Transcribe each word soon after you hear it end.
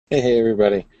Hey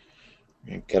everybody.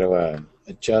 I got to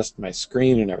adjust my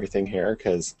screen and everything here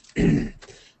because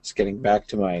just getting back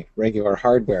to my regular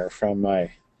hardware from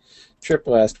my trip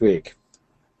last week.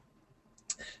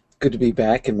 Good to be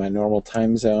back in my normal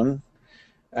time zone.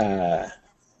 I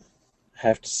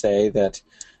have to say that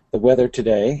the weather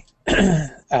today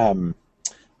um,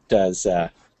 does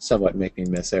somewhat make me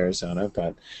miss Arizona,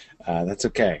 but that's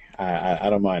okay. I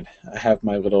don't mind. I have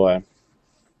my little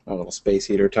space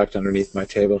heater tucked underneath my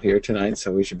table here tonight, so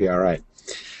we should be all right.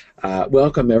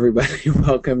 Welcome, everybody.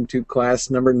 Welcome to class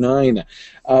number 9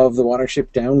 of the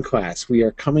Watership Down class. We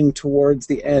are coming towards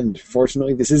the end.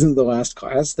 Fortunately, this isn't the last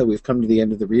class, though we've come to the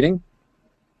end of the reading.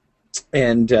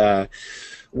 And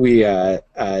we, as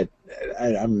I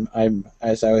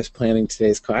was planning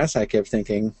today's class, I kept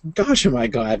thinking, "Gosh, am I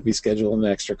glad we scheduled an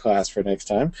extra class for next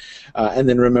time?" And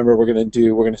then remember, we're going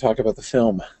to talk about the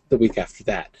film the week after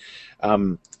that.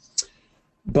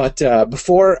 But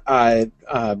before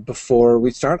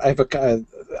we start, I have a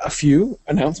few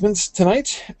announcements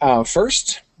tonight.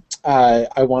 First, I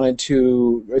wanted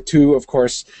to of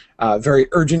course, very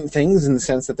urgent things in the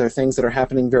sense that they're things that are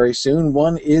happening very soon.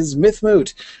 One is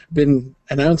MythMoot. Been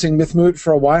announcing MythMoot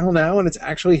for a while now, and it's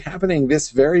actually happening this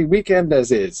very weekend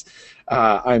as is.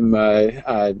 I'm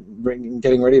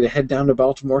getting ready to head down to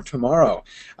Baltimore tomorrow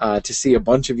to see a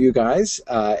bunch of you guys,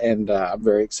 and I'm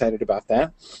very excited about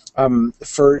that.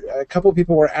 For a couple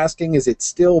people were asking, is it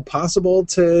still possible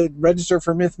to register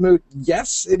for MythMoot?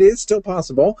 Yes, it is still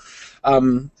possible.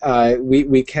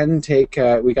 We can take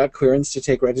we got clearance to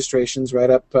take registrations right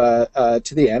up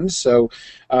to the end, so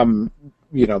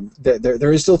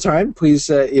there is still time. Please,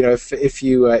 if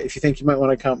you think you might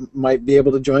want to come, might be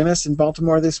able to join us in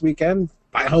Baltimore this weekend,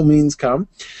 by all means come.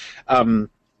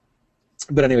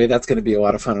 But anyway, that's going to be a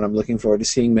lot of fun, and I'm looking forward to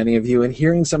seeing many of you and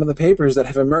hearing some of the papers that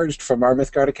have emerged from our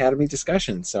Mythgard Academy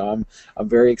discussion. So I'm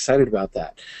very excited about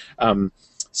that.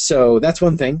 So that's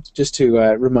one thing, just to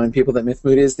remind people that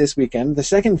MythMoot is this weekend. The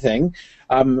second thing,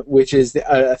 which is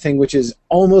a thing which is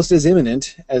almost as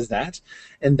imminent as that,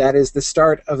 and that is the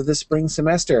start of the spring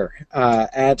semester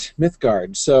at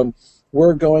Mythgard. So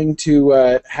we're going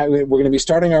to be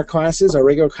starting our classes, our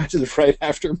regular classes, right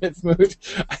after MythMoot.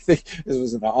 I think this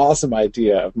was an awesome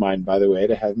idea of mine, by the way,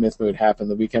 to have MythMoot happen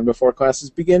the weekend before classes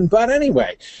begin. But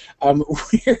anyway,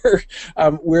 we're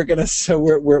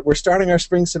starting our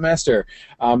spring semester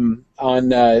on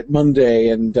Monday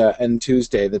and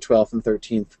Tuesday, the 12th and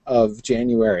 13th of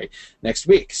January next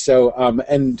week. So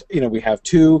we have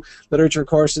 2 literature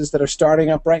courses that are starting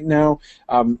up right now.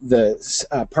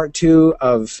 The part 2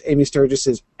 of Amy Sturgis's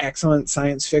excellent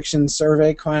science fiction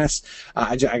survey class.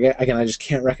 I just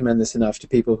can't recommend this enough to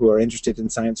people who are interested in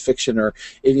science fiction, or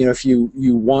if you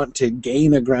want to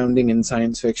gain a grounding in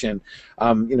science fiction,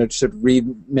 to sort of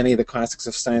read many of the classics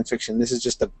of science fiction. This is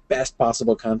just the best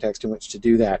possible context in which to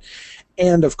do that.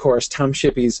 And of course, Tom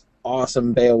Shippey's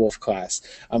awesome Beowulf class,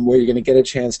 where you're going to get a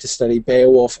chance to study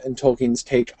Beowulf and Tolkien's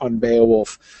take on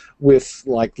Beowulf with,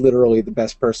 like, literally the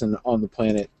best person on the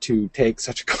planet to take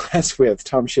such a class with,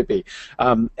 Tom Shippey,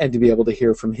 and to be able to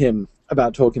hear from him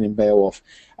about Tolkien and Beowulf.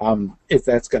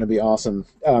 That's going to be awesome.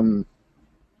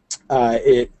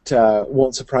 It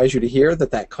won't surprise you to hear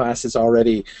that class is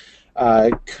already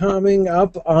coming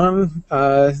up on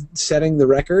setting the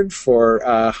record for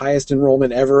highest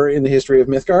enrollment ever in the history of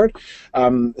Mythgard.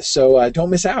 So don't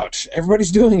miss out.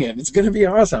 Everybody's doing it. It's going to be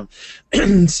awesome.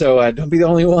 So don't be the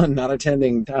only one not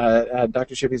attending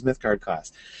Dr. Shippey's Mythgard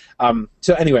class.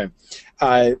 So anyway,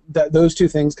 those 2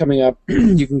 things coming up.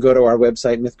 You can go to our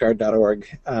website,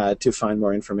 mythgard.org, to find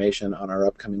more information on our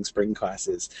upcoming spring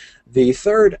classes. The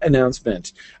third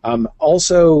announcement,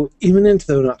 also imminent,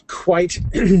 though not quite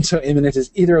so imminent as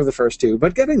either of the first 2,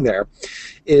 but getting there,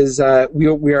 is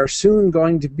we are soon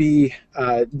going to be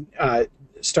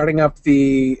starting up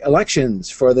the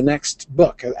elections for the next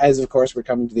book. As, of course, we're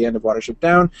coming to the end of Watership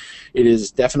Down, it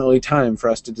is definitely time for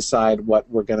us to decide what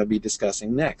we're going to be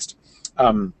discussing next.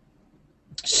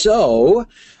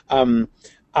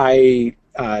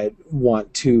 I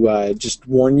want to just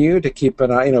warn you to keep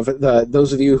an eye.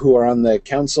 Those of you who are on the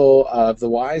Council of the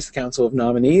Wise, the Council of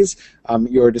Nominees,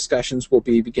 your discussions will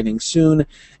be beginning soon,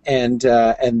 and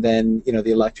then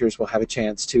the electors will have a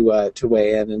chance to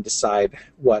weigh in and decide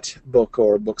what book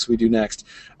or books we do next.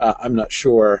 I'm not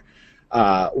sure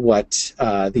what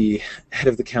the head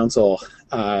of the council,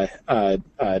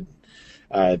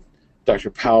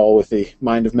 Dr. Powell, with the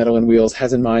mind of metal and wheels,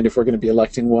 has in mind if we're going to be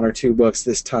electing 1 or 2 books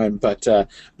this time. But in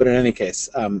any case,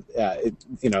 now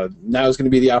is going to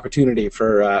be the opportunity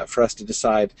for us to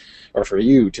decide, or for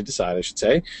you to decide, I should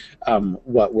say,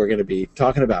 what we're going to be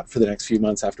talking about for the next few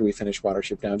months after we finish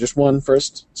Watership Down. Just one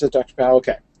first, says Dr. Powell.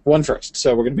 Okay. one first.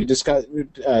 So we're going to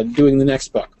be doing the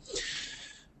next book.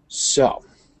 So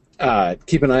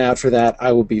keep an eye out for that.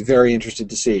 I will be very interested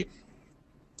to see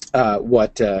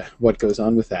what goes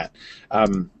on with that.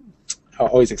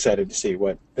 Always excited to see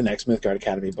what the next Mythgard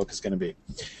Academy book is going to be.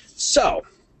 So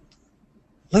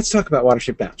let's talk about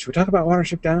Watership Down. Should we talk about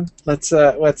Watership Down?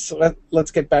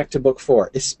 Let's get back to book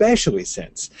 4, especially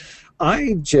since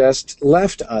I just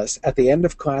left us at the end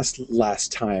of class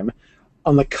last time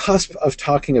on the cusp of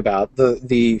talking about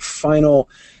the final,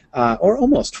 or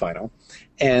almost final,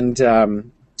 and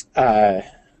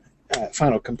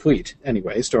final complete,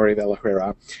 anyway, story of El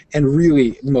Herrera, and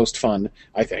really most fun,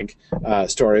 I think,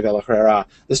 story of El Herrera,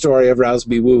 the story of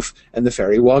Rowsby Woof and the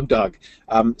fairy Wogdog.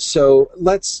 So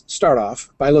let's start off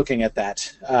by looking at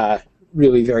that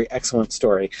really very excellent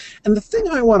story. And the thing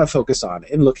I want to focus on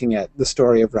in looking at the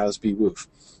story of Rowsby Woof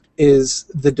is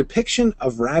the depiction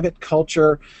of rabbit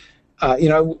culture.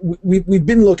 We've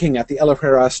been looking at the El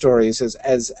Herrera stories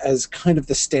as kind of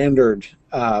the standard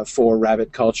for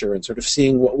rabbit culture, and sort of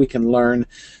seeing what we can learn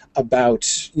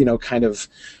about, kind of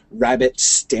rabbit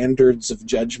standards of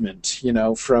judgment,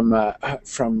 from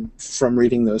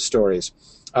reading those stories.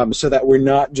 So that we're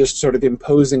not just sort of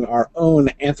imposing our own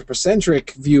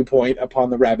anthropocentric viewpoint upon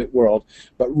the rabbit world,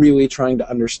 but really trying to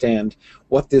understand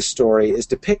what this story is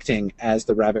depicting as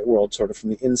the rabbit world sort of from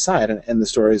the inside, and the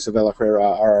stories of El Herrera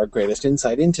are our greatest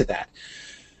insight into that.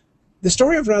 The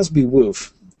story of Rowsby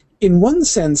Woof, in one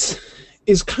sense,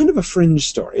 is kind of a fringe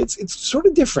story. It's sort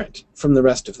of different from the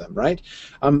rest of them, right?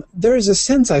 There is a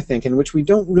sense, I think, in which we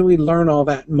don't really learn all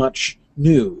that much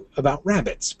new about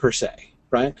rabbits, per se,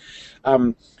 right?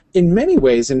 In many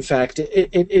ways, in fact,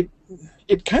 it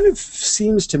kind of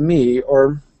seems to me,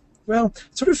 or, well,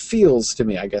 it sort of feels to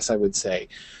me, I guess I would say,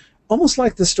 almost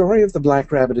like the story of the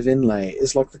Black Rabbit of Inlay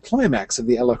is like the climax of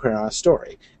the El Herrera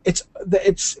story. It's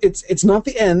not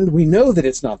the end. We know that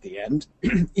it's not the end.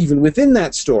 Even within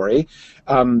that story,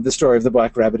 the story of the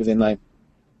Black Rabbit of Inlay,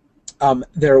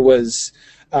 there was,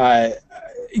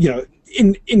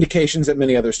 indications that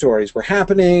many other stories were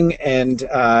happening, and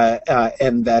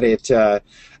that it,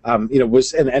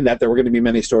 was, and that there were going to be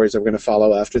many stories that were going to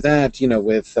follow after that,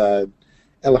 with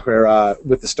El Herrera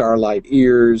with the starlight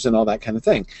ears and all that kind of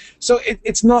thing. So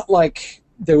it's not like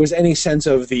there was any sense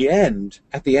of the end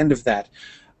at the end of that,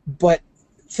 but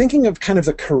thinking of kind of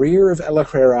the career of El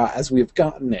Herrera as we've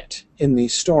gotten it in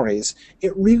these stories,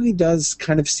 it really does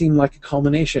kind of seem like a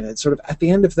culmination. It's sort of at the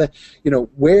end of the,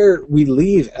 where we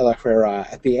leave El Herrera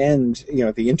at the end,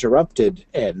 the interrupted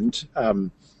end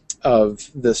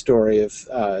of the story of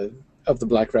the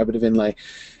Black Rabbit of Inlay.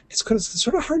 It's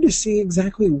sort of hard to see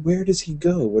exactly where does he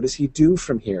go, what does he do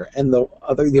from here. And the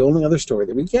only other story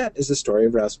that we get is the story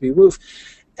of Rowsby Woof.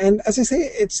 And as I say,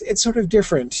 it's sort of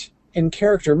different in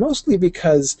character, mostly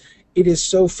because it is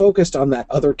so focused on that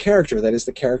other character, that is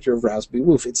the character of Rowsby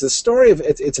Woof. It's a story of,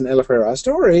 it's an El Herrera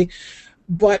story,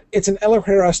 but it's an El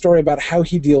Herrera story about how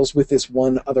he deals with this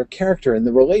one other character and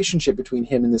the relationship between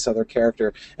him and this other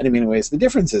character, and in many ways the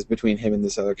differences between him and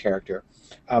this other character.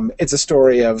 It's a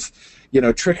story of,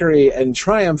 trickery and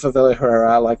triumph of El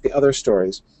Herrera like the other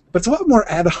stories, but it's a lot more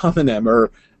ad hominem,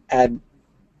 or ad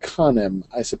conem,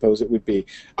 I suppose it would be,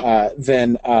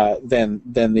 than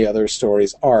the other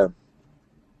stories are.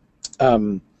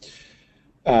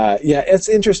 It's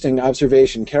interesting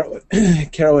observation.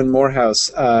 Carolyn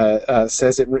Morehouse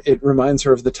says it reminds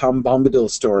her of the Tom Bombadil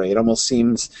story. It almost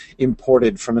seems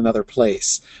imported from another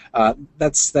place.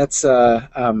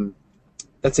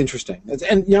 That's interesting.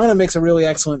 And Jana makes a really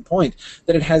excellent point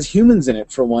that it has humans in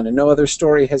it, for one, and no other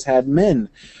story has had men.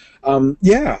 And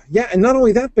not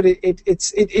only that, but it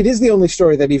is the only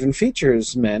story that even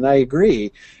features men. I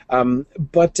agree,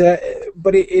 but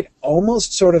it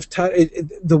almost sort of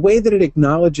the way that it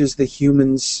acknowledges the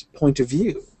human's point of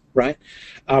view, right?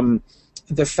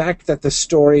 The fact that the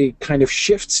story kind of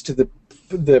shifts to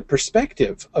the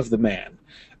perspective of the man,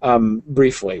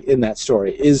 briefly in that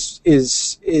story is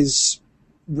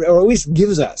or at least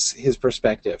gives us his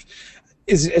perspective.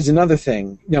 Is another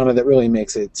thing, that really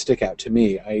makes it stick out to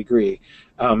me. I agree.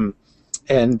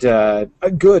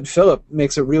 Good, Philip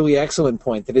makes a really excellent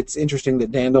point that it's interesting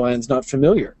that Dandelion's not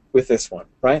familiar with this one,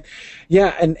 right?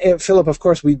 Yeah, and Philip, of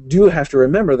course, we do have to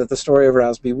remember that the story of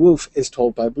Rowsby Woof is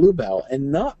told by Bluebell and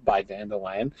not by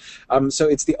Dandelion. So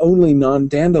it's the only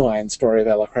non-Dandelion story of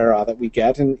El Herrera that we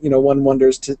get, and one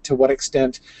wonders to what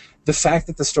extent the fact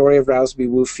that the story of Rousby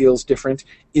Woof feels different,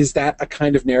 is that a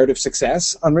kind of narrative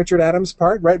success on Richard Adams'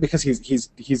 part, right? Because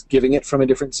he's giving it from a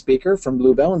different speaker, from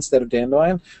Bluebell instead of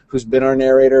Dandelion, who's been our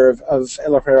narrator of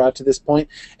El Herrera to this point,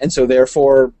 and so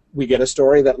therefore we get a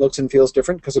story that looks and feels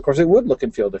different, because of course it would look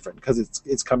and feel different, because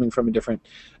it's coming from a different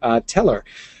teller.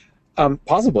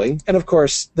 Possibly, and of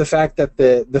course, the fact that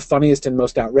the funniest and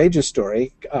most outrageous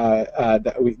story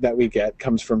that we get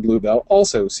comes from Bluebell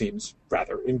also seems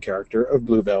rather in character of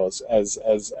Bluebell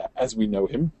as we know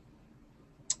him.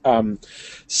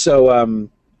 So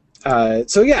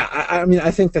yeah, I mean,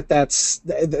 I think that's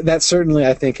certainly,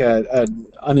 I think,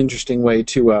 an interesting way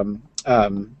to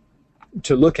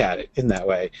look at it in that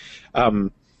way.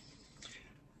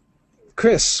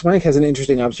 Chris Swank has an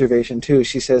interesting observation, too.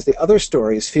 She says, the other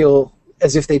stories feel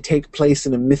as if they take place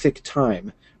in a mythic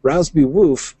time. Rousby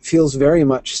Woof feels very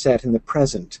much set in the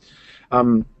present.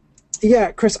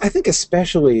 Yeah, Chris, I think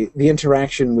especially the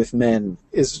interaction with men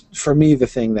is, for me, the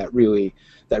thing that really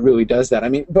does that. I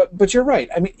mean, but you're right.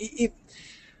 I mean,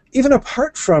 even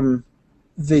apart from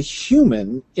the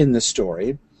human in the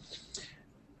story,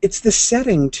 it's the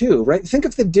setting too, right? Think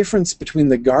of the difference between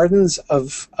the gardens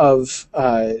of King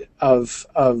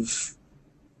Darzan.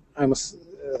 I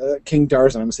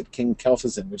almost said King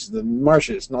Kelphazin, which is the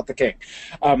marshes, not the king.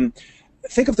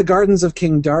 Think of the gardens of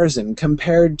King Darzan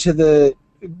compared to the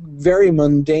very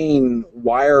mundane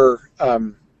wire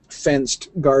fenced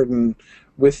garden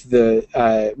with the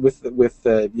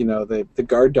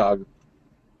guard dog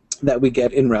that we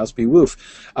get in Rousby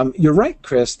Woof. You're right,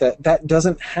 Chris, that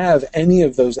doesn't have any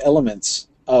of those elements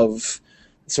of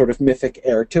sort of mythic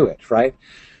air to it, right?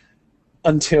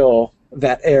 Until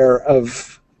that air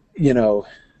of,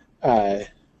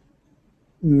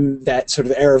 that sort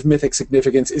of air of mythic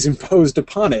significance is imposed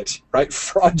upon it, right,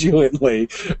 fraudulently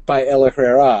by El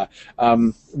Herrera,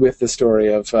 with the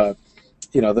story of,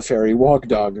 the fairy wog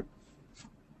dog,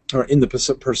 or in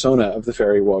the persona of the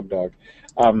fairy wog dog.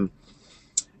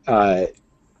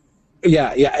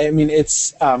 Yeah. I mean, it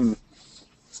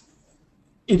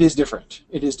is different.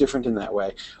 It is different in that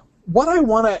way. What I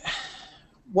want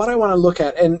to look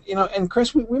at, and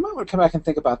Chris, we might want to come back and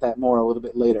think about that more a little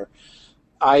bit later.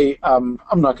 I'm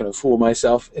not going to fool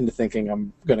myself into thinking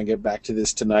I'm going to get back to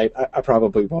this tonight. I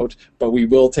probably won't, but we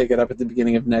will take it up at the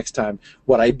beginning of next time.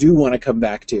 What I do want to come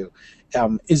back to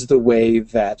is the way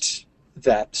that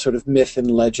sort of myth and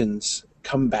legends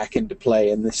come back into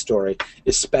play in this story,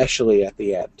 especially at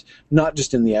the end, not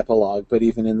just in the epilogue, but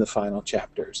even in the final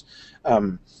chapters.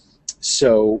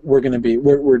 So we're definitely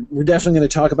going to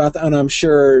talk about that, and I'm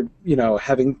sure,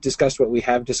 having discussed what we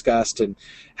have discussed and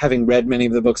having read many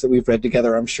of the books that we've read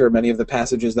together, I'm sure many of the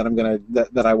passages that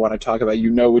that I want to talk about,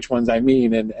 which ones I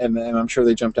mean, and I'm sure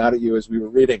they jumped out at you as we were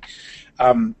reading.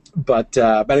 But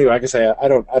anyway, like I say,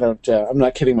 I'm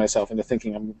not kidding myself into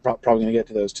thinking I'm probably going to get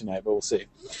to those tonight, but we'll see.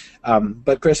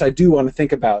 But Chris, I do want to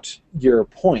think about your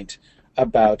point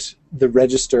about the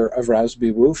register of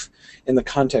Rousby Woof in the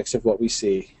context of what we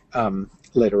see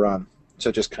later on.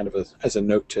 So just kind of as a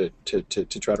note to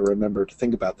try to remember to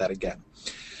think about that again.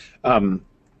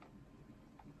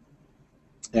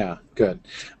 Yeah, good.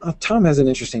 Tom has an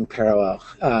interesting parallel.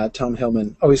 Tom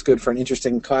Hillman, always good for an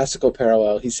interesting classical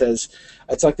parallel. He says,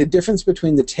 it's like the difference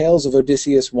between the tales of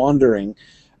Odysseus wandering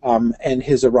and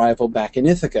his arrival back in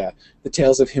Ithaca. The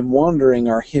tales of him wandering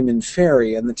are him in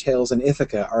Faerie, and the tales in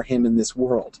Ithaca are him in this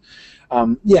world.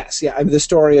 Yes, yeah, the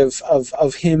story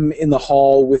of him in the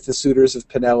hall with the suitors of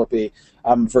Penelope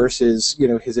versus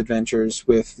his adventures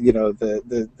with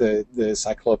the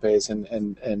Cyclopes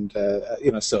and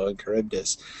Scylla and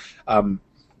Charybdis.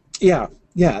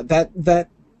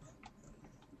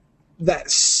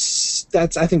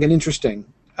 That's I think an interesting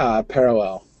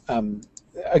parallel.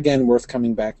 Again, worth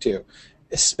coming back to,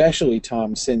 especially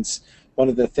Tom, since one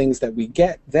of the things that we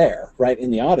get there, right,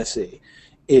 in the Odyssey,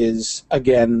 is,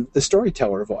 again, the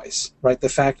storyteller voice, right? The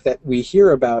fact that we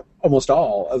hear about almost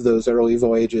all of those early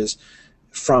voyages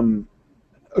from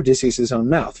Odysseus' own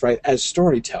mouth, right, as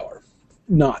storyteller,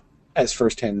 not as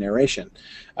first-hand narration.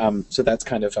 So that's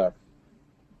kind of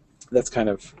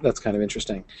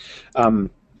interesting.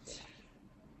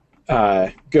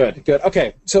 Good.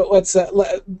 Okay, so let's.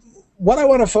 What I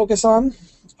want to focus on,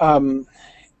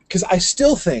 because I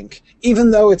still think,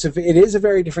 even though it is a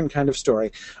very different kind of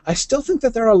story, I still think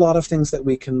that there are a lot of things that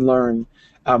we can learn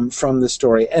from the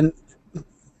story, and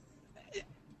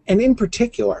in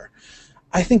particular,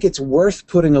 I think it's worth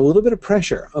putting a little bit of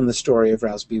pressure on the story of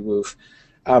Rousby Woof,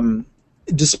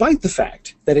 despite the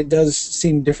fact that it does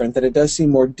seem different, that it does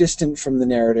seem more distant from the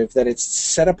narrative, that it's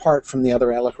set apart from the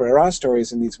other El Herrera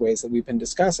stories in these ways that we've been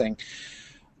discussing.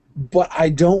 but I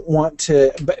don't want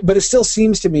to. But it still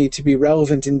seems to me to be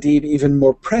relevant, indeed, even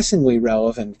more pressingly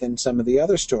relevant than some of the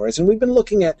other stories. And we've been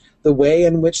looking at the way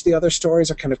in which the other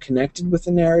stories are kind of connected with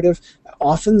the narrative,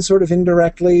 often sort of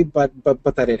indirectly, but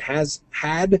that it has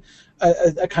had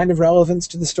a kind of relevance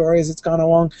to the story as it's gone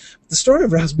along. The story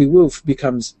of Raspy Woof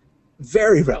becomes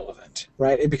very relevant,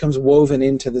 right? It becomes woven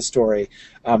into the story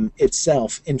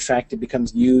itself. In fact, it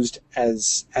becomes used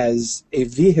as a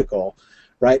vehicle,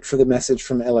 right, for the message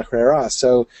from El Herrera.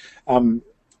 So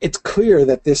it's clear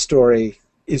that this story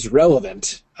is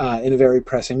relevant in a very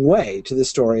pressing way to the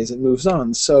story as it moves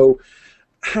on. So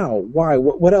how? Why?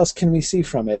 What else can we see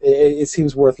from it? It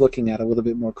seems worth looking at a little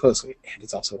bit more closely, and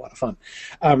it's also a lot of fun.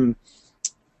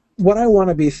 What I want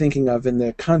to be thinking of in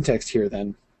the context here,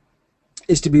 then,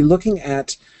 is to be looking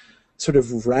at sort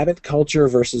of rabbit culture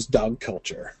versus dog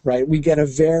culture, right? We get a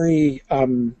very,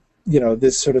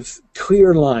 this sort of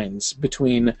clear lines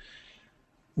between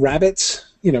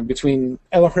rabbits, between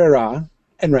El Herrera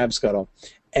and Rabscuttle,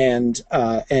 and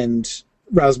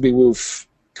Raspy Woof,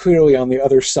 clearly on the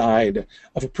other side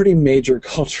of a pretty major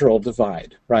cultural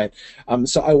divide, right?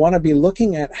 So I want to be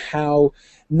looking at how,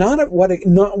 not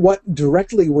what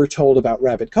directly we're told about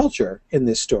rabbit culture in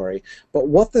this story, but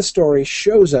what the story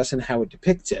shows us and how it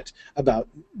depicts it about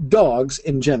dogs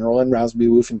in general, and Raspy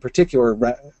Woof in particular,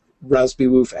 Raspy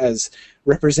Woof as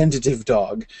representative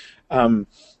dog, and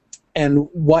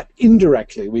what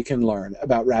indirectly we can learn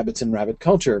about rabbits and rabbit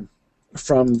culture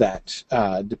from that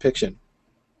depiction.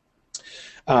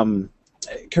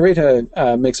 Carita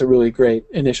makes a really great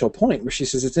initial point where she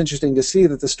says it's interesting to see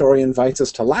that the story invites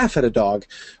us to laugh at a dog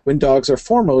when dogs are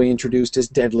formally introduced as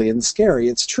deadly and scary.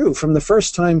 It's true. From the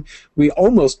first time we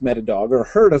almost met a dog or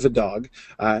heard of a dog,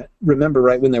 remember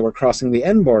right when they were crossing the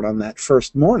N-board on that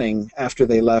first morning after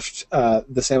they left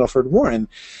the Sandalford Warren,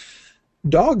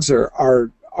 dogs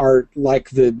are like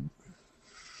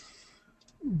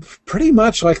pretty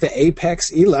much like the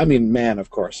apex elil. I mean, man, of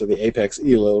course, are the apex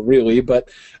elil, really, but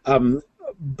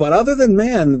other than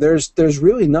man, there's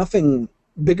really nothing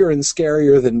bigger and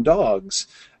scarier than dogs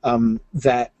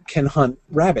that can hunt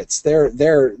rabbits. They're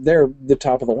the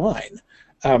top of the line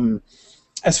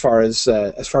as far as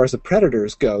the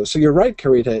predators go. So you're right,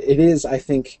 Carita. It is, I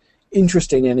think,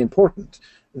 interesting and important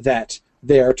that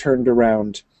they are turned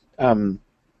around and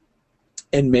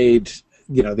made,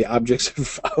 the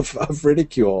objects of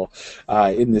ridicule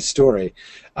in this story.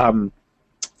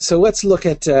 So let's look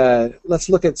at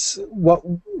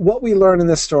what we learn in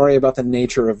this story about the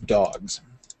nature of dogs.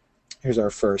 Here's our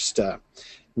first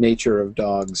nature of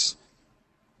dogs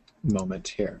moment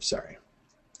here. Sorry,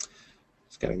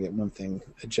 just got to get one thing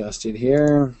adjusted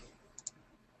here.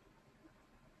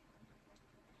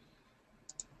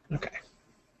 Okay.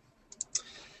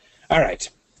 All right.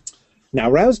 Now,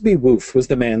 Raspy Woof was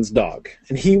the man's dog,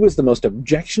 and he was the most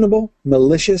objectionable,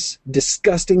 malicious,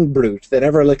 disgusting brute that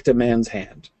ever licked a man's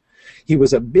hand. He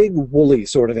was a big, woolly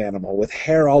sort of animal with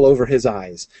hair all over his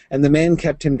eyes, and the man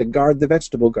kept him to guard the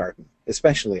vegetable garden,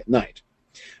 especially at night.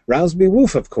 Raspy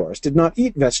Woof, of course, did not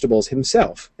eat vegetables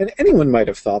himself, and anyone might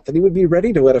have thought that he would be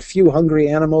ready to let a few hungry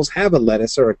animals have a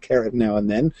lettuce or a carrot now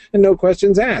and then, and no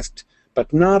questions asked.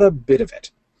 But not a bit of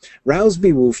it.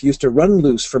 Raspy Woof used to run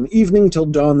loose from evening till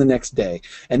dawn the next day,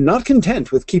 and not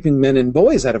content with keeping men and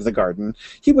boys out of the garden,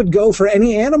 he would go for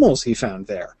any animals he found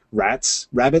there, rats,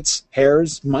 rabbits,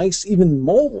 hares, mice, even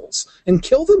moles, and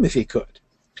kill them if he could.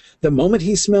 The moment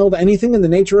he smelled anything in the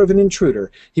nature of an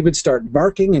intruder, he would start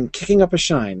barking and kicking up a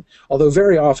shine, although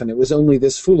very often it was only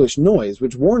this foolish noise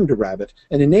which warned a rabbit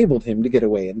and enabled him to get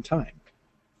away in time.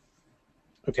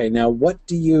 Okay, now what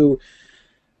do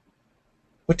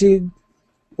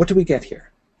we get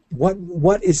here?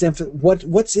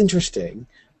 What's interesting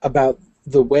about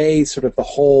the way sort of the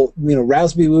whole,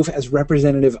 Raspy Woof as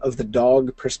representative of the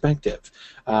dog perspective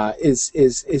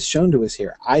is shown to us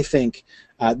here? I think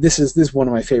this is one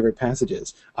of my favorite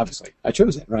passages. Obviously, I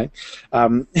chose it, right?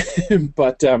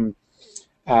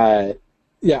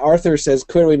 Arthur says,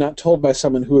 clearly not told by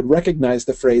someone who would recognize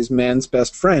the phrase man's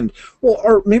best friend. Well,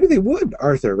 or maybe they would,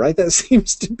 Arthur, right? That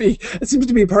seems to be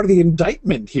part of the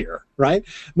indictment here, right?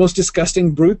 Most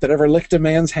disgusting brute that ever licked a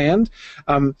man's hand.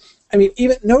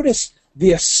 Even notice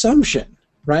the assumption,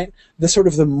 right? The sort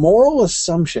of the moral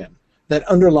assumption that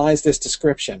underlies this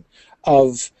description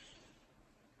of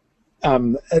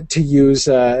to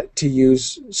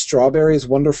use Strawberry's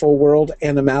wonderful world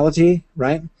animality,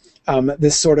 right?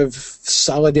 This sort of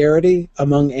solidarity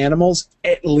among animals,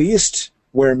 at least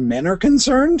where men are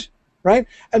concerned, right?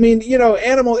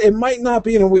 It might not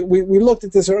be, we looked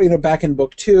at this, back in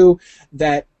book 2,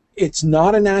 that it's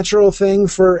not a natural thing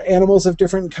for animals of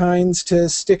different kinds to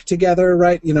stick together,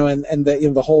 right? And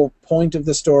the whole point of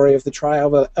the story of the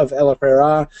trial of El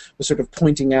Herrera was sort of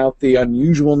pointing out the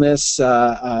unusualness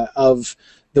of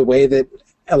the way that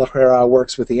El Herrera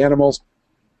works with the animals.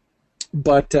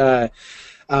 But so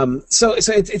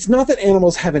it's not that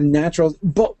animals have a natural,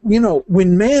 but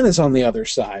when man is on the other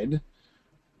side,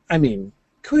 I mean,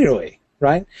 clearly.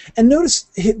 Right, and notice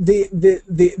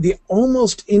the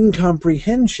almost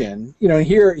incomprehension.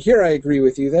 Here I agree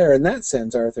with you there in that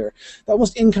sense, Arthur. The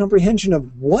almost incomprehension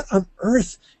of what on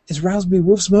earth is Rousby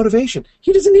Wolf's motivation.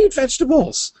 He doesn't eat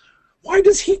vegetables. Why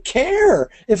does he care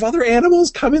if other animals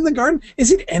come in the garden?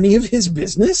 Is it any of his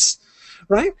business?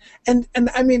 Right, and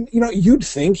I mean, you'd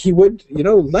think he would,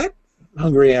 let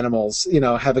hungry animals,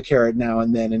 have a carrot now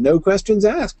and then, and no questions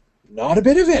asked. Not a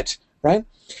bit of it, right?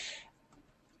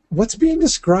 What's being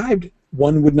described,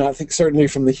 one would not think, certainly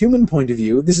from the human point of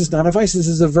view, this is not a vice, this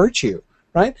is a virtue,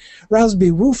 right?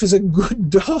 Rousby Wolf is a good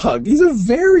dog. He's a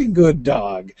very good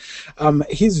dog.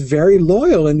 He's very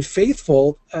loyal and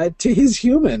faithful to his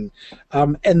human.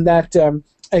 And that,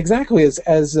 exactly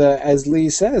as Lee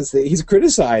says, that he's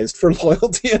criticized for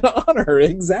loyalty and honor,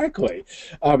 exactly.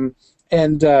 And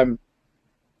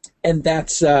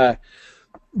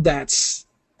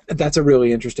that's a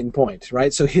really interesting point,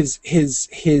 right? So his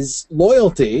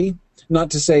loyalty, not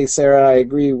to say, Sarah, I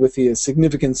agree with the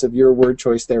significance of your word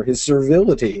choice there, his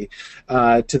servility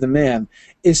to the man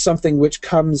is something which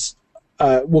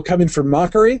will come in for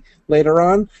mockery later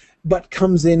on, but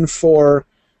comes in for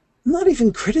not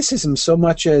even criticism so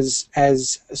much as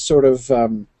sort of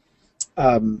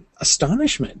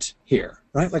astonishment here,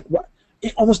 right? Like what?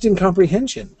 Almost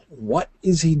incomprehension. What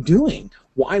is he doing?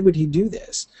 Why would he do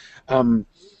this?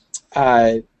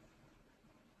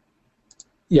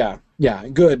 Yeah,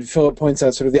 good. Philip points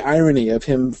out sort of the irony of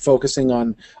him focusing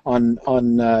on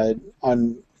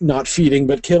not feeding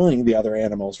but killing the other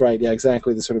animals, right? Yeah,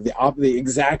 exactly. The sort of the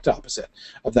exact opposite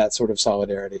of that sort of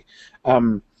solidarity.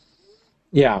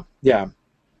 Yeah,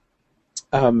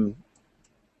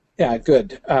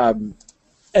 good.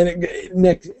 And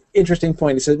Nick, interesting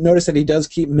point. He said, notice that he does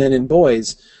keep men and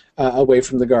boys away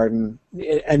from the garden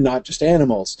and not just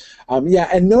animals.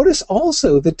 And notice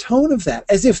also the tone of that,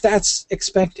 as if that's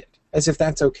expected, as if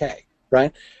that's okay,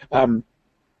 right?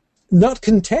 Not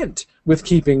content with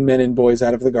keeping men and boys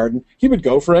out of the garden, he would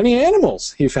go for any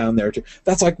animals he found there too.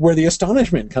 That's like where the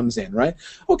astonishment comes in, right?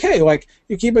 Okay, like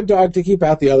you keep a dog to keep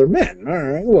out the other men. All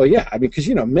right, well, yeah, I mean, because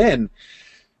men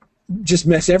just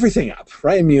mess everything up,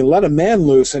 right? I mean, you let a man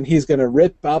loose and he's going to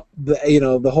rip up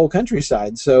the whole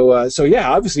countryside. So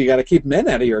yeah, obviously you got to keep men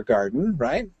out of your garden,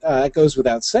 right? That goes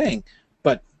without saying.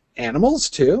 But animals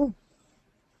too.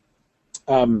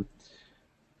 Yeah.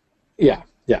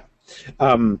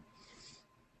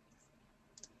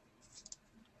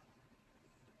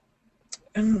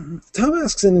 Tom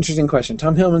asks an interesting question.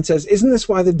 Tom Hillman says, "Isn't this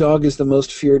why the dog is the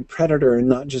most feared predator and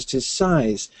not just his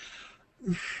size?"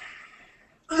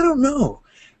 I don't know,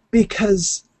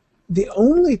 because the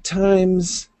only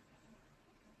times,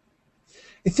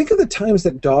 I think of the times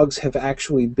that dogs have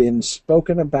actually been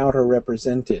spoken about or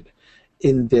represented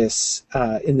in this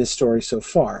story so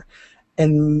far,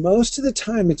 and most of the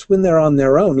time it's when they're on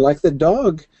their own. Like the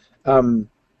dog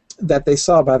that they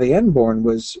saw by the Enborn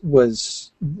was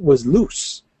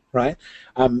loose, right?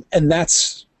 And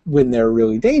that's when they're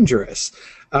really dangerous.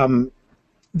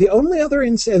 The only other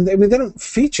instance, I mean, they don't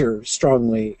feature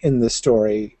strongly in the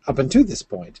story up until this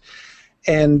point.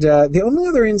 And the only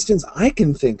other instance I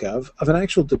can think of an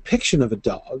actual depiction of a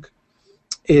dog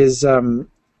is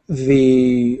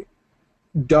the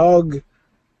dog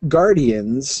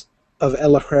guardians of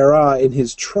El Herrera in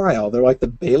his trial. They're like the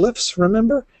bailiffs,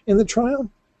 remember, in the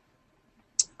trial?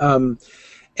 So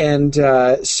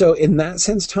in that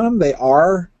sense, Tom, they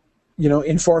are,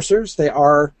 enforcers. They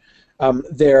are,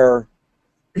 they're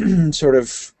sort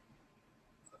of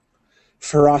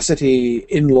ferocity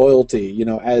in loyalty,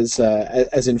 as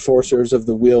enforcers of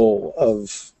the will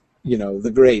of,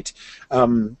 the great.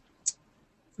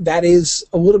 That is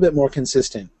a little bit more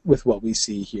consistent with what we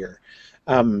see here.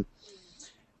 Yeah, I'm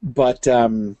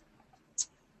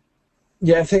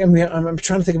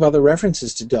trying to think of other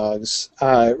references to dogs.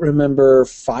 Remember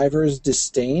Fiver's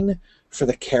disdain for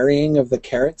the carrying of the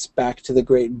carrots back to the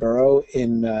great burrow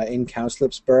in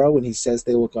Cowslip's burrow when he says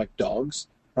they look like dogs,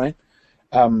 right?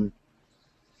 Now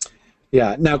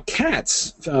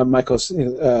cats, Michael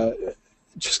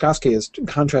Cheskowski is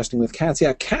contrasting with cats.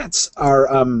 Yeah, cats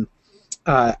are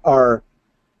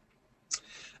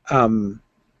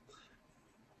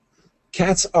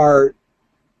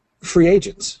free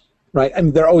agents, right? I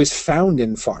mean, they're always found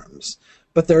in farms,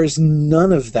 but there is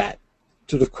none of that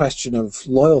sort of question of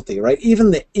loyalty, right?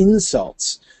 Even the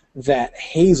insults that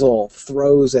Hazel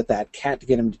throws at that cat to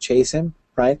get him to chase him,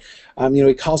 right?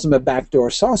 He calls him a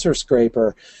backdoor saucer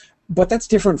scraper, but that's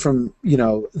different from,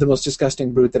 the most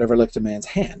disgusting brute that ever licked a man's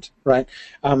hand, right?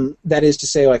 That is to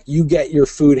say, like, you get your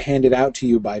food handed out to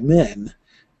you by men,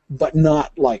 but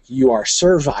not like you are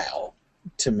servile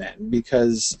to men,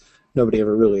 because nobody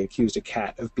ever really accused a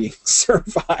cat of being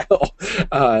servile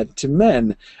to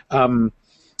men.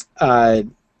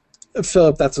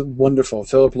 Philip, that's wonderful.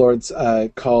 Philip Lords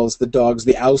calls the dogs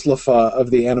the Auslafa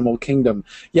of the animal kingdom.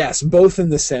 Yes, both in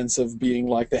the sense of being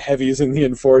like the heavies and the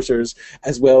enforcers,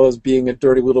 as well as being a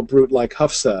dirty little brute like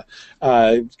Hafsa,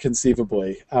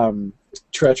 conceivably.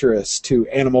 Treacherous to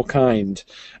animal kind.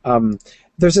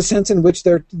 There's a sense in which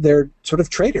they're sort of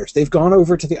traitors. They've gone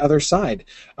over to the other side.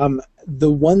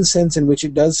 The one sense in which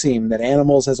it does seem that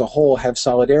animals as a whole have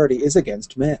solidarity is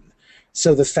against men.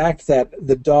 So the fact that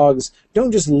the dogs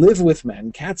don't just live with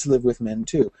men, cats live with men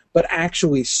too, but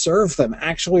actually serve them,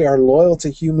 actually are loyal to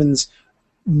humans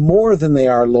more than they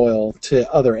are loyal to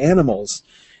other animals,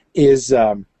 is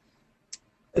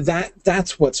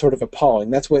that's what's sort of appalling.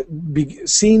 That's what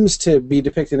seems to be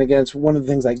depicted against. One of the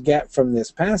things I get from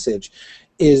this passage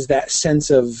is that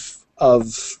sense of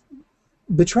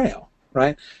betrayal,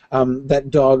 right? That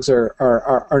dogs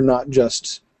are not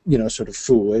just sort of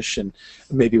foolish and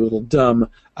maybe a little dumb,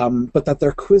 but that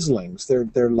they're quislings.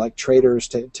 They're like traitors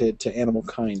to animal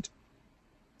kind.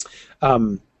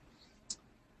 Well,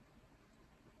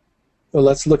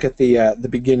 let's look at the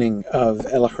beginning of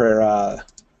El Herrera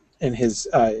and his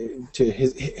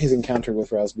encounter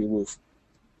with Rowsby Woof.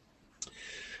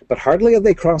 But hardly had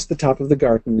they crossed the top of the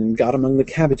garden and got among the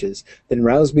cabbages than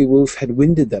Rowsby Woof had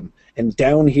winded them, and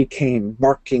down he came,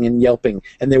 barking and yelping,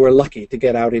 and they were lucky to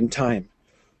get out in time.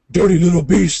 "Dirty little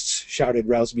beasts!" shouted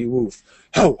Rowsby Woof.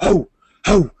 How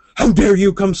dare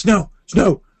you come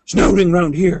snouting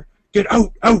round here? Get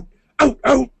out!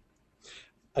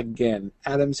 Again,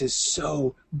 Adams is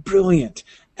so brilliant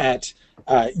at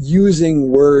using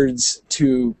words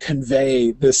to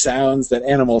convey the sounds that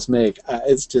animals make.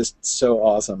 It's just so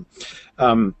awesome.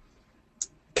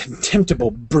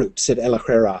 "Contemptible brute," said El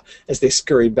Herrera, as they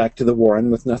scurried back to the warren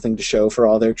with nothing to show for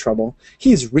all their trouble.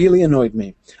 "He's really annoyed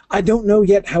me. I don't know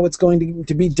yet how it's going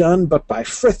to be done, but by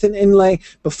frith and inlay,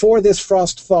 before this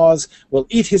frost thaws, we'll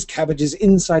eat his cabbages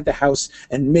inside the house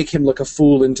and make him look a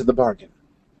fool into the bargain."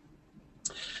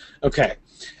 Okay.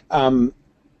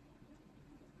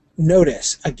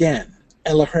 Notice, again,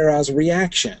 El Herrera's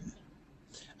reaction.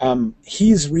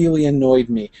 He's really annoyed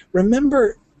me.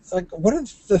 Remember, what are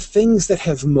the things that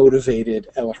have motivated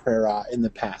El Herrera in the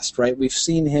past, right? We've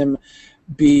seen him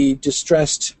be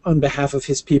distressed on behalf of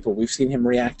his people. We've seen him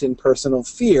react in personal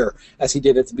fear, as he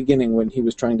did at the beginning when he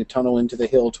was trying to tunnel into the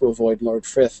hill to avoid Lord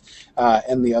Frith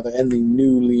and the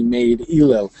newly made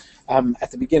Elil.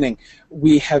 At the beginning,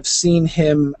 we have seen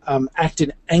him act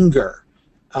in anger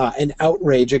and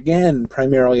outrage, again,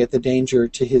 primarily at the danger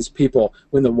to his people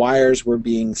when the wires were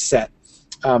being set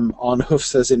on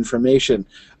Hufsa's information,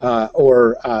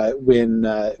 or when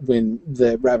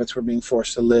the rabbits were being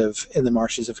forced to live in the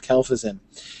marshes of Kelfazin.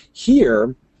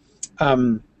 Here,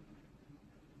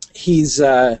 he is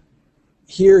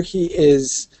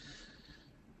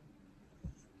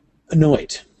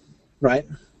annoyed, right?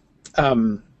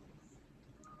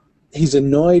 He's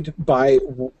annoyed by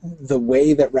the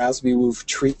way that Rowsby Woof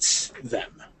treats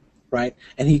them, right?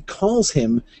 And he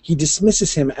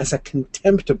dismisses him as a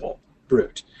contemptible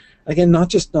brute. Again,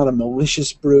 not a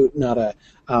malicious brute, not a,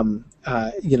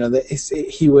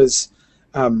 he was,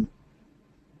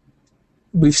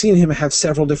 we've seen him have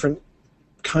several different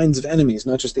kinds of enemies,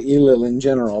 not just the Elil in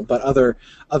general, but other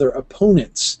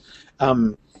opponents.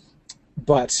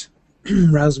 But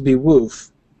Rowsby Woof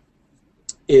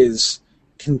is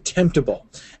contemptible,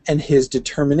 and his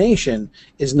determination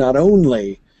is not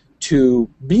only to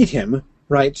beat him,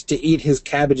 right, to eat his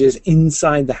cabbages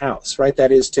inside the house, right,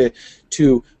 that is to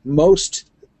most,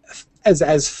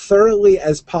 as thoroughly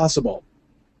as possible,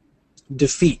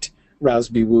 defeat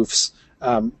Rowsby Woof's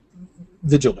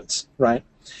vigilance, right,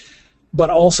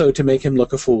 but also to make him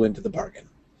look a fool into the bargain.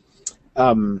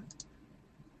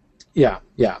 Yeah.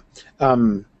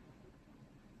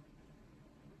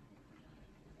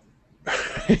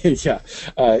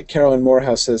 Carolyn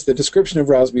Morehouse says, the description of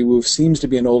Rowsby Woof seems to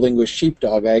be an Old English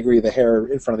sheepdog. I agree, the hair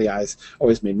in front of the eyes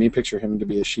always made me picture him to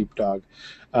be a sheepdog.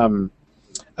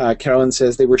 Carolyn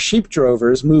says, they were sheep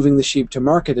drovers moving the sheep to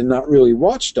market and not really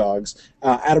watchdogs.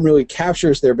 Adam really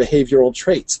captures their behavioral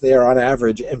traits. They are on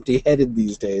average empty-headed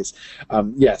these days.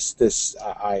 Yes, this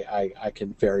I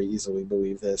can very easily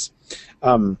believe this.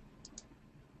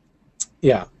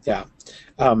 Yeah, yeah.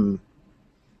 Um,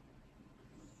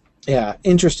 Yeah,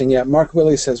 interesting. Yeah, Mark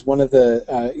Willey says one of the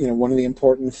one of the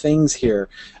important things here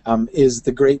is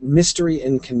the great mystery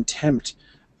and contempt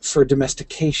for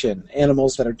domestication.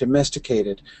 Animals that are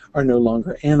domesticated are no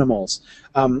longer animals.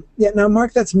 Yeah, now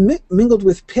Mark, that's mingled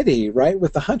with pity, right?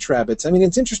 With the hutch rabbits. I mean,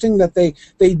 it's interesting that they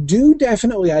do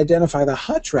definitely identify the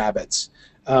hutch rabbits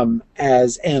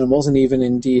as animals, and even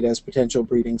indeed as potential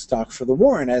breeding stock for the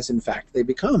warren, as in fact they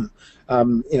become.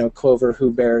 Clover,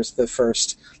 who bears the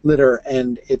first litter,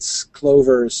 and it's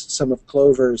some of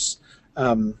Clover's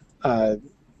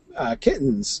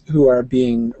kittens who are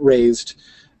being raised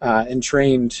and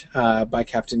trained by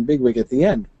Captain Bigwig at the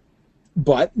end.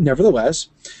 But nevertheless,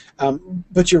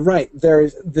 but you're right.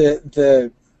 There's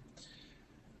the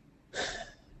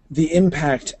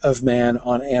impact of man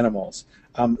on animals,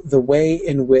 the way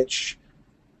in which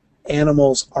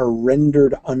animals are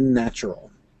rendered unnatural,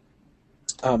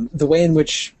 the way in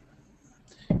which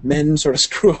men sort of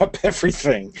screw up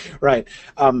everything, right?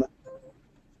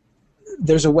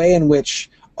 There's a way in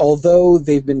which, although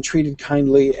they've been treated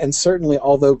kindly, and certainly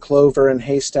although Clover and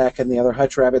Haystack and the other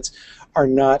hutch rabbits are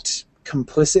not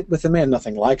complicit with the man,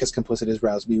 nothing like as complicit as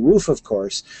Rousby Woof, of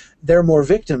course, they're more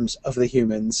victims of the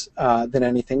humans than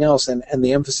anything else, and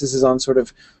the emphasis is on sort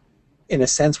of, in a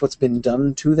sense, what's been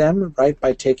done to them, right?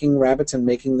 By taking rabbits and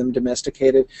making them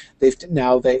domesticated,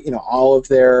 all of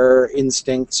their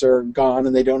instincts are gone,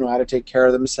 and they don't know how to take care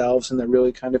of themselves, and they're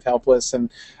really kind of helpless,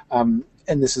 and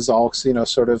this is all,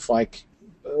 sort of like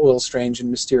a little strange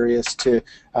and mysterious to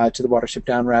the Watership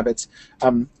Down rabbits.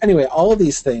 Anyway, all of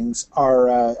these things are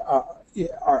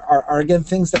again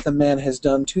things that the man has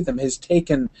done to them. Has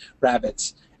taken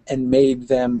rabbits and made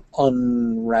them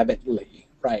unrabbitly,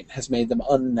 right? Has made them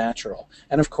unnatural.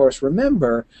 And of course,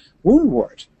 remember,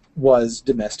 Woundwort was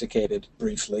domesticated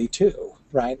briefly too,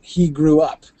 right? He grew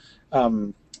up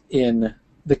in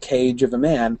the cage of a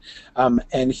man,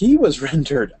 and he was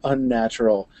rendered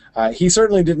unnatural. He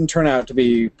certainly didn't turn out to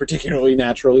be particularly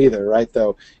natural either, right?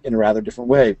 Though in a rather different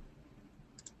way.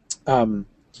 Good.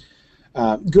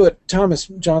 Thomas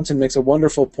Johnson makes a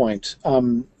wonderful point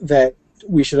that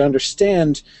we should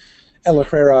understand El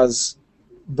Herrera's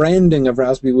branding of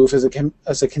Rousby Woof as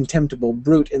a contemptible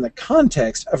brute in the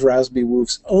context of Rousby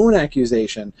Woof's own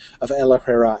accusation of El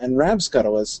Herrera and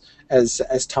Rabscuttle,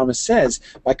 as Thomas says.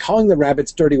 By calling the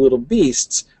rabbits dirty little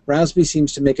beasts, Rousby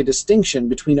seems to make a distinction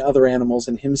between other animals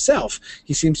and himself.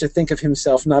 He seems to think of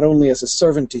himself not only as a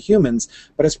servant to humans,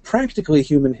 but as practically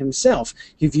human himself.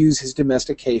 He views his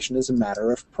domestication as a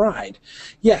matter of pride.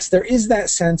 Yes, there is that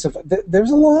sense of,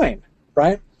 there's a line,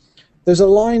 right? There's a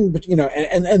line, but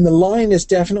and the line is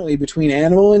definitely between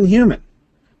animal and human,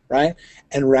 right?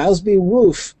 And Rousby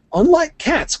Woof, unlike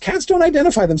cats don't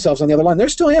identify themselves on the other line. They're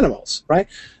still animals, right?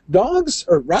 Dogs,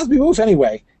 or Rousby Woof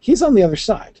anyway, he's on the other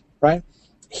side, right?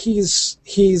 He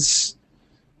thinks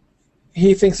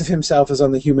of himself as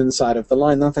on the human side of the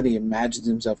line. Not that he imagines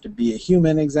himself to be a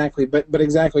human exactly, but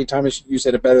exactly, Thomas, you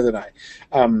said it better than I.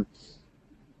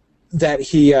 That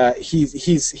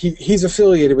he's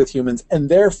affiliated with humans, and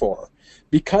therefore,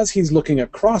 because he's looking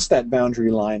across that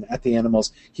boundary line at the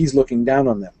animals, he's looking down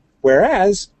on them.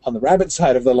 Whereas on the rabbit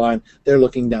side of the line, they're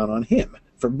looking down on him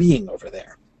for being over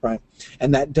there, right?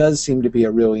 And that does seem to be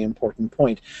a really important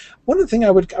point. One other thing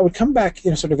I would come back,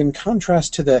 sort of in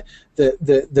contrast to the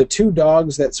two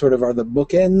dogs that sort of are the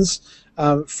bookends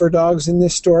for dogs in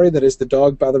this story. That is the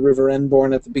dog by the River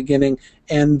Enborn at the beginning,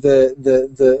 and the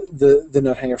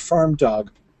Nuthanger Farm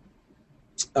dog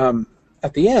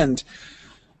at the end.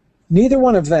 Neither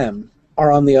one of them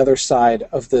are on the other side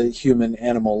of the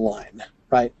human-animal line,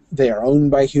 right? They are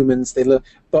owned by humans. They live,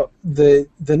 but the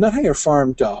Nuthanger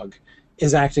Farm dog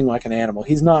is acting like an animal.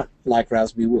 He's not like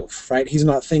Rousby Woof, right? He's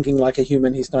not thinking like a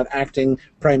human. He's not acting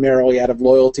primarily out of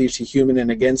loyalty to human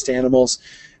and against animals.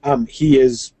 He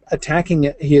is attacking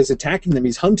them.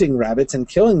 He's hunting rabbits and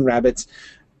killing rabbits,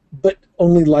 but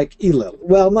only like Elil.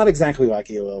 Well, not exactly like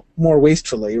Elil. More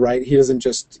wastefully, right? He doesn't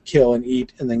just kill and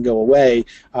eat and then go away.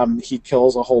 He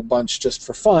kills a whole bunch just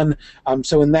for fun.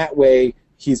 So in that way,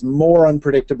 he's more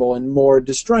unpredictable and more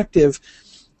destructive.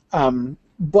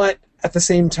 But at the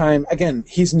same time, again,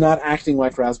 he's not acting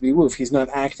like Rousby Woof. He's not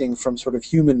acting from sort of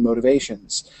human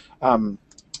motivations.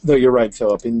 Though you're right,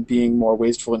 Philip, in being more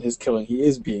wasteful in his killing, he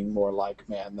is being more like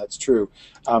man. That's true.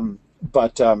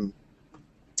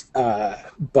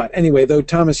 But anyway, though,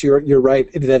 Thomas, you're right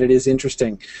that it is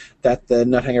interesting that the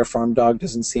Nuthanger Farm dog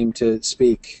doesn't seem to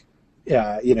speak.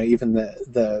 Even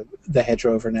the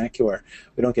hedgerow vernacular.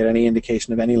 We don't get any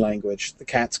indication of any language. The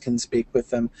cats can speak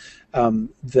with them. We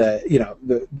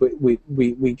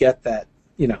get that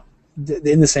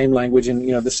in the same language, and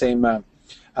the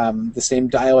same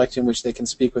dialect in which they can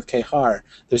speak with Kehar.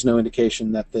 There's no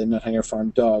indication that the Nuthanger Farm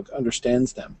dog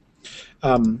understands them.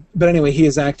 But anyway, he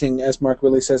is acting, as Mark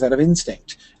Willey says, out of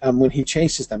instinct when he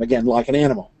chases them, again, like an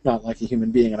animal, not like a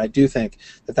human being. And I do think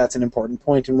that that's an important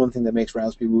point, and one thing that makes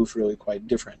Rousby Woof really quite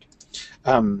different.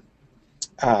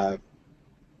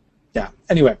 Yeah,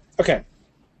 anyway, okay.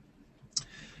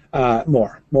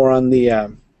 More on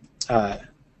the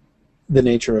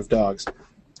nature of dogs.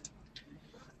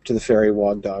 To the fairy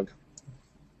wog dog.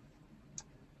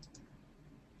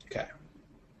 Okay.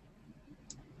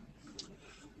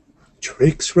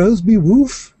 "Tricks, Rousby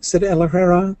Woof," said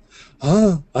Elahera.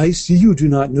 "Ah, I see you do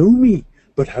not know me,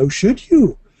 but how should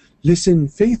you? Listen,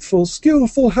 faithful,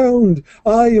 skillful hound,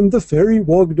 I am the fairy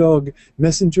Wogdog,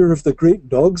 messenger of the great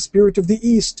dog spirit of the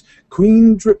east,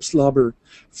 Queen Dripslobber.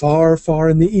 Far, far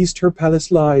in the east her palace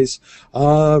lies.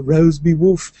 Ah, Rousby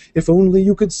Woof, if only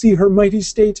you could see her mighty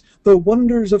state, the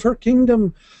wonders of her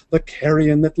kingdom, the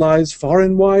carrion that lies far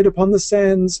and wide upon the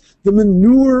sands, the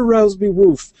manure, Rousby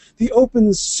Woof, the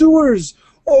open sewers.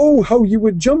 Oh, how you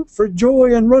would jump for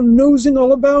joy and run nosing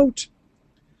all about."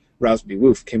 Rousby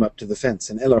Woof came up to the fence,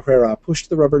 and Elahera pushed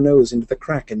the rubber nose into the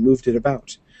crack and moved it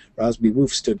about. Rousby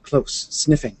Woof stood close,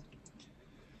 sniffing.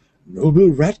 "Noble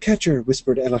rat-catcher,"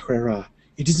 whispered Elahera,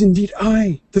 "it is indeed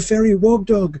I, the fairy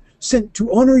Wogdog, sent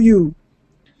to honor you."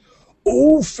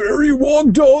 "Oh, fairy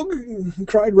Wogdog!"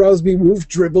 cried Rousby Woof,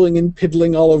 dribbling and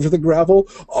piddling all over the gravel.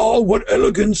 "Ah, what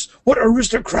elegance! What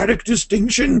aristocratic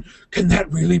distinction! Can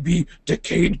that really be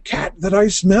decayed cat that I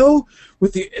smell,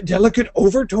 with the delicate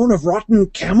overtone of rotten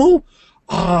camel?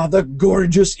 Ah, the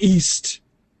gorgeous East!"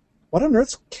 "What on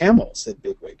earth's camel?" said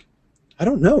Bigwig. "I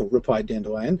don't know," replied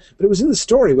Dandelion, "but it was in the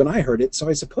story when I heard it, so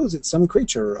I suppose it's some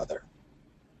creature or other."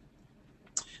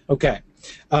 Okay.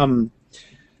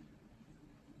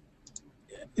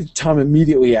 Tom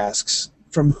immediately asks,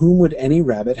 from whom would any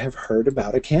rabbit have heard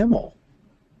about a camel?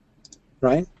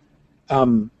 Right?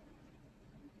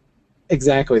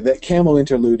 Exactly. That camel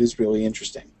interlude is really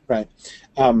interesting. Right?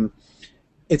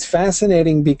 It's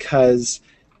fascinating because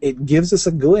it gives us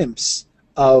a glimpse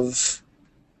of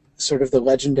sort of the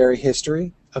legendary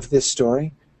history of this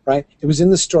story. Right? It was in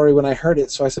the story when I heard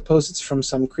it, so I suppose it's from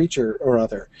some creature or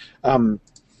other.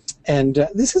 And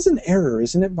this is an error,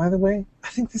 isn't it, by the way? I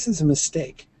think this is a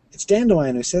mistake. It's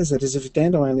Dandelion who says that as if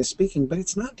Dandelion is speaking, but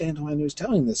it's not Dandelion who's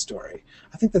telling this story.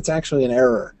 I think that's actually an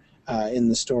error in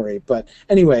the story. But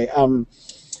anyway,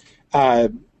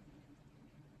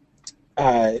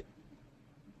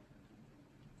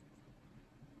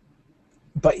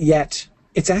 but yet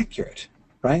it's accurate,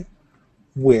 right?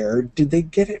 Where did they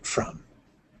get it from?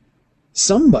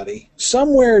 Somebody,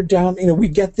 somewhere down, we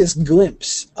get this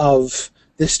glimpse of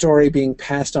this story being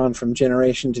passed on from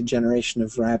generation to generation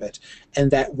of rabbit,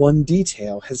 and that one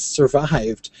detail has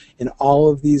survived in all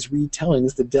of these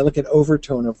retellings, the delicate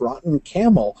overtone of rotten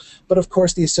camel. But of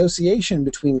course the association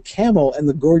between camel and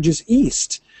the gorgeous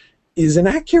East is an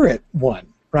accurate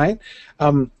one, right?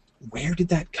 Where did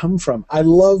that come from? I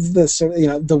love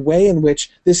the way in which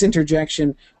this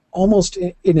interjection almost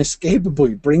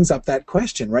inescapably brings up that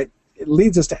question, right? It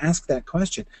leads us to ask that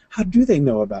question. How do they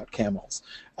know about camels?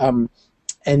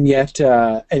 And yet,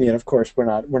 of course, we're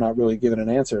not really given an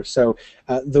answer. So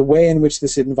the way in which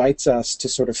this invites us to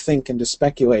sort of think and to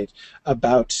speculate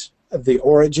about the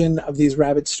origin of these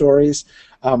rabbit stories.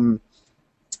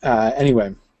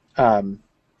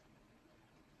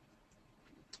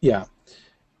 Yeah.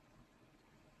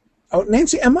 Oh,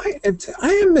 Nancy, I am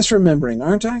misremembering,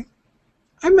 aren't I?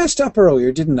 I messed up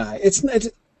earlier, didn't I? It's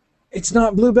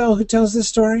not Bluebell who tells this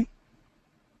story?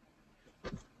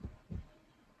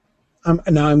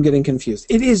 Now I'm getting confused.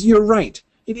 It is, you're right.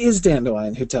 It is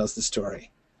Dandelion who tells the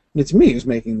story. And it's me who's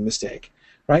making the mistake.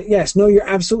 Right? Yes, no, you're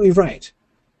absolutely right.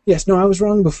 Yes, no, I was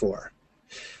wrong before.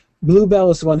 Bluebell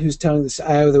is the one who's telling this.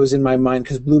 That was in my mind,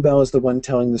 because Bluebell is the one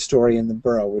telling the story in the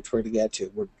burrow, which we're to get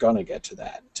to. We're going to get to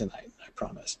that tonight, I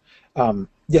promise.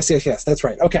 Yes, that's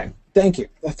right. Okay, thank you.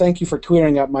 Thank you for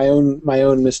clearing up my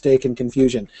own mistake and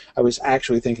confusion. I was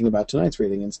actually thinking about tonight's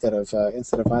reading instead of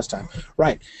last time.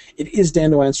 Right, it is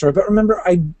Dandelion's story. But remember,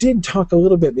 I did talk a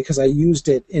little bit because I used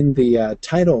it in the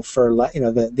title for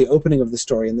the opening of the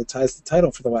story, and the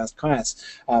title for the last class,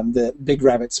 the Big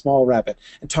Rabbit, Small Rabbit,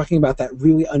 and talking about that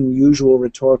really unusual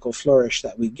rhetorical flourish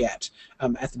that we get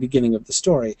at the beginning of the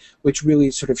story, which really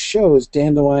sort of shows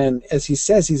Dandelion, as he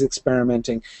says he's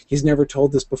experimenting. He's never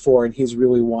told this before, and he's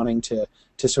really wanting to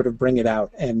sort of bring it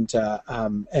out and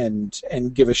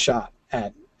give a shot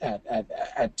at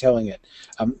telling it.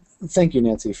 Thank you,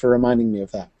 Nancy, for reminding me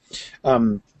of that.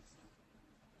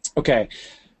 Okay,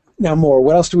 now more.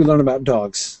 What else do we learn about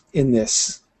dogs? in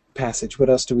this passage? What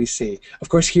else do we see? Of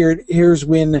course, here's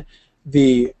when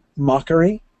the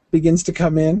mockery begins to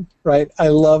come in, right? I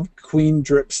love Queen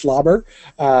Drip Slobber.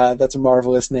 That's a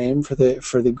marvelous name for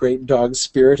the great dog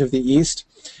spirit of the East.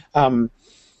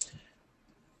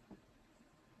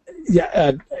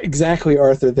 Exactly,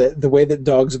 Arthur. The way that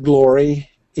dogs glory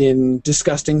in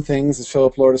disgusting things, as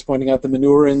Philip Lord is pointing out, the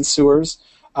manure in sewers.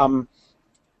 Now,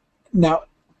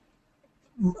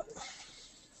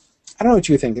 I don't know what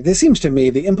you think. This seems to me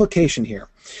the implication here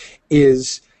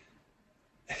is,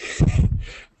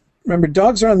 remember,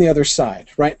 dogs are on the other side,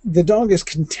 right? The dog is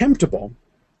contemptible,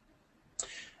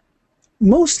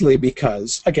 mostly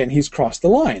because, again, he's crossed the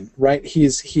line, right?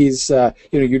 He's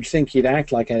you'd think he'd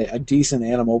act like a decent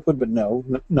animal would, but no,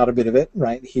 not a bit of it,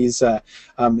 right? He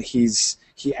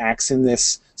acts in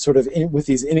this sort of with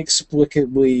these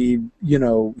inexplicably,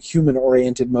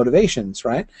 human-oriented motivations,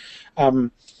 right?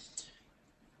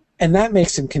 And that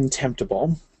makes him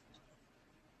contemptible.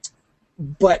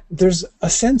 But there's a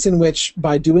sense in which,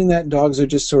 by doing that, dogs are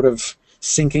just sort of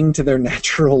sinking to their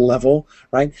natural level,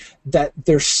 right? That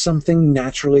there's something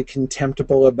naturally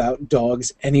contemptible about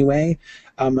dogs anyway,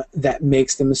 that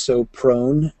makes them so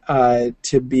prone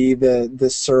to be the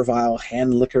servile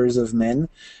hand lickers of men,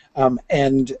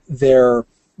 and they're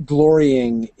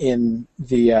glorying in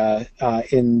the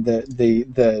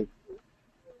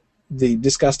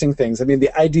disgusting things. I mean,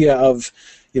 the idea of,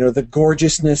 the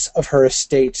gorgeousness of her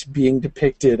estate being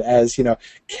depicted as,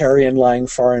 carrion lying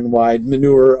far and wide,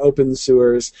 manure, open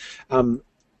sewers.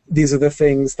 These are the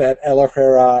things that El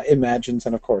Herrera imagines,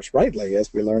 and of course, rightly,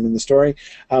 as we learn in the story,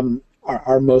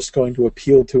 are most going to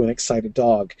appeal to an excited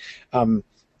dog.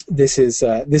 This is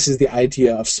the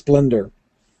idea of splendor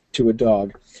to a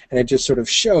dog, and it just sort of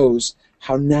shows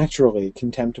how naturally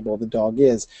contemptible the dog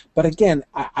is. But again,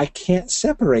 I can't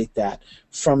separate that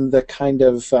from the kind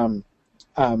of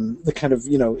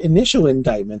initial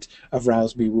indictment of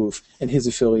Rousby Woof and his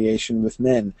affiliation with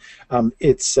men.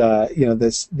 It's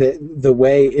the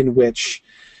way in which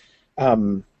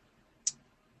that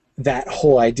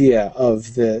whole idea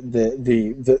of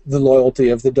the loyalty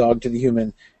of the dog to the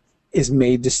human is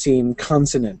made to seem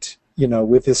consonant,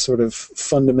 with this sort of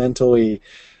fundamentally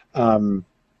sort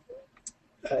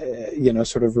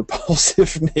of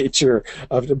repulsive nature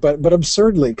but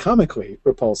absurdly, comically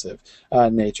repulsive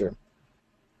nature.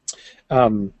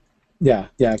 Good.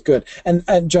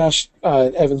 And Josh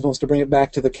Evans wants to bring it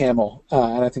back to the camel,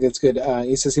 and I think it's good.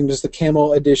 He says, does the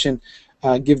camel edition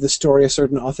give the story a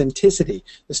certain authenticity?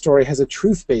 The story has a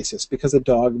truth basis because a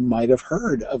dog might have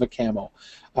heard of a camel.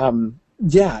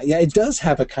 It does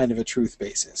have a kind of a truth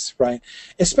basis, right?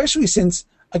 Especially since,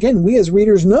 again, we as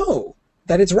readers know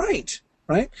that it's right?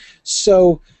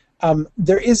 So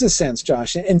there is a sense,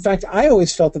 Josh. In fact, I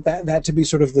always felt that to be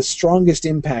sort of the strongest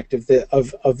impact of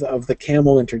the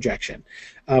camel interjection,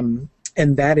 and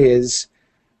that is,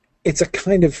 it's a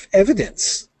kind of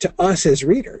evidence to us as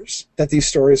readers that these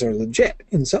stories are legit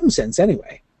in some sense,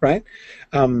 anyway, right?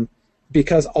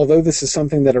 Because although this is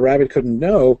something that a rabbit couldn't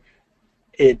know,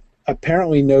 it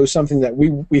apparently knows something that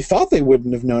we thought they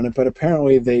wouldn't have known it, but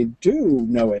apparently they do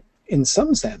know it. In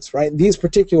some sense, right? These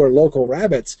particular local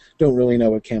rabbits don't really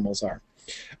know what camels are,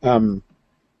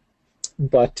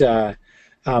 but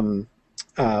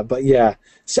yeah.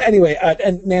 So anyway,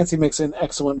 and Nancy makes an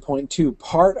excellent point too.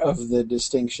 Part of the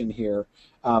distinction here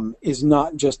is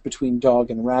not just between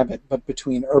dog and rabbit, but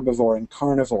between herbivore and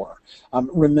carnivore.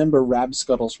 Remember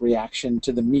Rabscuttle's reaction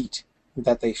to the meat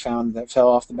that they found that fell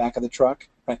off the back of the truck,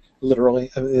 right? Literally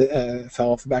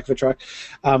fell off the back of the truck.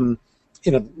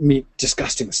 Meat,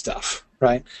 disgusting stuff,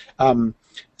 right?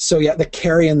 The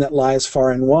carrion that lies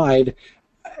far and wide,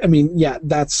 I mean,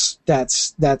 that's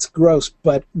gross,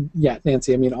 but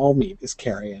Nancy, I mean, all meat is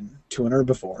carrion to an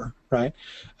herbivore, right?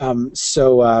 I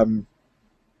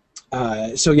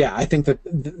think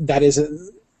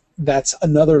that's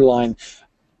another line,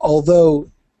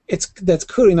 although that's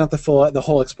clearly not the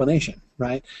whole explanation,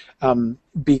 right?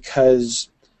 Because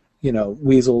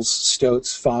weasels,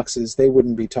 stoats, foxes, they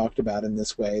wouldn't be talked about in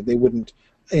this way. They wouldn't,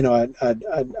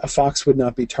 a fox would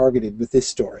not be targeted with this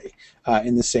story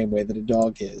in the same way that a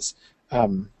dog is.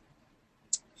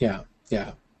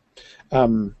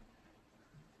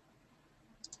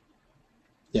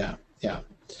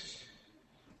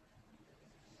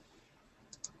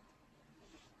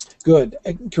 Good.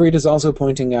 Karita's also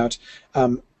pointing out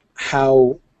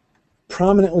how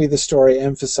prominently the story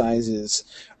emphasizes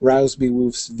Rousby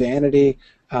Woof's vanity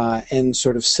and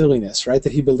sort of silliness, right?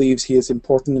 That he believes he is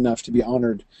important enough to be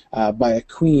honored by a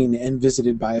queen and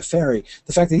visited by a fairy.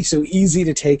 The fact that he's so easy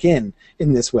to take in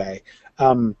this way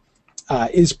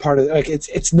is part of, like,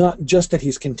 it's not just that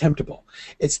he's contemptible.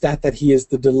 It's that he is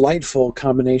the delightful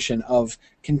combination of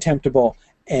contemptible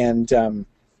and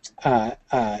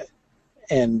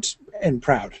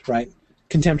proud, right?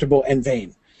 Contemptible and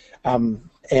vain,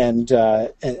 and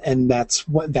that's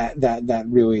what that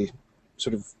really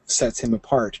sort of sets him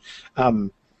apart.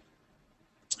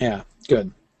 Yeah,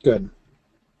 good.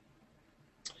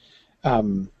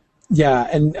 Yeah,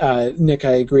 and Nick,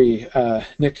 I agree.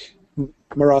 Nick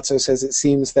Marazzo says it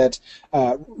seems that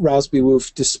Rousby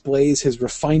Woof displays his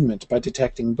refinement by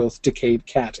detecting both decayed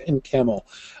cat and camel.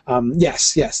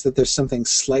 Yes, that there's something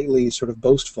slightly sort of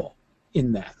boastful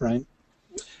in that, right?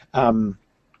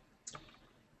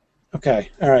 Okay,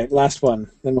 all right, last one.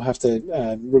 Then we'll have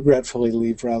to regretfully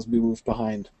leave Rousby Woof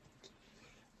behind.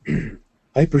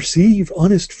 I perceive,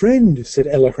 honest friend, said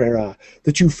El Herrera,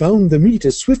 that you found the meat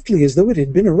as swiftly as though it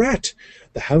had been a rat.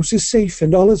 The house is safe,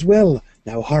 and all is well.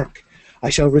 Now hark! I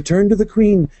shall return to the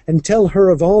Queen, and tell her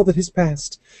of all that has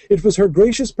passed. It was her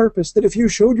gracious purpose that if you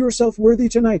showed yourself worthy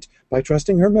tonight, by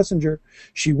trusting her messenger,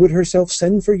 she would herself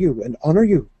send for you and honor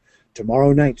you.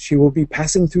 Tomorrow night she will be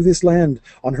passing through this land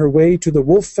on her way to the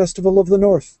Wolf Festival of the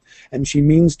North, and she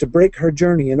means to break her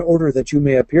journey in order that you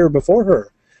may appear before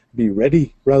her. Be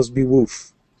ready, Rousby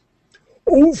Woof.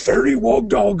 Oh, fairy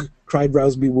Wogdog, cried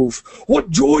Rousby Woof, what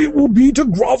joy it will be to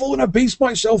grovel and abase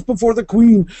myself before the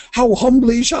Queen! How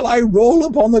humbly shall I roll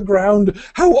upon the ground!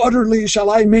 How utterly shall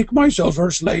I make myself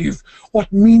her slave! What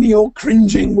menial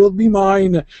cringing will be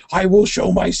mine! I will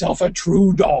show myself a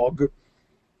true dog.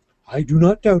 I do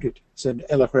not doubt it, said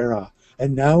El Herrera,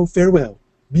 and now farewell.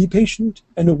 Be patient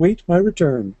and await my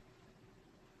return.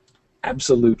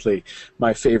 Absolutely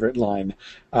my favorite line.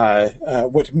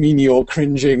 What menial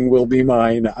cringing will be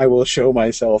mine. I will show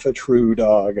myself a true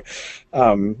dog.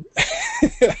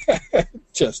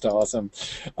 Just awesome.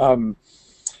 Yeah,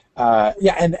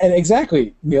 and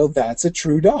exactly, Neil, that's a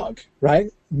true dog,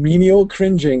 right? Menial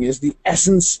cringing is the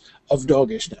essence of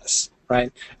doggishness,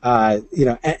 right?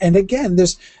 And again,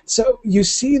 so you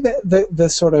see the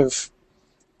sort of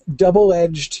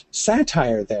double-edged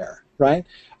satire there, right?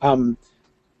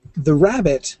 The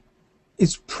rabbit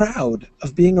is proud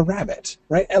of being a rabbit,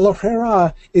 right? El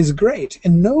Herrera is great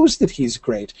and knows that he's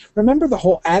great. Remember the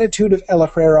whole attitude of El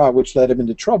Herrera, which led him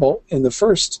into trouble in the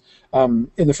first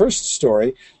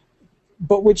story,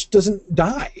 but which doesn't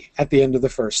die at the end of the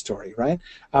first story, right?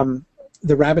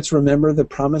 The rabbits remember the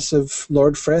promise of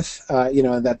Lord Frith,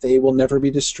 that they will never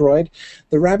be destroyed.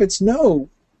 The rabbits know,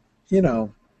 they're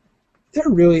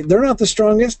not the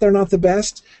strongest, they're not the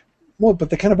best. Well,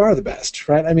 but they kind of are the best,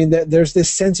 right? I mean, there's this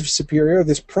sense of superior,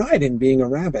 this pride in being a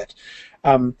rabbit.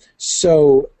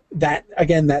 So that,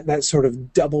 again, that sort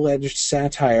of double-edged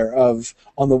satire of,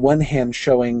 on the one hand,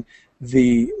 showing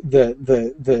the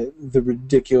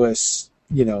ridiculous,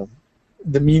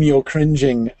 the menial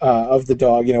cringing of the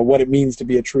dog, what it means to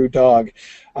be a true dog,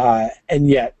 and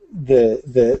yet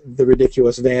the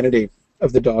ridiculous vanity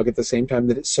of the dog at the same time,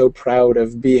 that it's so proud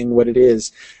of being what it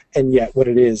is, and yet what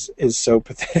it is so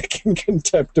pathetic and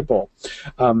contemptible.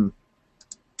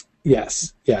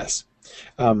 Yes.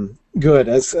 Good.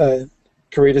 As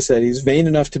Carita said, he's vain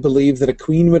enough to believe that a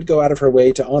queen would go out of her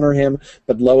way to honor him,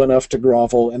 but low enough to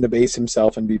grovel and abase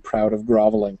himself and be proud of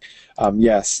groveling.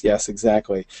 Yes,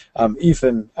 exactly.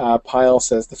 Ethan Pyle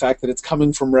says, the fact that it's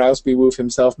coming from Rousby Woof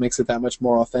himself makes it that much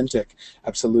more authentic.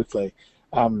 Absolutely.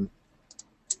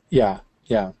 Yeah,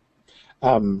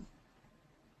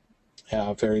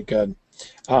 very good.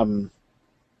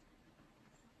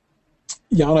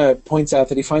 Yana points out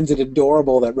that he finds it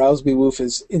adorable that Rousby Woof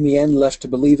is, in the end, left to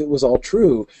believe it was all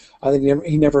true. That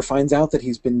he never finds out that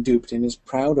he's been duped and is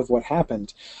proud of what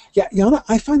happened. Yeah, Yana,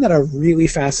 I find that a really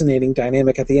fascinating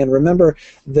dynamic at the end. Remember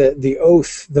the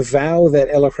oath, the vow that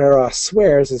El Herrera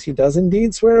swears, as he does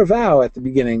indeed swear a vow at the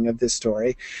beginning of this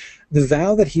story. The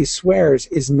vow that he swears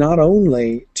is not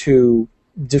only to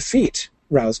defeat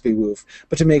Rousby Woof,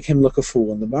 but to make him look a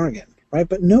fool in the bargain, right?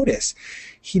 But notice,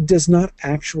 he does not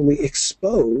actually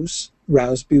expose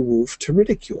Rousby Woof to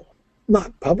ridicule.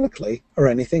 Not publicly or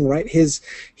anything, right?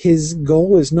 His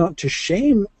goal is not to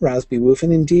shame Rousby Woof,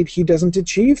 and indeed he doesn't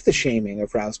achieve the shaming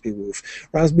of Rousby Woof.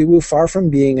 Rousby Woof, far from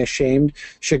being ashamed,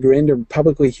 chagrined, or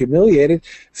publicly humiliated,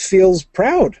 feels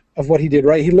proud of what he did,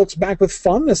 right? He looks back with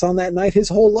fondness on that night his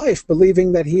whole life,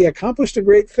 believing that he accomplished a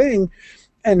great thing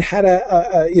and had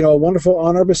a wonderful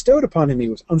honor bestowed upon him. He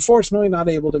was unfortunately not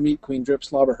able to meet Queen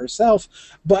Dripslobber herself,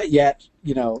 but yet,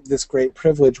 this great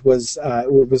privilege was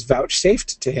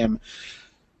vouchsafed to him.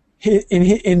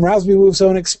 In Rousby Woof's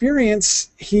own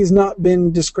experience, he's not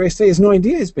been disgraced. He has no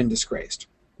idea he's been disgraced,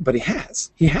 but he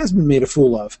has. He has been made a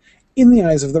fool of, in the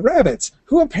eyes of the rabbits,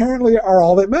 who apparently are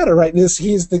all that matter, right?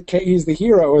 He's the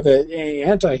hero or the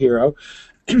anti-hero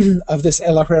of this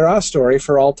El Herrera story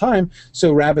for all time.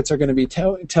 So rabbits are going to be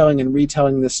telling and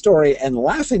retelling this story and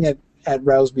laughing at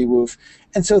Rousby Woof,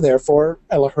 and so therefore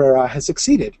El Herrera has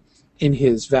succeeded in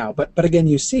his vow. But again,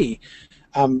 you see,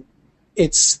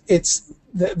 it's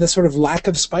the sort of lack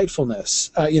of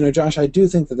spitefulness. Josh, I do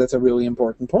think that that's a really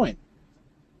important point.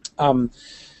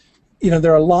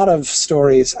 There are a lot of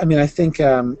stories. I mean, I think,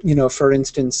 for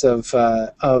instance, of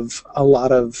a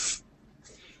lot of,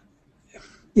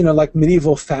 like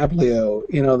medieval fablio,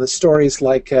 the stories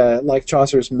like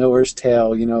Chaucer's Miller's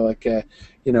Tale,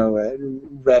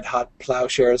 red hot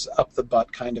plowshares up the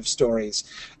butt kind of stories,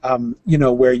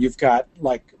 where you've got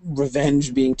like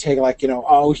revenge being taken, like,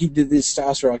 he did this to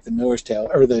us, or like the Miller's Tale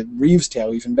or the Reeves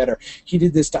Tale, even better. He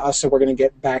did this to us, so we're going to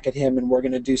get back at him and we're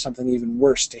going to do something even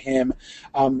worse to him.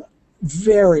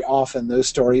 Very often those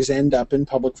stories end up in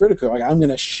public ridicule. Like, I'm going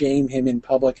to shame him in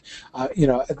public. That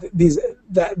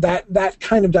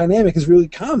kind of dynamic is really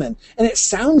common. And it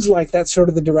sounds like that's sort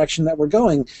of the direction that we're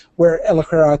going, where El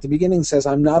Herrera at the beginning says,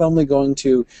 I'm not only going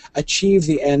to achieve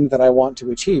the end that I want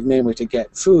to achieve, namely to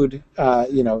get food,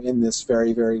 in this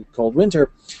very, very cold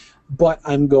winter, but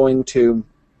I'm going to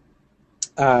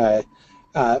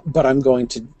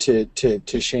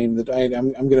to shame that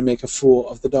I'm going to make a fool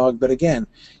of the dog. But again,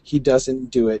 he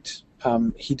doesn't do it.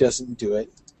 He doesn't do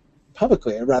it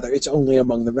publicly. Or rather, it's only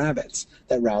among the rabbits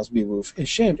that Rousby Woof is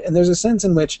shamed. And there's a sense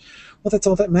in which, well, that's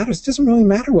all that matters. It doesn't really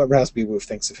matter what Rousby Woof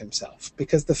thinks of himself,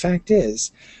 because the fact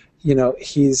is,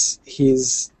 he's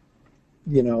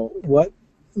what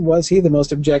was he? The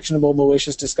most objectionable,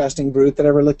 malicious, disgusting brute that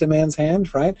ever licked a man's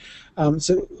hand, right?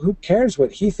 So who cares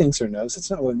what he thinks or knows?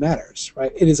 It's not what matters,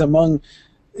 right? It is among,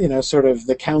 sort of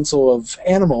the council of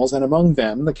animals, and among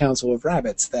them, the council of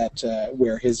rabbits, that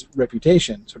where his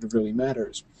reputation sort of really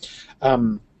matters.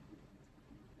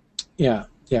 Yeah.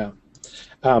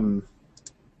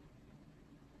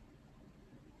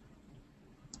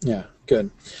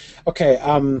 Good. Okay.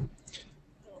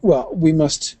 Well, we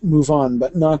must move on,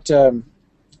 but not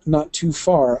too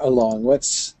far along.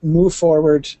 Let's move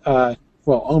forward,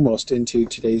 almost into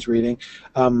today's reading,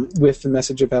 with the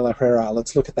message of El Herrera.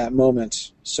 Let's look at that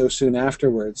moment so soon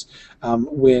afterwards,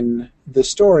 when the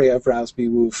story of Rousby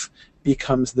Woof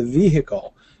becomes the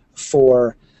vehicle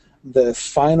for the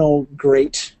final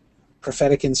great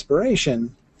prophetic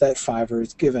inspiration that Fiver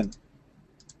is given.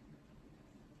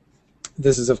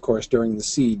 This is, of course, during the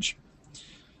siege.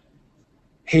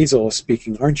 Hazel is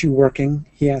speaking. Aren't you working?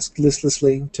 He asked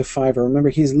listlessly to Fiver. Remember,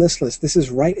 he's listless. This is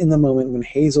right in the moment when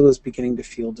Hazel is beginning to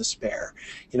feel despair.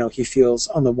 He feels,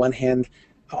 on the one hand,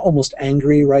 almost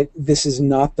angry, right? This is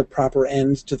not the proper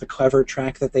end to the clever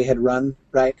track that they had run,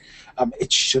 right?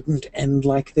 It shouldn't end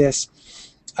like this.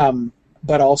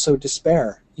 But also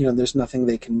despair. There's nothing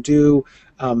they can do.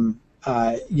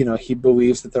 He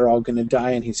believes that they're all going to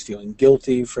die, and he's feeling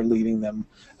guilty for leading them,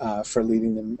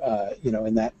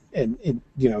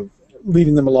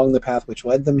 leading them along the path which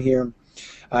led them here,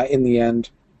 in the end.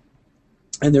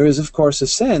 And there is, of course, a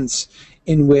sense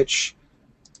in which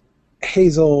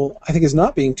Hazel, I think, is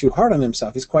not being too hard on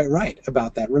himself. He's quite right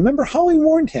about that. Remember, Holly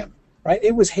warned him, right?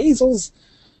 It was Hazel's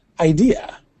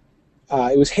idea.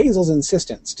 It was Hazel's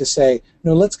insistence to say,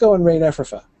 no, let's go and raid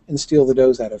Ephrafa and steal the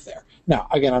doughs out of there. Now,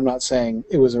 again, I'm not saying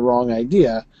it was a wrong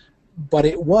idea, but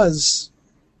it was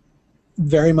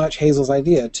very much Hazel's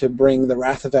idea to bring the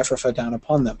wrath of Ephrafa down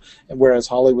upon them. And whereas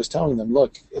Holly was telling them,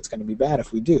 look, it's going to be bad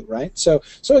if we do, right? So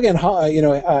again,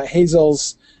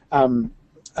 Hazel's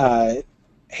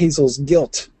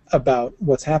guilt about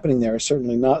what's happening there is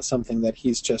certainly not something that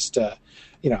he's just, I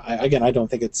don't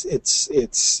think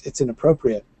it's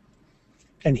inappropriate.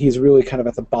 And he's really kind of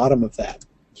at the bottom of that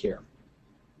here.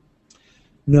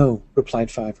 No, replied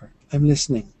Fiver. I'm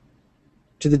listening.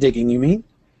 To the digging, you mean?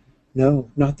 No,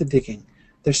 not the digging.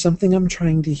 There's something I'm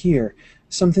trying to hear,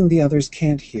 something the others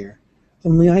can't hear.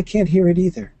 Only I can't hear it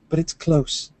either, but it's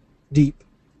close, deep,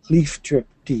 leaf drip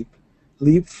deep,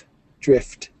 leaf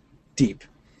drift deep.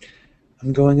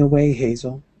 I'm going away,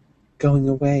 Hazel, going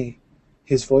away.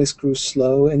 His voice grew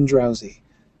slow and drowsy,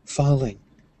 falling,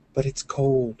 but it's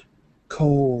cold,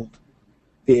 cold.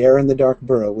 The air in the dark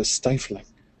burrow was stifling.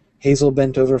 Hazel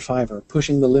bent over Fiver,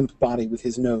 pushing the limp body with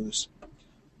his nose.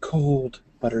 Cold,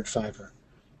 muttered Fiver.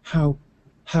 How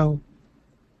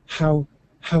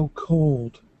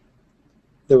cold?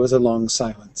 There was a long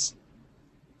silence.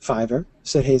 Fiver,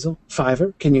 said Hazel.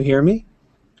 Fiver, can you hear me?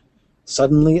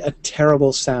 Suddenly a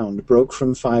terrible sound broke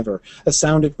from Fiver, a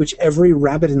sound at which every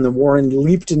rabbit in the warren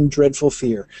leaped in dreadful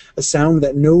fear, a sound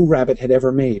that no rabbit had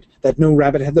ever made, that no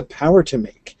rabbit had the power to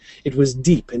make. It was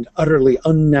deep and utterly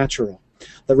unnatural.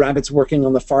 The rabbits working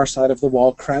on the far side of the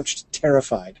wall crouched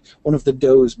terrified. One of the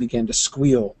does began to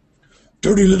squeal.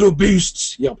 "Dirty little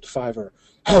beasts!" yelped Fiver.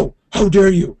 How dare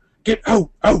you! Get out,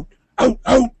 out, out,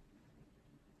 out!"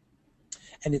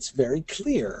 And it's very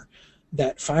clear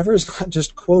that Fiver is not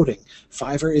just quoting.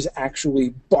 Fiver is actually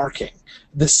barking.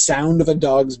 The sound of a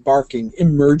dog's barking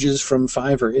emerges from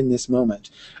Fiver in this moment.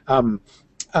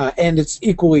 And it's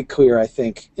equally clear, I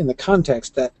think, in the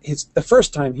context that the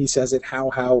first time he says it,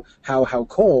 how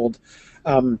cold,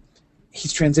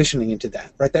 he's transitioning into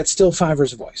that, right? That's still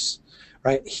Fiver's voice,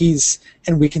 right?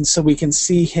 We can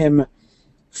see him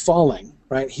falling,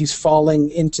 right? He's falling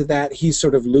into that. He's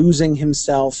sort of losing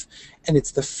himself, and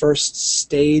it's the first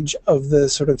stage of the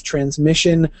sort of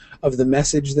transmission of the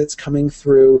message that's coming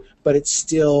through, but it's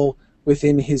still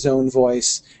within his own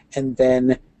voice, and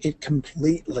then it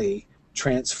completely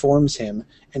transforms him,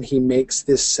 and he makes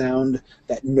this sound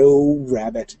that no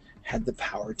rabbit had the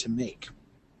power to make.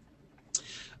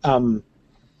 But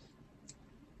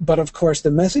of course, the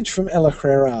message from El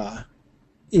Herrera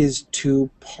is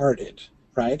two-parted,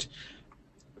 right?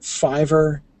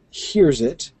 Fiver hears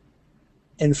it,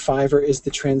 and Fiver is the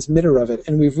transmitter of it.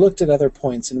 And we've looked at other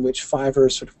points in which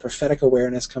Fiver's sort of prophetic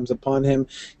awareness comes upon him.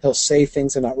 He'll say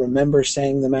things and not remember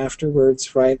saying them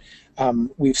afterwards, right?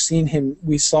 We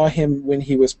saw him when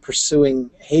he was pursuing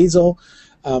Hazel,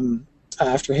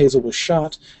 after Hazel was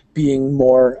shot, being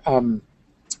more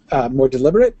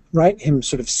deliberate, right? Him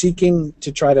sort of seeking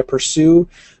to try to pursue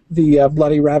the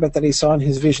bloody rabbit that he saw in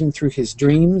his vision through his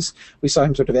dreams. We saw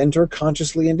him sort of enter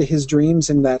consciously into his dreams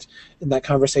in that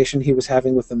conversation he was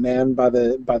having with the man by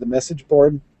the message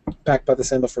board back by the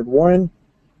Sandalford Warren.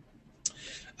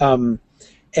 Karita,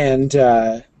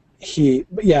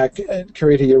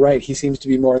 you're right. He seems to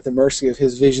be more at the mercy of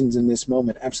his visions in this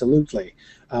moment. Absolutely.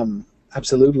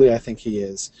 Absolutely, I think he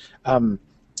is.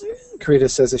 Karita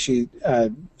says that she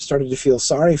started to feel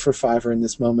sorry for Fiver in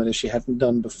this moment as she hadn't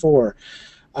done before.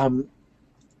 I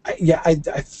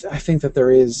think that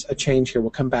there is a change here.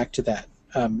 We'll come back to that.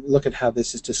 Look at how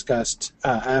this is discussed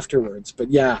afterwards. But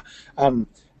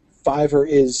Fiver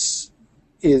is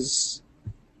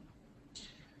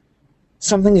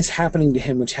something is happening to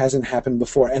him which hasn't happened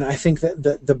before, and I think that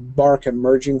the bark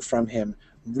emerging from him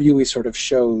really sort of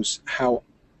shows how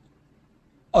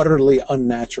utterly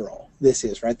unnatural this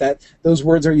is. Right? That those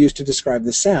words are used to describe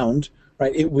the sound.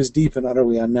 Right? It was deep and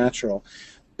utterly unnatural.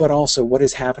 But also, what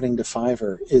is happening to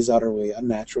Fiver is utterly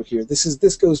unnatural here.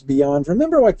 This goes beyond.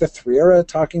 Remember, like the Threera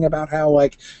talking about how,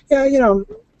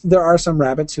 there are some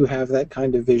rabbits who have that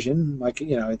kind of vision.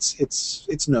 It's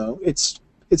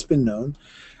been known.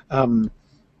 The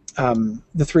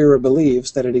Threera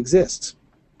believes that it exists.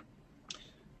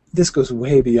 This goes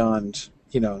way beyond,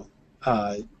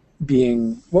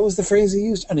 being, what was the phrase he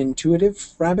used? An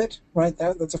intuitive rabbit, right?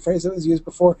 That's a phrase that was used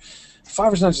before.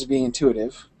 Fiver's not just being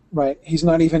intuitive. Right, he's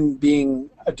not even being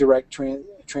a direct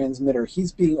transmitter.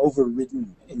 He's being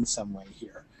overridden in some way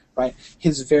here. Right,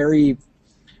 his very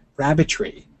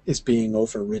rabbitry is being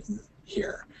overridden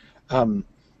here,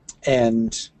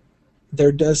 and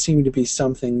there does seem to be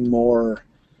something more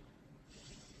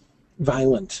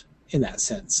violent in that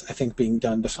sense, I think, being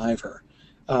done to Fiver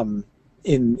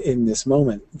in this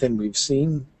moment than we've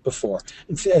seen before.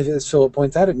 As Philip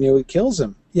points out, it nearly kills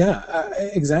him. Yeah,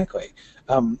 exactly.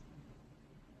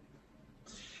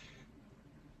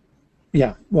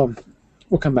 Well,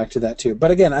 we'll come back to that too.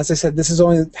 But again, as I said, this is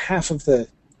only half of the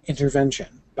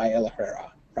intervention by El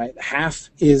Herrera, right? Half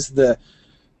is the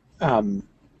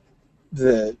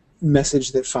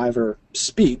message that Fiver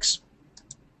speaks.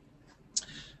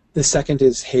 The second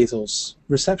is Hazel's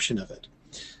reception of it.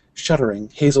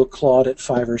 Shuddering, Hazel clawed at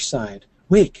Fiver's side.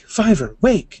 "Wake, Fiver,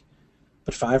 wake!"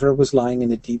 But Fiver was lying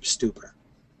in a deep stupor.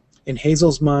 In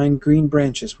Hazel's mind, green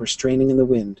branches were straining in the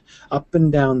wind. Up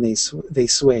and down they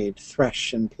swayed,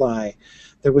 thresh and ply.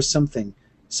 There was something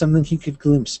he could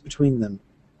glimpse between them.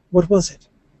 What was it?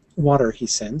 Water, he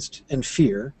sensed, and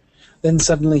fear. Then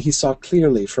suddenly he saw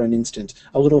clearly for an instant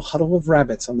a little huddle of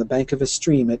rabbits on the bank of a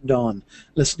stream at dawn,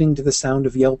 listening to the sound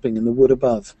of yelping in the wood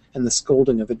above and the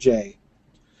scolding of a jay.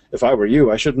 "If I were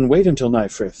you, I shouldn't wait until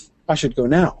night, Frith. I should go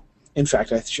now. In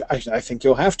fact, I think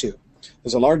you'll have to.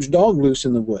 There's a large dog loose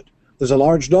in the wood. There's a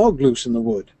large dog loose in the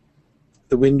wood."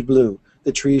 The wind blew.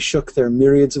 The trees shook their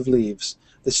myriads of leaves.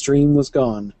 The stream was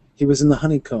gone. He was in the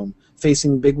honeycomb,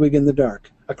 facing Bigwig in the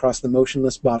dark, across the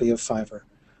motionless body of Fiver.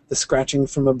 The scratching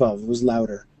from above was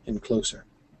louder and closer.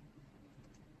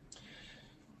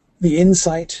 the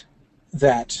insight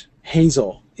that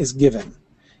Hazel is given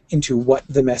into what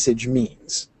the message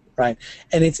means, right?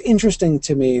 And it's interesting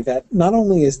to me that not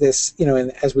only is this,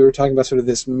 and as we were talking about sort of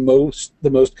the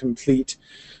most complete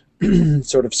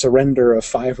sort of surrender of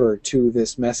Fiverr to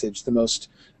this message, the most,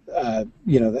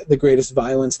 the greatest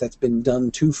violence that's been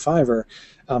done to Fiverr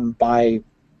by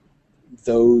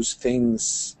those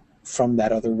things from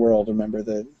that other world. Remember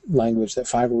the language that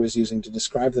Fiverr was using to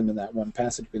describe them in that one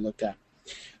passage we looked at.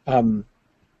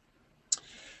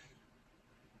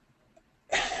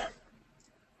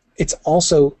 It's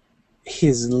also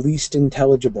his least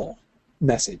intelligible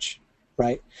message,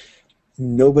 right?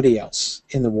 Nobody else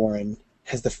in the Warren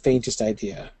has the faintest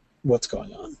idea what's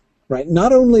going on, right?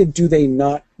 Not only do they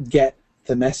not get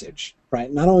the message,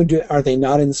 right? Not only are they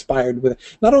not inspired with it,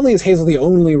 not only is Hazel the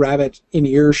only rabbit in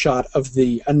earshot of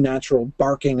the unnatural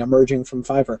barking emerging from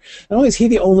Fiverr, not only is he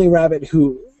the only rabbit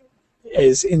who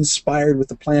is inspired with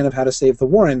the plan of how to save the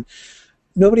Warren,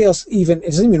 nobody else it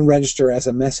doesn't even register as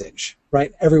a message,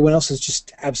 right? Everyone else is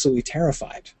just absolutely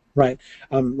terrified, right?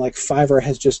 Like Fiverr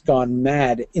has just gone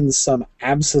mad in some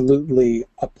absolutely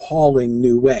appalling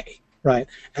new way, right?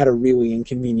 At a really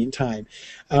inconvenient time.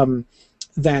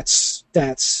 That's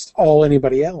all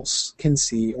anybody else can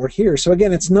see or hear. So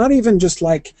again, it's not even just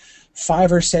like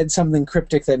Fiverr said something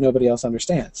cryptic that nobody else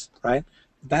understands, right?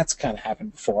 That's kind of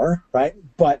happened before, right?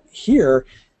 But here,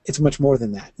 it's much more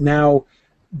than that. Now,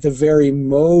 the very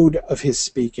mode of his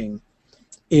speaking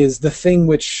is the thing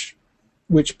which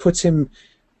puts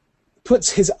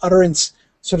his utterance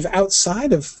sort of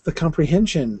outside of the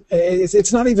comprehension.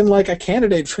 It's not even like a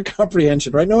candidate for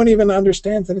comprehension, right? No one even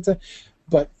understands that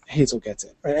but Hazel gets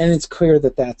it, right? And it's clear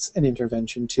that that's an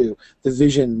intervention too. The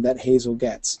vision that Hazel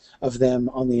gets of them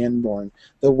on the Enborn,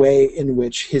 the way in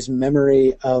which his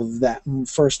memory of that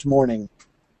first morning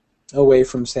away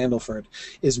from Sandalford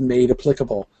is made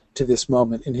applicable to this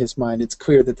moment in his mind. It's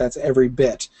clear that that's every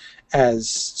bit as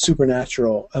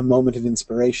supernatural a moment of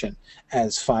inspiration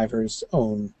as Fiverr's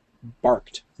own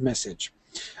barked message.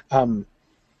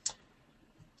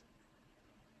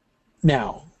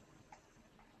 Now,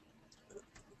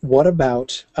 what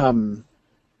about Rousby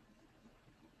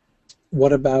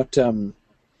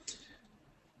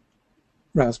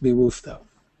Woof, though?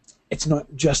 It's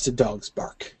not just a dog's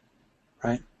bark,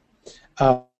 right?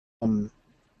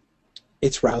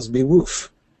 It's Rousby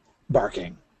Woof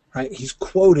barking, right? He's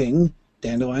quoting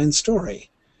Dandelion's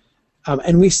story.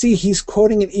 And we see he's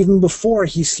quoting it even before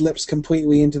he slips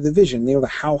completely into the vision. The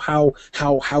how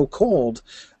cold.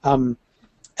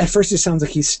 At first it sounds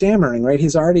like he's stammering, right?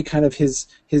 He's already kind of, his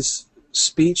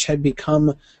speech had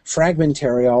become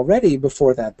fragmentary already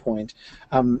before that point.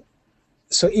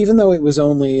 So even though it was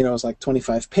only, it was like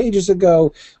 25 pages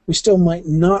ago, we still might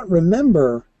not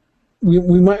remember.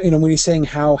 We might, when he's saying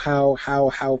how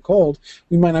cold,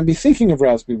 we might not be thinking of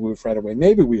Rousby Woof right away.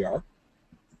 Maybe we are.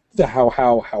 The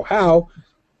how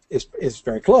is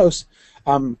very close.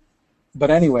 But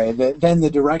anyway, then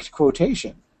the direct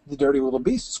quotation, the Dirty Little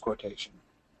Beasts quotation,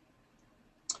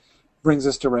 brings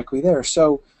us directly there.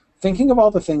 So thinking of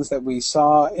all the things that we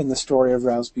saw in the story of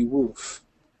Rousby Woof,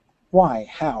 why?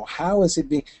 How is it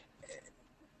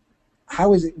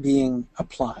being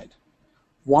applied?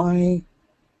 Why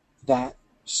that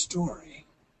story?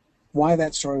 Why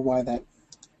that story? Why that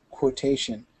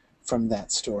quotation from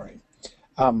that story?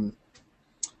 Michael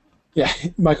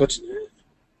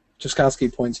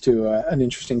Czuskowski points to an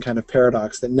interesting kind of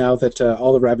paradox, that now that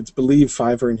all the rabbits believe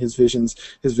Fiverr and his visions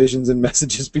and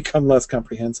messages become less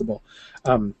comprehensible.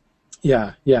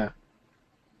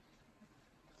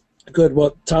 Good.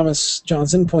 Well, Thomas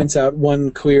Johnson points out one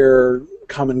clear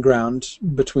common ground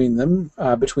between them,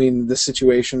 between the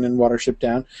situation in Watership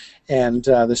Down and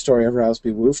the story of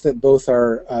Rousby Woof, that both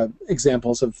are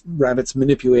examples of rabbits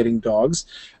manipulating dogs,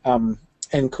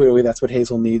 and clearly that's what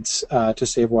Hazel needs to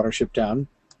save Watership Down.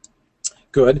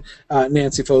 Good.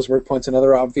 Nancy Fosberg points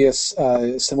another obvious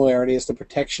similarity is the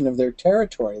protection of their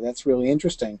territory. That's really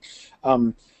interesting.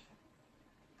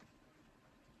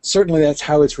 Certainly that's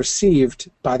how it's received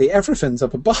by the Ephrathins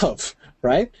up above,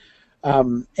 right?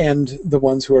 And the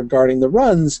ones who are guarding the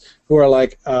runs, who are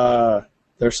like,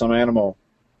 there's some animal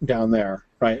down there,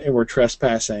 right? And we're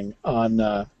trespassing on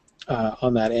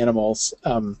that animal's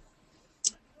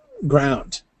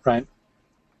ground, right?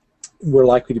 We're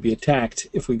likely to be attacked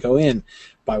if we go in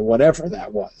by whatever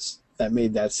that was that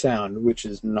made that sound, which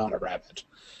is not a rabbit.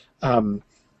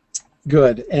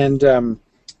 Good. And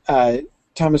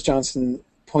Thomas Johnson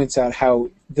points out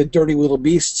how the Dirty Little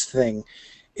Beasts thing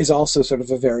is also sort of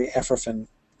a very Ephrathine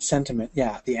sentiment.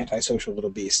 Yeah, the antisocial little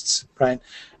beasts, right?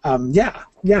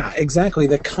 Yeah, exactly.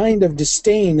 The kind of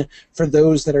disdain for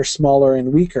those that are smaller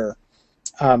and weaker,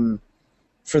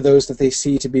 for those that they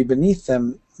see to be beneath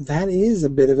them, that is a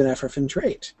bit of an Ephraim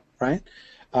trait, right?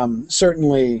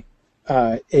 Certainly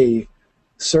a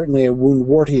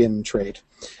Woundwartian trait.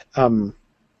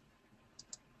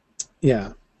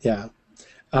 Yeah.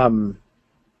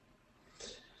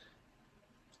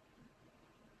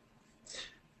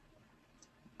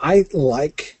 I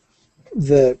like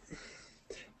the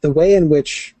way in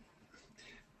which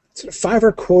sort of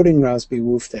Fiver quoting Rousby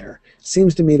Woof there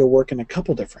seems to me to work in a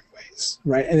couple different ways,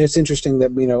 right? And it's interesting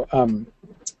that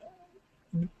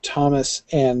Thomas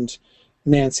and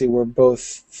Nancy were both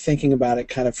thinking about it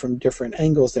kind of from different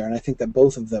angles there, and I think that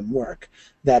both of them work.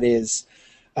 That is,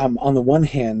 on the one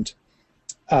hand,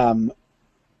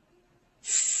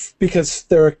 because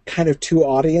there are kind of two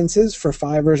audiences for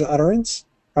Fiver's utterance,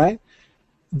 right?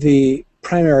 The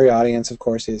primary audience, of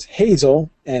course, is Hazel,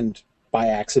 and by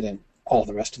accident, all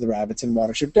the rest of the rabbits in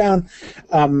Watership Down.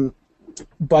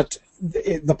 But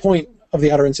the point of the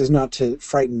utterance is not to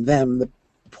frighten them. The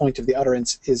point of the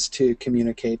utterance is to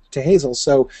communicate to Hazel.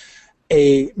 So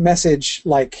a message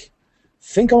like,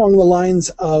 think along the lines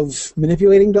of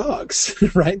manipulating dogs,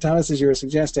 right, Thomas, as you were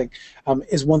suggesting,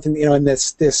 is one thing, and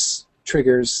this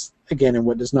triggers, again, in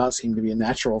what does not seem to be a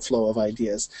natural flow of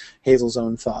ideas, Hazel's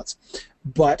own thoughts.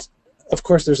 But of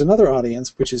course, there's another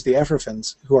audience, which is the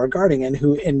Ephraphans, who are guarding, and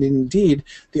indeed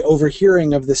the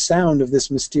overhearing of the sound of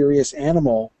this mysterious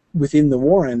animal within the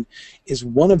warren is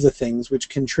one of the things which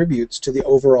contributes to the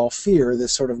overall fear,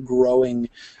 this sort of growing,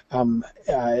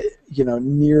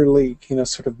 nearly,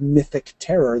 sort of mythic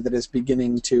terror that is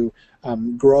beginning to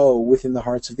grow within the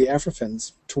hearts of the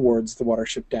Ephraphans towards the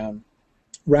Watership Down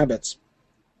rabbits.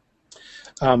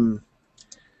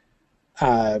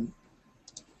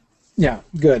 Yeah,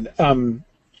 good.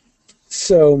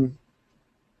 So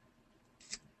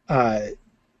I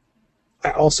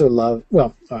also love,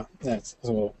 that's a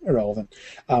little irrelevant.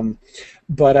 Yeah,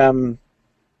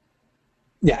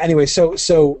 anyway,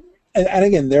 so and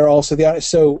again, they're also the audience.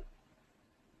 So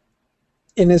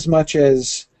in as much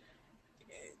as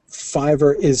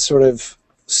Fiver is sort of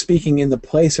speaking in the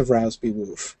place of Rousby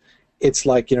Woof, it's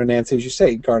like, Nancy, as you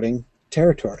say, guarding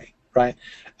territory, right?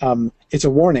 It's a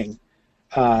warning,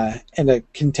 and a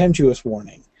contemptuous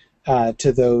warning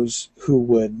to those who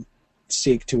would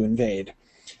seek to invade.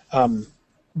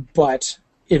 But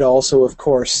it also, of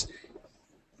course,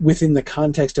 within the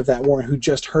context of that warren who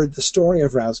just heard the story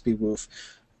of Rousby Woof,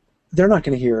 they're not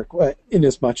going to hear, in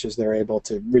as much as they're able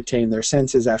to retain their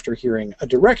senses after hearing a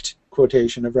direct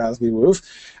quotation of Rousby Woof,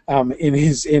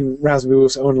 in Rousby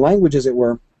Woof's own language, as it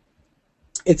were.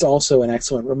 It's also an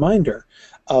excellent reminder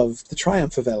of the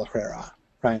triumph of El Herrera,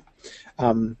 right?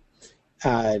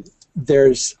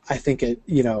 There's, I think,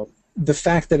 the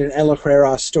fact that an El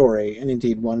Herrera story, and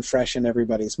indeed one fresh in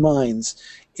everybody's minds,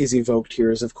 is evoked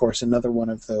here is, of course, another one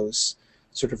of those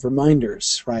sort of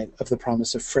reminders, right, of the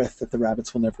promise of Frith that the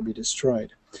rabbits will never be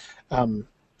destroyed.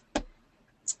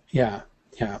 Yeah,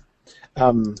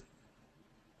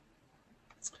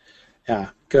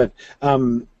 good.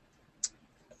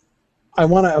 I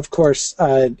want to, of course,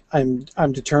 I'm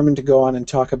determined to go on and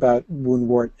talk about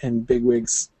Woundwort and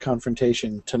Bigwig's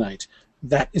confrontation tonight.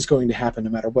 That is going to happen no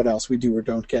matter what else we do or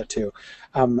don't get to.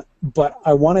 But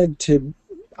I wanted to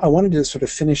sort of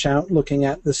finish out looking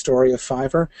at the story of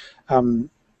Fiver,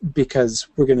 because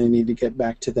we're going to need to get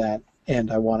back to that,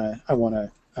 and I don't want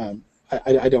to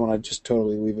just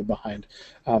totally leave it behind.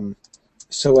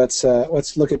 So let's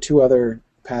look at two other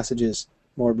passages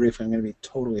more briefly. I'm going to be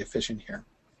totally efficient here.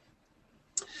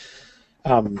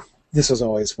 This was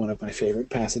always one of my favorite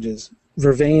passages.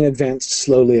 Vervain advanced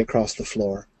slowly across the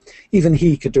floor. Even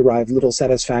he could derive little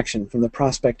satisfaction from the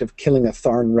prospect of killing a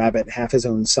Tharn rabbit half his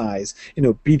own size in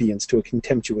obedience to a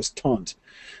contemptuous taunt.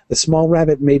 The small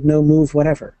rabbit made no move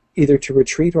whatever, either to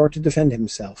retreat or to defend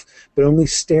himself, but only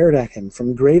stared at him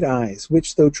from great eyes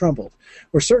which, though troubled,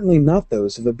 were certainly not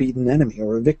those of a beaten enemy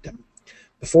or a victim.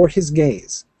 Before his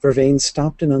gaze, Vervain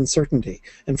stopped in uncertainty,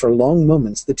 and for long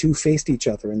moments the two faced each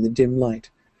other in the dim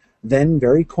light. Then,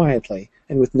 very quietly,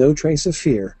 and with no trace of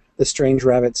fear, the strange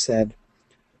rabbit said,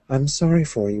 "I'm sorry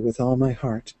for you with all my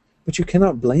heart, but you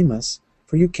cannot blame us,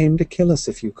 for you came to kill us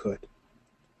if you could."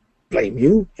 "Blame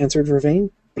you?" answered Vervain.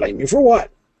 "Blame you for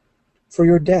what?" "For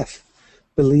your death.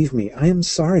 Believe me, I am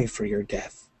sorry for your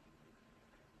death."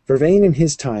 Vervain in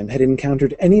his time had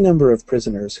encountered any number of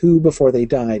prisoners who, before they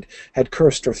died, had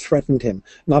cursed or threatened him,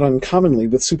 not uncommonly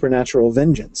with supernatural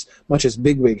vengeance, much as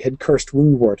Bigwig had cursed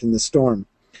Woundwort in the storm.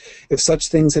 If such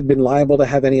things had been liable to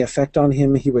have any effect on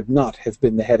him, he would not have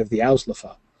been the head of the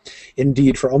Auslafa.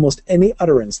 Indeed, for almost any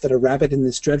utterance that a rabbit in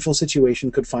this dreadful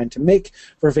situation could find to make,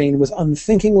 Vervain was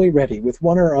unthinkingly ready with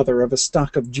one or other of a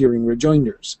stock of jeering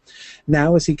rejoinders.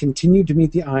 Now, as he continued to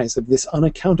meet the eyes of this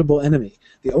unaccountable enemy,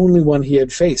 the only one he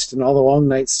had faced in all the long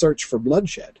night's search for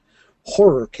bloodshed,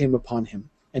 horror came upon him,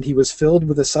 and he was filled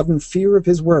with a sudden fear of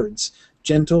his words,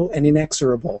 gentle and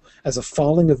inexorable as a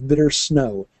falling of bitter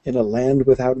snow in a land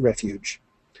without refuge.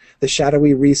 The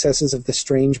shadowy recesses of the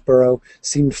strange burrow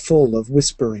seemed full of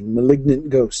whispering, malignant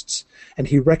ghosts, and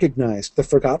he recognized the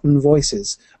forgotten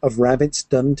voices of rabbits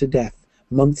done to death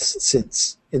months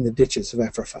since in the ditches of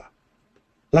Ephrathah.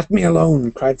 "Let me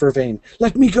alone!" cried Vervain.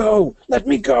 "Let me go! Let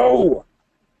me go!"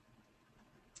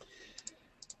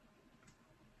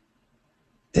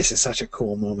 This is such a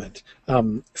cool moment.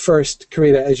 First,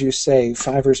 Karita, as you say,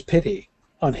 Fiver's pity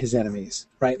on his enemies,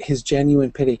 right? His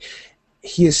genuine pity.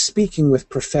 He is speaking with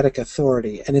prophetic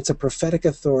authority, and it's a prophetic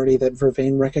authority that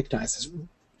Vervain recognizes.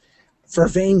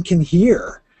 Vervain can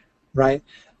hear, right,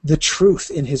 the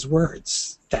truth in his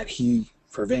words that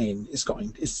Vervain, is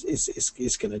going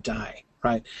to die,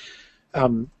 right?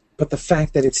 But the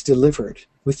fact that it's delivered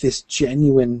with this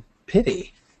genuine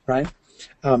pity, right,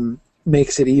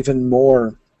 makes it even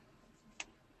more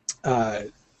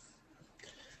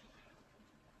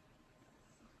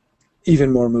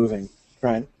moving,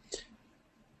 right?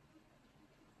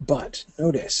 But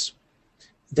notice,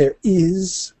 there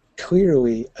is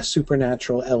clearly a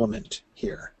supernatural element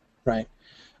here, right?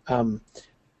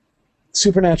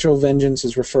 Supernatural vengeance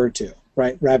is referred to,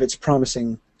 right? Rabbits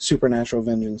promising supernatural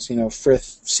vengeance.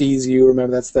 Frith sees you.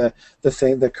 Remember, that's the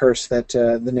curse that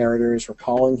the narrator is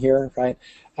recalling here, right?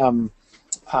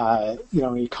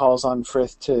 He calls on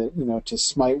Frith to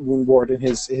smite Woundwort and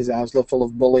his Asla full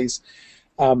of bullies.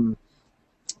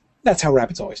 That's how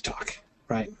rabbits always talk,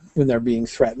 right? When they're being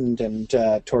threatened and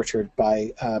tortured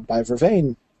by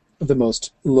Vervain, the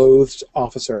most loathed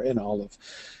officer in all of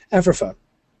Ephrathah.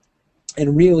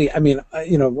 And really, of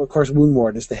course,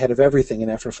 Woundwort is the head of everything in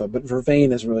Ephrathah, but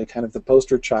Vervain is really kind of the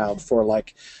poster child for,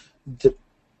 like, the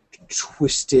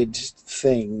twisted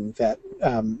thing that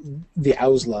the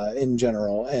Ausla in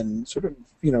general and sort of,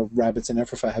 rabbits in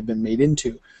Ephrathah have been made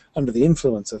into under the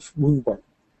influence of Woundwort.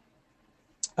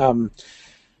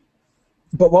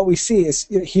 But what we see is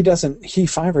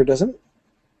Fiver doesn't,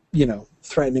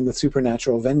 threaten him with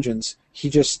supernatural vengeance. He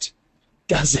just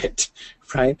does it,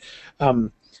 right?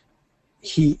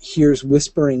 He hears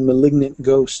whispering, malignant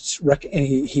ghosts.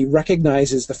 He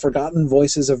recognizes the forgotten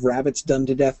voices of rabbits done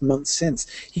to death months since.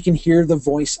 He can hear the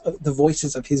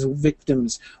voices of his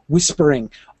victims whispering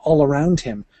all around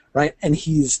him, right? And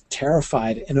he's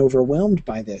terrified and overwhelmed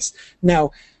by this.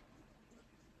 Now,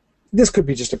 this could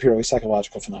be just a purely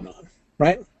psychological phenomenon,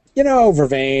 right?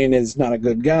 Vervain is not a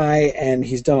good guy, and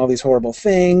he's done all these horrible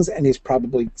things, and he's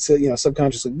probably,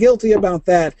 subconsciously guilty about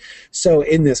that. So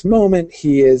in this moment,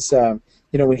 he is,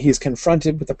 when he's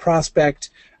confronted with the prospect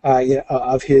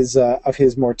of his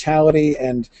mortality,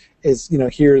 and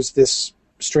hears this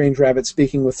strange rabbit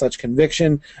speaking with such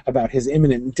conviction about his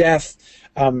imminent death,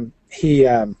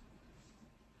 his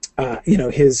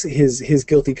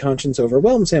guilty conscience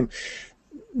overwhelms him.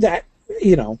 That,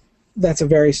 that's a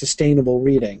very sustainable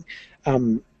reading.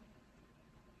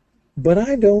 But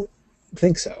I don't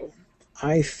think so.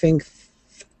 I think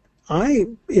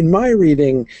in my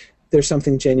reading, there's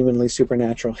something genuinely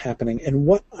supernatural happening. And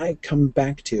what I come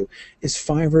back to is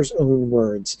Fiver's own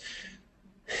words.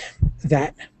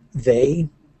 That they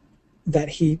that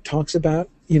he talks about,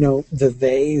 the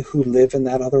they who live in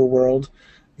that other world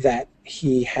that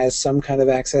he has some kind of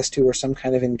access to or some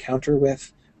kind of encounter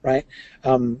with, right?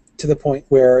 To the point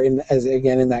where, in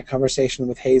that conversation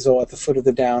with Hazel at the foot of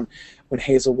the down, when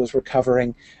Hazel was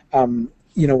recovering,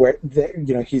 where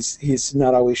he's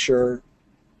not always sure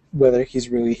whether he's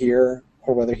really here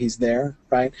or whether he's there,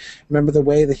 right? Remember the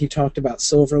way that he talked about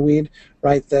Silverweed,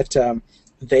 right? That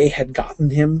they had gotten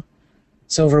him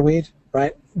Silverweed,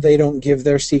 right? They don't give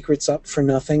their secrets up for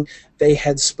nothing. They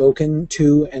had spoken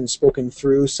to and spoken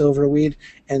through Silverweed,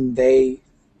 and they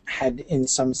had in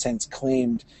some sense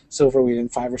claimed Silverweed,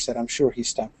 and Fiver said, I'm sure he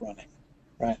stopped running,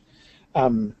 right?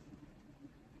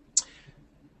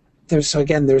 There's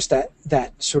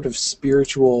that sort of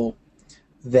spiritual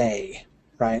they,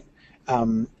 right?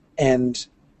 And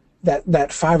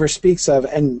that Fiver speaks of,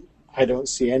 and I don't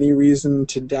see any reason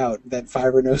to doubt that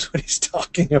Fiver knows what he's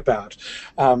talking about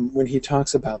when he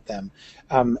talks about them.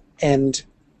 And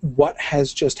what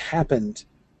has just happened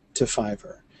to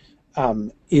Fiver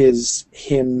is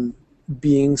him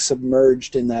being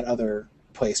submerged in that other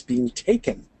place, being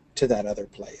taken to that other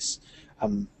place,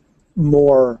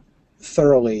 more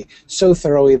thoroughly, so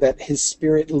thoroughly that his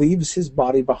spirit leaves his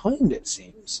body behind, it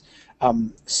seems,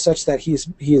 such that he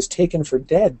is taken for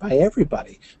dead by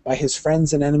everybody, by his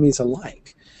friends and enemies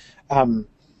alike.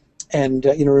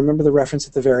 Remember the reference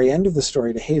at the very end of the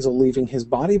story to Hazel leaving his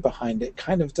body behind.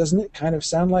 Doesn't it kind of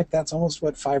sound like that's almost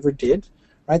what Fiver did,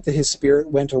 right? That his spirit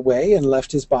went away and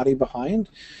left his body behind.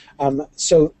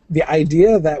 So the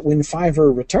idea that when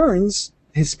Fiver returns,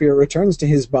 his spirit returns to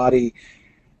his body,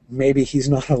 maybe he's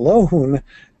not alone,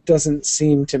 doesn't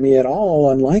seem to me at all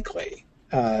unlikely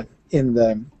in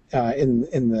the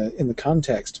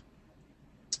context.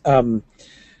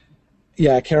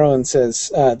 Carolyn says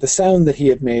the sound that he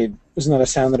had made was not a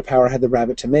sound that a power had the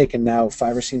rabbit to make, and now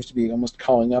Fiver seems to be almost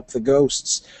calling up the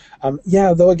ghosts.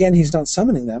 Though again he's not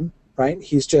summoning them, right?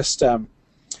 He's just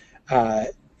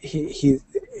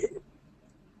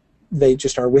they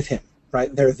just are with him,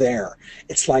 right? They're there.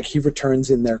 It's like he returns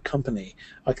in their company,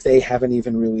 like they haven't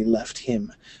even really left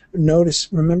him.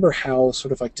 Remember how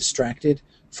sort of like distracted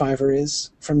Fiver is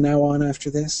from now on after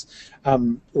this?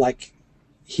 Like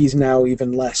he's now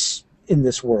even less in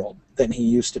this world than he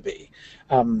used to be.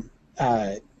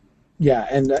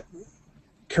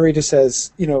 Carita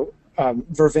says,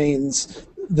 Vervaine's,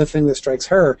 the thing that strikes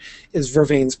her is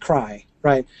Vervaine's cry,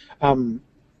 right?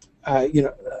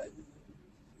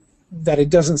 That it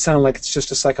doesn't sound like it's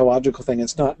just a psychological thing.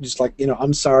 It's not just like,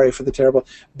 I'm sorry for the terrible,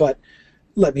 but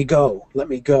let me go.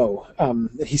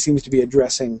 He seems to be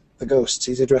addressing the ghosts.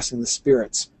 He's addressing the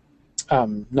spirits,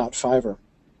 not Fiver.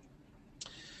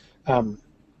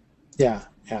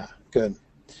 Good.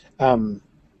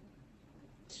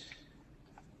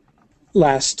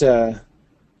 Last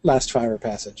Fiver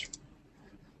passage.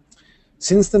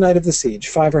 Since the night of the siege,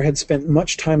 Fiver had spent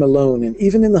much time alone, and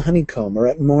even in the honeycomb or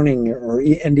at morning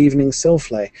and evening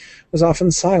sylphlay, was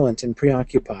often silent and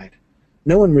preoccupied.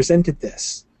 No one resented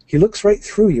this. He looks right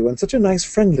through you in such a nice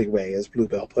friendly way, as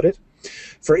Bluebell put it.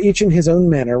 For each in his own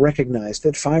manner recognized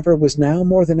that Fiver was now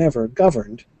more than ever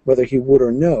governed, whether he would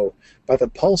or no, by the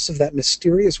pulse of that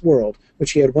mysterious world of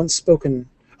which he had once spoken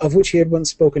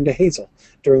to Hazel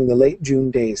during the late June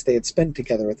days they had spent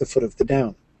together at the foot of the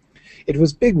down. It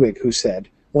was Bigwig who said,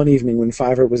 one evening when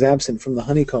Fiver was absent from the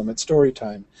honeycomb at story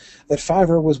time, that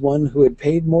Fiver was one who had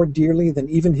paid more dearly than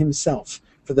even himself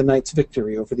for the night's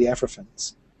victory over the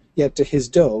Efferfins. Yet to his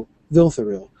doe,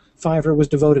 Viltheril, Fiver was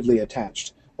devotedly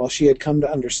attached, while she had come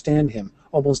to understand him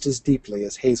almost as deeply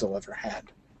as Hazel ever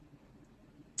had.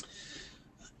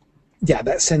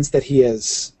 That sense that he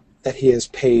has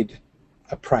paid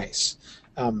a price.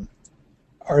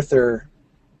 Arthur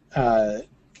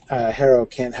Harrow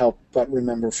can't help but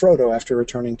remember Frodo after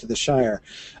returning to the Shire.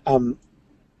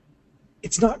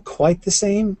 It's not quite the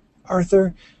same,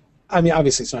 Arthur. I mean,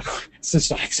 obviously it's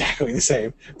not exactly the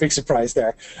same. Big surprise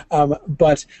there.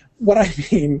 But what I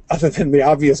mean, other than the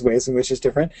obvious ways in which it's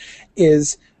different,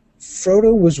 is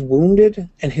Frodo was wounded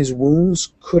and his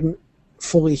wounds couldn't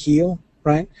fully heal,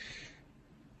 right?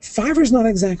 Fiver's not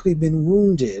exactly been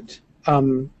wounded,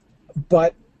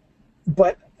 but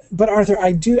Arthur,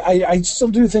 I still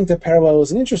do think the parallel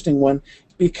is an interesting one,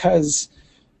 because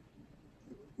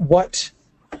what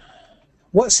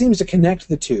seems to connect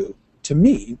the two, to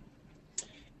me,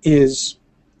 is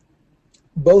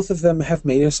both of them have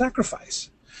made a sacrifice.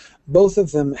 Both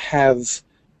of them have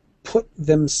put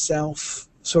themselves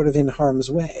sort of in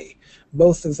harm's way.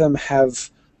 Both of them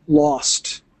have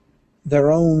lost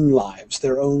their own lives,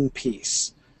 their own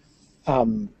peace,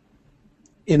 in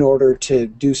order to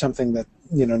do something that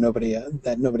nobody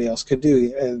else could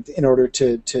do, in order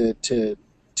to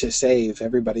save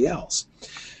everybody else.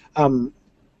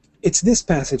 It's this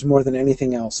passage more than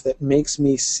anything else that makes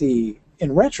me see,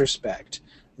 in retrospect,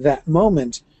 that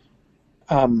moment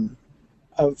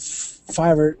of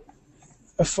Fiver,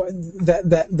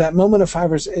 that moment of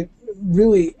Fiver's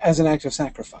really as an act of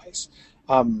sacrifice,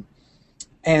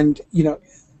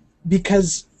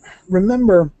 because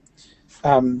remember.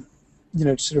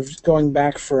 Sort of going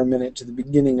back for a minute to the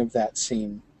beginning of that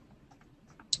scene,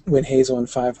 when Hazel and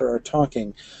Fiver are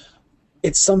talking,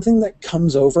 it's something that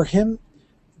comes over him,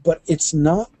 but it's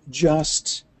not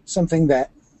just something that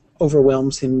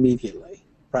overwhelms him immediately,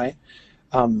 right?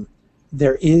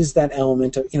 There is that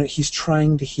element of, he's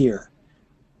trying to hear,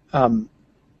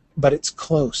 but it's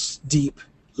close, deep,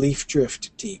 leaf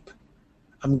drift deep.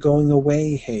 I'm going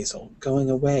away, Hazel, going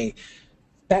away.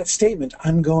 That statement,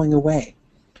 I'm going away,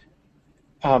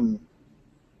 on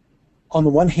the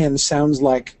one hand sounds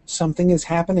like something is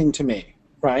happening to me,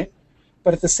 right?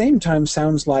 But at the same time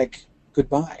sounds like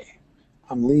goodbye.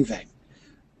 I'm leaving.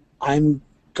 I'm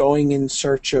going in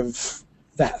search of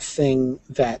that thing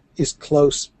that is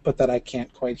close but that I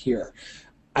can't quite hear.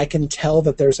 I can tell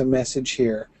that there's a message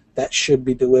here that should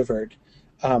be delivered,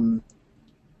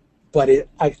 but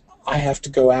I have to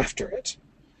go after it.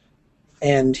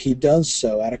 And he does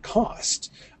so at a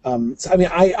cost. So, I mean,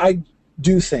 I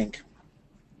do think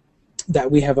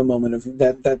that we have a moment of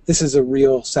that this is a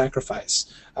real sacrifice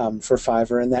for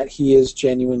Fiver, and that he is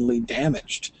genuinely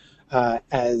damaged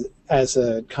as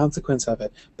a consequence of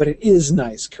it. But it is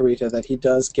nice, Karita, that he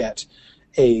does get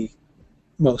a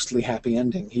mostly happy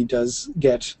ending. He does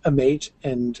get a mate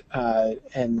and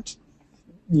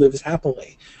lives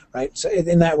happily, right? So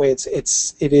in that way, it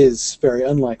is very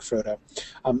unlike Frodo.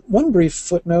 One brief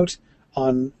footnote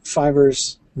on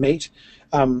Fiver's mate.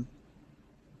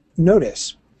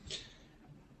 Notice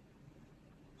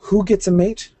who gets a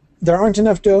mate. There aren't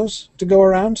enough does to go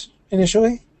around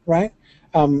initially, right?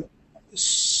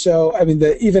 So I mean,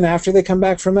 even after they come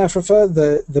back from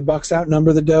Ephrafa, the bucks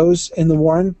outnumber the does in the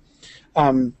warren.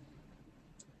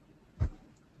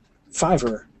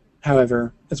 Fiver,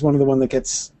 however, is one of the ones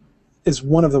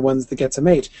that gets a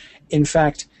mate. In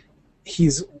fact,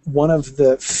 he's one of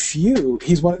the few.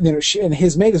 He's one, and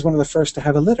his mate is one of the first to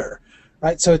have a litter,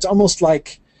 right? So it's almost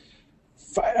like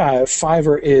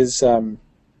Fiver is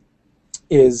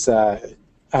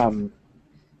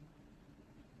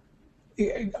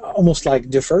almost like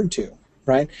deferred to,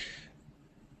 right?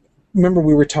 Remember,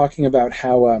 we were talking about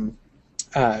how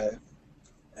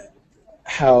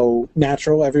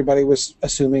natural everybody was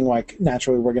assuming, like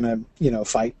naturally we're gonna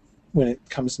fight when it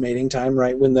comes mating time,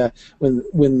 right? When the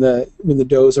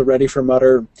does are ready for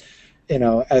mutter,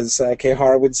 as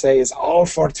Kehar would say, is all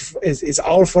for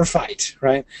fight,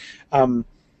 right?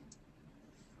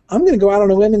 I'm going to go out on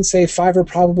a limb and say Fiver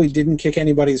probably didn't kick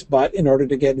anybody's butt in order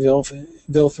to get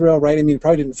Vilthrill, right? I mean, he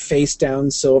probably didn't face down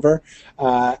Silver,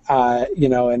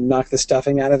 and knock the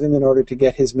stuffing out of him in order to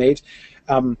get his mate.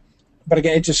 But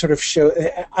again, it just sort of shows.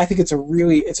 I think it's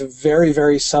a very,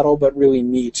 very subtle but really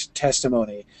neat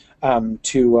testimony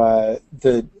to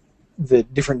the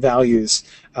different values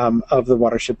of the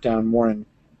Watership Down Warren.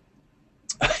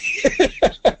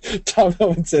 Tom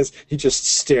Owen says he just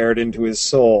stared into his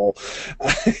soul.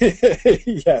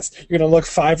 Yes, you're going to look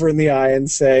Fiver in the eye and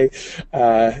say,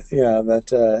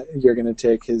 that you're going to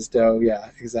take his dough.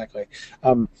 Yeah, exactly.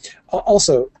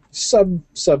 Also, sub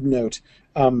note.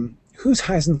 Who's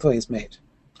Heisenflay's mate?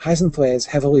 Heisenflay is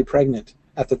heavily pregnant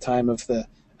at the time of the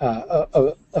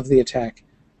attack.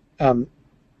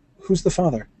 Who's the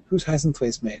father? Who's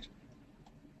Heisenflay's mate?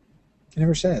 It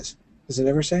never says. Does it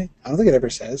ever say? I don't think it ever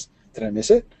says. Did I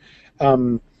miss it?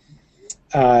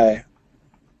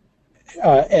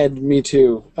 Ed, me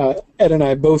too. Ed and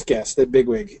I both guessed that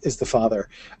Bigwig is the father.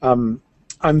 I'm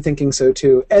thinking so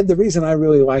too. Ed, the reason I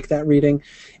really like that reading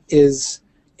is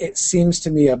it seems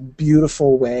to me a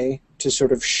beautiful way to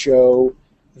sort of show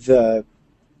the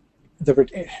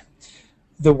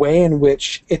way in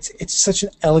which it's such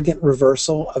an elegant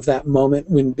reversal of that moment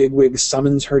when Bigwig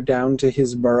summons her down to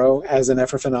his burrow as an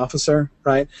Ephraim officer,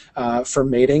 right, for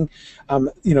mating.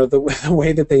 The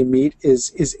way that they meet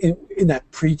is in that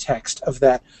pretext of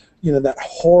that, that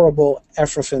horrible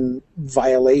Ephraim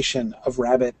violation of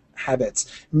rabbit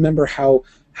habits. Remember how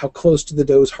close to the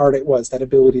doe's heart it was, that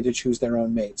ability to choose their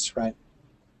own mates, right?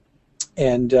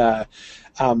 And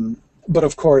but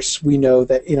of course, we know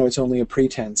that it's only a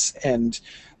pretense, and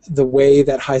the way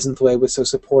that Heisenflay was so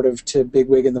supportive to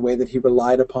Bigwig and the way that he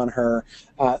relied upon her,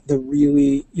 the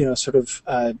really sort of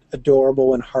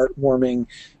adorable and heartwarming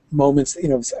moments,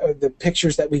 the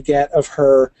pictures that we get of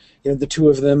her, the two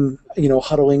of them,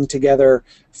 huddling together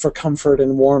for comfort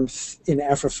and warmth in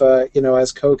Ephrafa,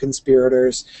 as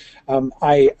co-conspirators.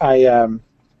 I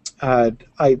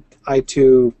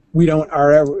too,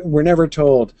 we're never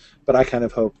told, but I kind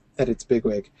of hope that it's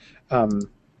Bigwig. But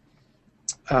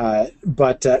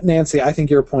Nancy, I think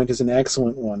your point is an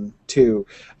excellent one too.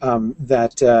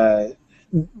 That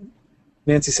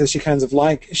Nancy says she kind of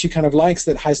likes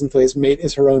that Heisenflay's mate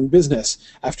is her own business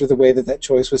after the way that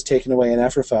choice was taken away in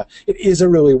Ephrafa. It is a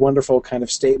really wonderful kind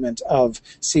of statement of,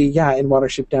 in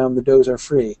Watership Down the does are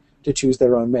free to choose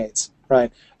their own mates,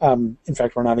 right? In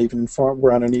fact, we're not even informed.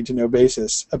 We're on a need-to-know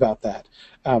basis about that.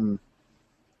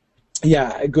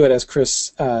 Good, as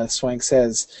Chris Swank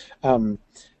says.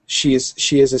 She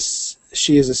is a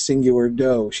singular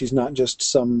doe. She's not just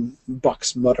some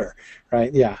buck's mutter,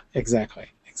 right? Yeah, exactly.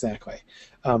 I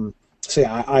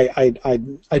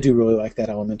do really like that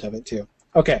element of it too.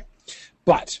 Okay,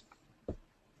 but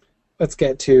let's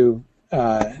get to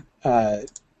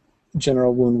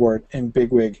General Woundwort and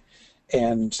Bigwig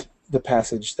and the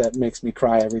passage that makes me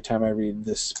cry every time I read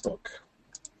this book.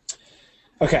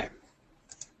 Okay.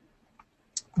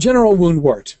 General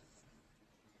Woundwort.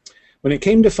 When it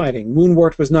came to fighting,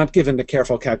 Woundwort was not given to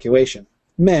careful calculation.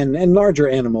 Men and larger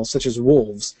animals, such as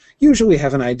wolves, usually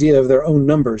have an idea of their own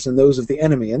numbers and those of the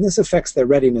enemy, and this affects their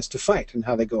readiness to fight and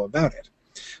how they go about it.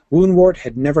 Woundwort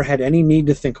had never had any need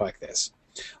to think like this.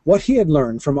 What he had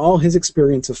learned from all his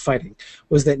experience of fighting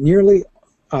was that nearly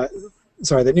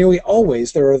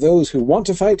always there are those who want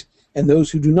to fight and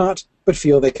those who do not, but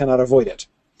feel they cannot avoid it.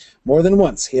 More than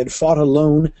once he had fought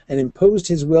alone and imposed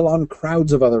his will on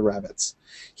crowds of other rabbits.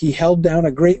 He held down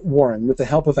a great warren with the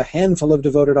help of a handful of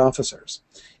devoted officers.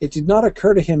 It did not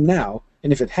occur to him now,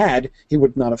 and if it had, he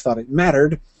would not have thought it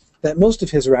mattered, that most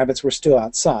of his rabbits were still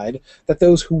outside, that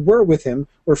those who were with him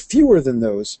were fewer than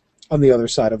those on the other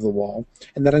side of the wall,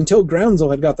 and that until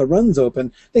Groundsel had got the runs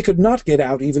open, they could not get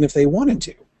out even if they wanted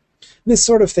to. This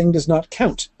sort of thing does not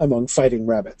count among fighting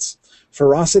rabbits.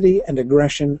 Ferocity and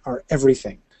aggression are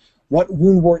everything. What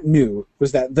Woundwort knew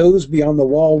was that those beyond the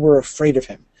wall were afraid of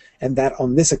him, and that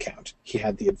on this account he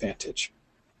had the advantage.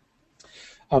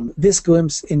 This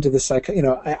glimpse into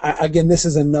the again, this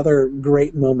is another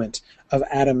great moment of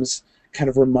Adams kind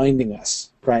of reminding us,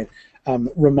 right?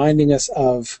 Reminding us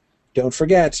of, don't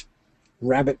forget,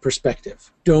 rabbit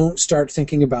perspective. Don't start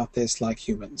thinking about this like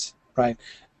humans, right?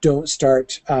 Don't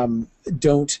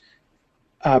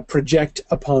project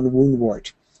upon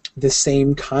Woundwort the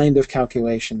same kind of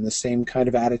calculation, the same kind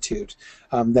of attitude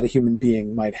that a human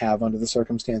being might have under the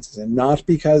circumstances. And not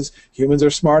because humans are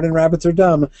smart and rabbits are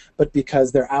dumb, but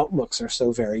because their outlooks are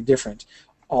so very different.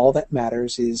 All that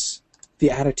matters is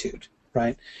the attitude,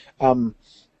 right?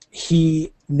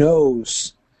 He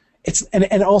knows.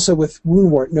 And also with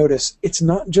Woundwort, notice, it's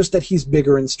not just that he's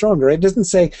bigger and stronger. It doesn't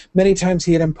say many times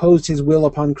he had imposed his will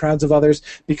upon crowds of others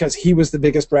because he was the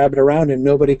biggest rabbit around and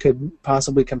nobody could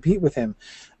possibly compete with him.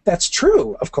 That's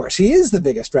true, of course. He is the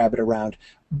biggest rabbit around.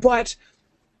 But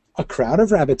a crowd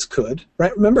of rabbits could,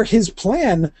 right? Remember, his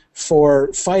plan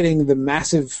for fighting the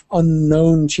massive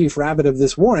unknown chief rabbit of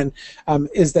this warren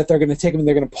is that they're going to take him and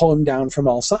they're going to pull him down from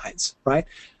all sides, right?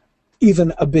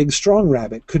 Even a big, strong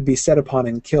rabbit could be set upon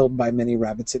and killed by many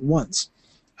rabbits at once.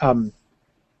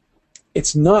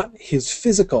 It's not his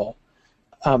physical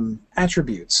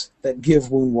attributes that give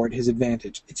Woundwort his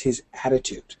advantage. It's his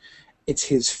attitude. It's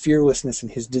his fearlessness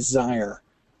and his desire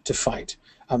to fight.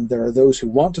 There are those who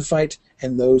want to fight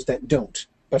and those that don't,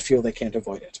 but feel they can't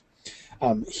avoid it.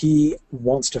 He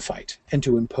wants to fight and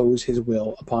to impose his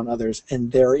will upon others,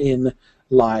 and therein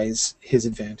lies his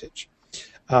advantage.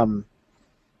 And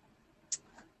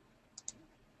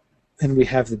we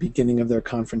have the beginning of their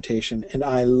confrontation, and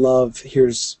I love,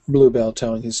 here's Bluebell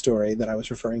telling his story that I was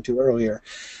referring to earlier,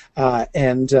 I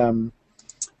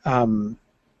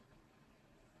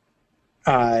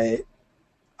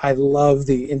love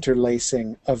the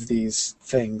interlacing of these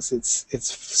things. It's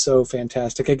so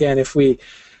fantastic. Again, if we,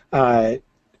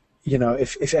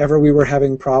 if ever we were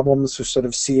having problems with sort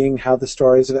of seeing how the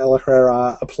stories of El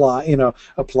Herrera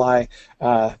apply,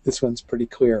 this one's pretty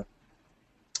clear.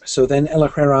 So then El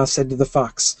Herrera said to the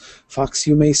fox, "Fox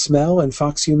you may smell, and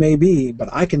fox you may be, but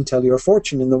I can tell your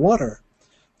fortune in the water."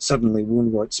 Suddenly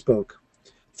Woundwort spoke.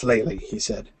 "Flaily," he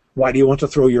said, "why do you want to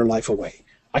throw your life away?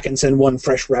 I can send one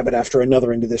fresh rabbit after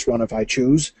another into this run if I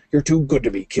choose. You're too good to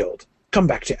be killed. Come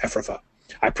back to Ephrafa.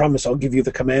 I promise I'll give you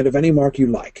the command of any mark you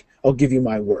like. I'll give you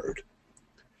my word."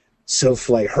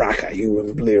 "Silflay hraka, you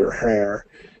and blear hair,"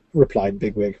 replied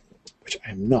Bigwig, which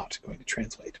I am not going to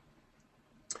translate.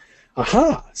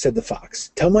 "Aha," said the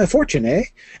fox. "Tell my fortune, eh?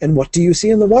 And what do you see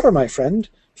in the water, my friend?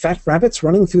 Fat rabbits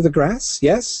running through the grass?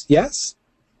 Yes, yes?"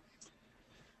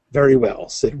 "Very well,"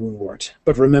 said Woundwort.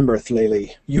 "But remember,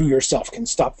 Thlaly, you yourself can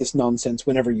stop this nonsense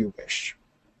whenever you wish."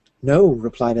 "No,"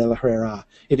 replied El Herrera.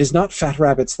 "It is not fat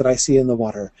rabbits that I see in the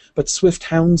water, but swift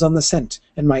hounds on the scent,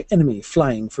 and my enemy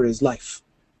flying for his life."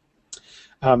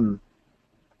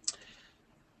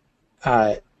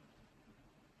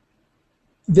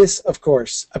 This, of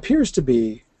course, appears to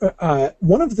be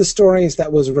one of the stories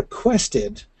that was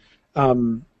requested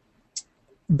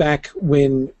back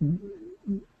when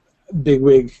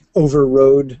Bigwig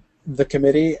overrode the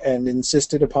committee and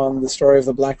insisted upon the story of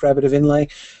the Black Rabbit of Inlay.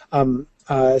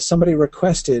 Somebody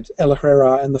requested El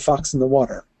Herrera and the Fox in the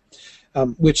Water,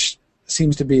 which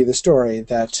seems to be the story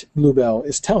that Bluebell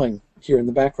is telling here in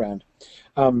the background.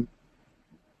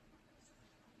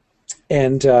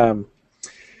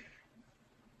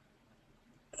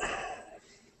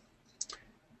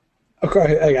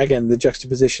 Again, the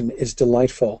juxtaposition is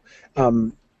delightful.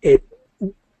 It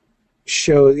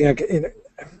shows,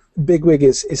 Bigwig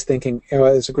is thinking,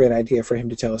 it's a great idea for him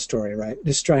to tell a story, right?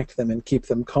 Distract them and keep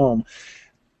them calm.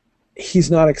 He's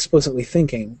not explicitly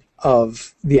thinking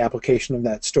of the application of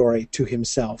that story to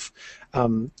himself.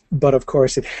 But of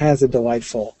course, it has a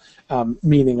delightful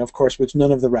meaning, of course, which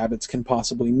none of the rabbits can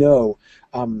possibly know.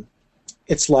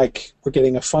 It's like we're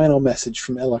getting a final message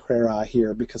from El Herrera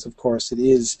here, because of course it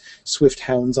is swift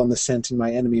hounds on the scent and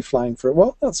my enemy flying for,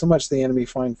 well, not so much the enemy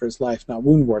flying for his life, not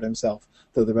Woundwort himself,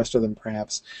 though the rest of them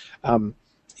perhaps.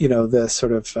 The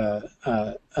sort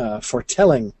of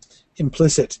foretelling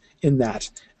implicit in that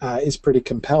is pretty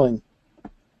compelling.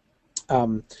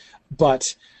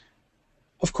 But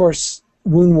of course,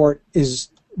 Woundwort is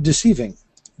deceiving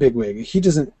Bigwig. He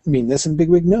doesn't mean this, and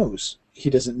Bigwig knows he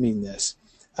doesn't mean this.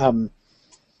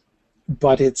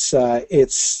 But it's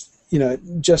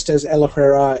just as El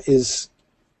Herrera is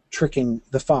tricking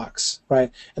the fox,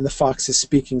 right? And the fox is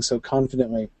speaking so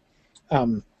confidently.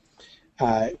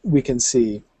 We can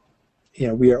see,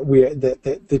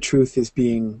 the truth is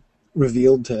being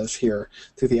revealed to us here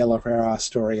through the El Herrera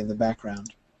story in the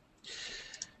background.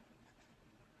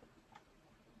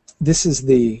 This is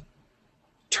the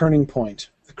turning point,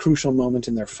 the crucial moment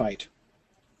in their fight.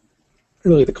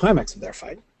 Really the climax of their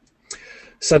fight.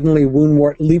 Suddenly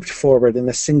Woundwort leaped forward in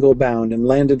a single bound and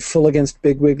landed full against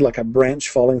Bigwig like a branch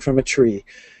falling from a tree.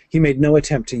 He made no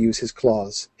attempt to use his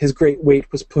claws. His great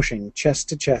weight was pushing, chest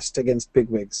to chest, against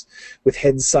Bigwig's. With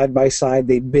heads side by side,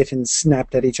 they bit and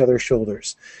snapped at each other's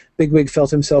shoulders. Bigwig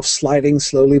felt himself sliding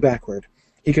slowly backward.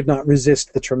 He could not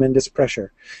resist the tremendous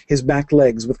pressure. His back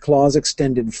legs, with claws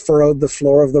extended, furrowed the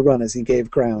floor of the run as he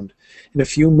gave ground. In a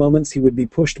few moments he would be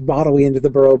pushed bodily into the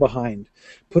burrow behind.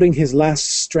 Putting his last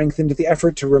strength into the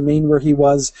effort to remain where he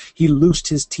was, he loosed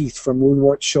his teeth from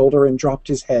Woundwort's shoulder and dropped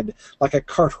his head, like a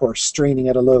cart horse straining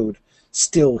at a load.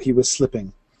 Still he was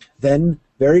slipping. Then,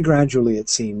 very gradually it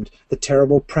seemed, the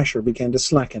terrible pressure began to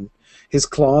slacken. His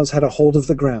claws had a hold of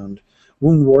the ground.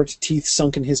 Woundwort, teeth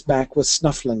sunk in his back, was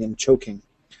snuffling and choking.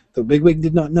 Though Bigwig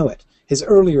did not know it, his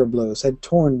earlier blows had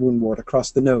torn Woundwort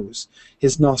across the nose.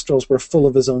 His nostrils were full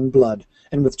of his own blood,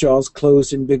 and with jaws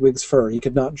closed in Bigwig's fur he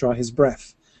could not draw his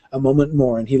breath. A moment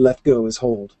more and he let go his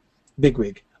hold.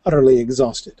 Bigwig, utterly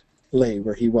exhausted, lay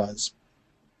where he was.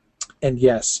 And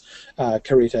yes,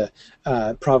 Carita,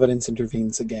 Providence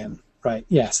intervenes again, right?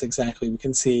 Yes, exactly. We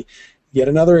can see yet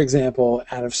another example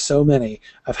out of so many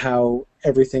of how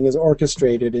everything is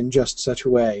orchestrated in just such a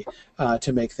way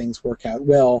to make things work out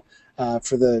well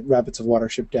for the Rabbits of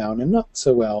Watership Down, and not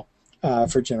so well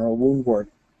for General Woundwort.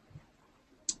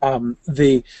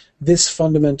 This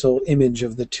fundamental image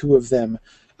of the two of them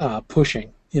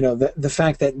pushing, the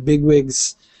fact that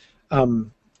Bigwig's...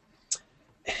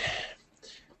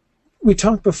 we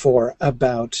talked before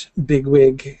about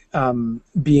Bigwig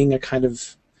being a kind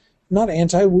of not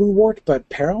anti-Woundwort, but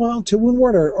parallel to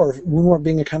Woundwort, or Woundwort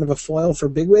being a kind of a foil for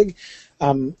Bigwig.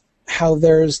 How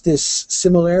there's this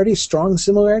similarity, strong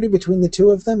similarity between the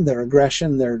two of them, their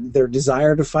aggression, their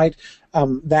desire to fight.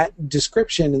 That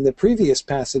description in the previous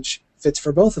passage fits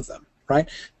for both of them, right?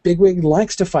 Bigwig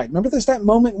likes to fight. Remember there's that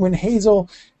moment when Hazel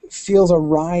feels a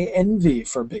wry envy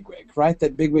for Bigwig, right?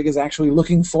 That Bigwig is actually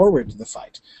looking forward to the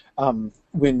fight when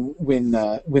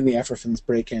the Efferfins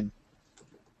break in.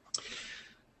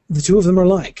 The two of them are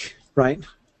like, right?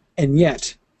 And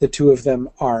yet the two of them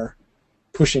are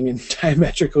pushing in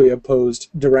diametrically opposed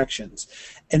directions.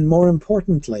 And more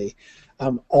importantly,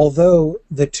 although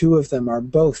the two of them are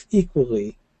both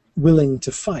equally willing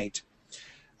to fight,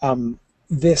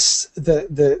 the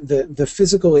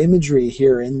physical imagery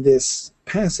here in this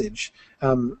passage,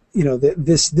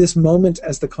 this moment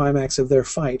as the climax of their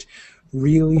fight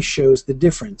really shows the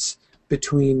difference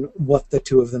between what the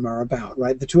two of them are about,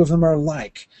 right? The two of them are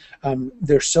alike.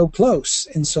 They're so close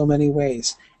in so many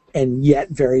ways, and yet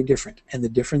very different. And the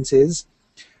difference is,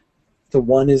 the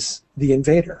one is the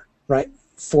invader, right?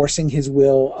 Forcing his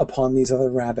will upon these other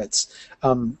rabbits,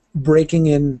 breaking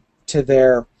into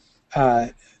their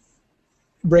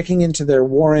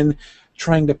warren,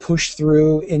 trying to push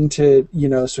through into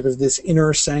sort of this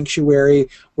inner sanctuary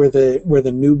where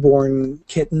the newborn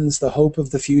kittens, the hope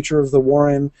of the future of the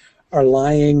warren, are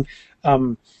lying.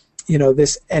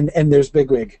 This and there's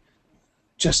Bigwig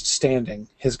just standing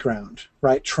his ground,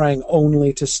 right, trying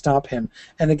only to stop him.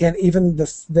 And again, even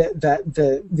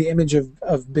the image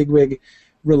of Bigwig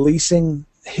releasing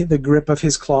the grip of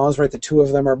his claws, right? The two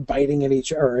of them are biting at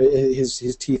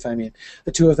his teeth. I mean,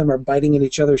 the two of them are biting at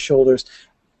each other's shoulders,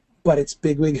 but it's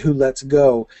Bigwig who lets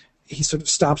go. He sort of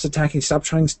stops attacking, stops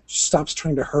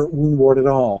trying to hurt Woundwort at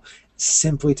all,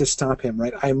 simply to stop him,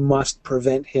 right? I must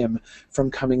prevent him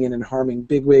from coming in and harming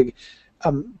Bigwig,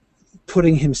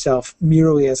 putting himself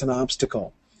merely as an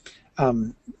obstacle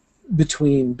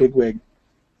between Woundwort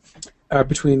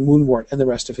and the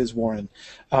rest of his warren.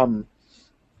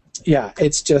 Yeah,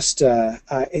 it's just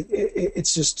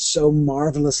so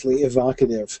marvelously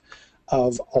evocative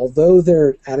of, although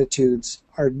their attitudes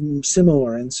are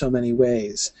similar in so many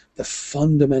ways, the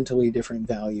fundamentally different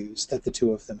values that the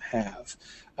two of them have.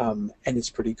 And it's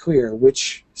pretty clear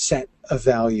which set of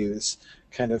values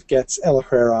kind of gets El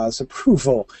Herrera's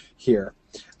approval here.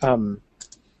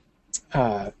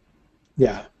 Yeah,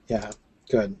 yeah,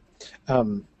 good.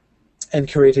 And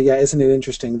Kurita, yeah, isn't it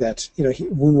interesting that,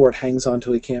 Woundwort hangs on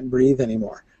till he can't breathe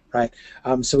anymore, right?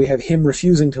 So we have him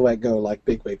refusing to let go like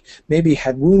Bigwig. Maybe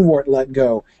had Woundwort let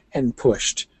go and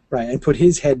pushed, right, and put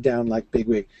his head down like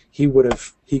Bigwig, he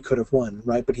could have won,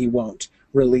 right? But he won't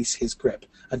release his grip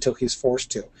until he's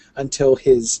forced to, until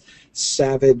his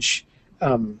savage,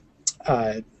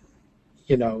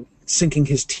 sinking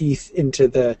his teeth into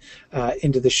the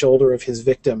shoulder of his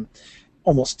victim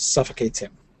almost suffocates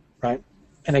him, right?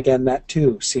 And again, that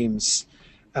too seems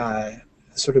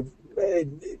sort of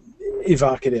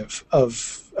evocative of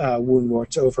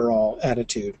Woundwort's overall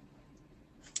attitude.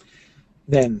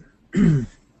 Then,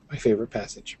 my favorite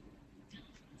passage.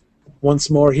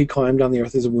 Once more he climbed on the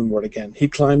earth as a Woundwort again. He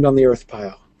climbed on the earth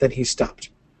pile. Then he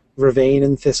stopped. Vervain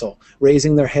and Thistle,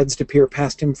 raising their heads to peer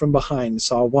past him from behind,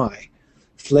 saw why.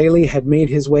 Flaley had made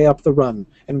his way up the run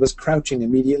and was crouching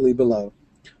immediately below.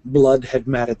 Blood had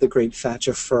matted the great thatch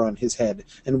of fur on his head,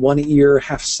 and one ear,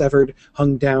 half severed,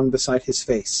 hung down beside his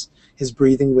face. His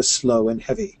breathing was slow and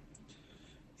heavy.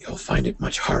 "You'll find it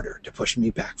much harder to push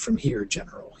me back from here,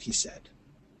 General," he said.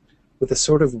 With a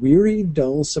sort of weary,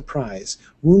 dull surprise,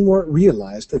 Woundwort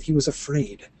realized that he was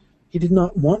afraid. He did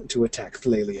not want to attack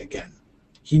Flaley again.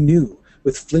 He knew,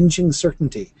 with flinching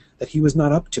certainty, that he was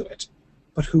not up to it.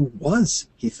 But who was,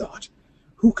 he thought?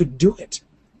 Who could do it?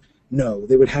 No,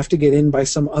 they would have to get in by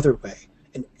some other way,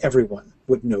 and everyone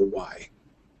would know why.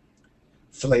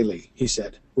 "Flaley," he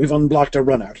said, "we've unblocked a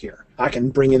run out here. I can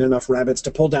bring in enough rabbits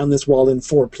to pull down this wall in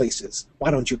 4 places.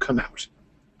 Why don't you come out?"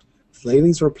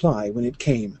 Flaley's reply, when it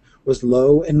came, was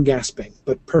low and gasping,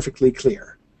 but perfectly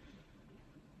clear.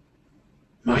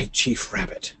 "My chief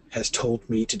rabbit has told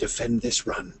me to defend this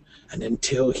run, and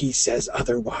until he says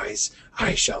otherwise,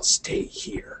 I shall stay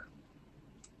here."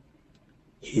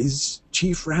 "His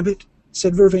chief rabbit?"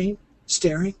 said Vervain,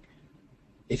 staring.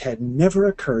 It had never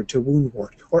occurred to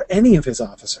Woundwort, or any of his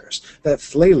officers, that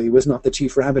Flaley was not the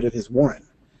chief rabbit of his warren.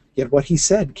 Yet what he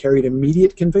said carried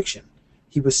immediate conviction.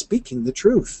 He was speaking the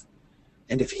truth.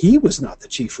 And if he was not the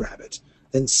chief rabbit,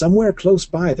 then somewhere close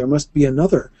by there must be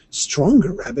another,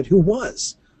 stronger rabbit who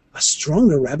was. A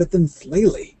stronger rabbit than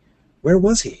Flaley. Where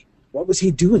was he? What was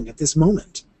he doing at this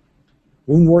moment?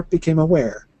 Woundwort became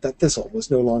aware that Thistle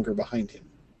was no longer behind him.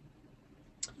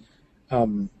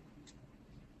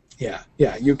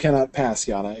 Yeah, you cannot pass,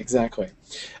 Yana, exactly.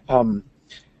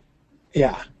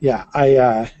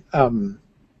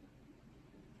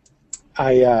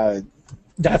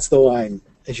 That's the line,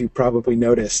 as you probably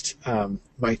noticed.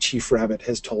 My chief rabbit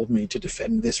has told me to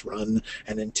defend this run,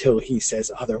 and until he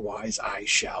says otherwise, I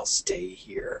shall stay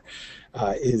here,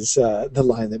 is the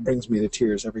line that brings me to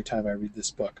tears every time I read this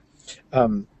book.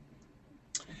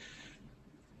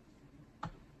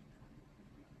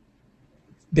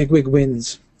 Bigwig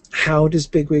wins. How does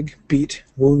Bigwig beat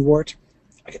Woundwort?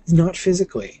 Not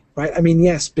physically, right? I mean,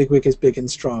 yes, Bigwig is big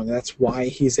and strong. That's why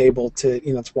he's able to,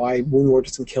 that's why Woundwort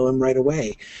doesn't kill him right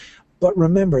away. But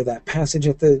remember that passage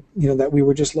at the, that we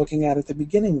were just looking at the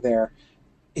beginning there.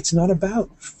 It's not about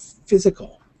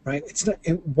physical, right? It's not.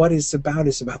 What it's about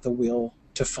is about the will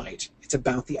to fight. It's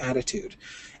about the attitude.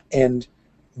 And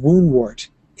Woundwort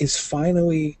is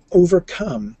finally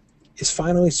overcome, is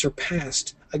finally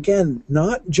surpassed, again,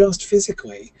 not just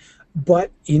physically,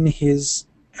 but in his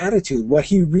attitude. What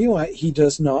he realized, he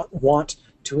does not want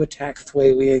to attack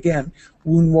Flaley again.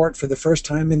 Woundwort, for the first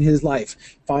time in his life,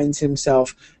 finds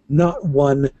himself not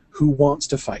one who wants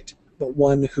to fight, but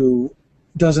one who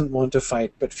doesn't want to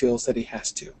fight but feels that he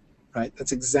has to. Right?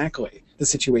 That's exactly the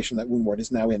situation that Woundwort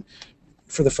is now in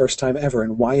for the first time ever.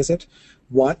 And why is it?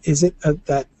 What is it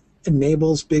that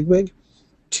enables Bigwig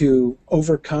to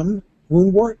overcome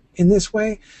Woundwort in this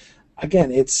way?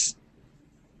 Again, it's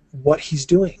what he's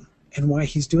doing and why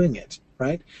he's doing it,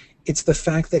 right? It's the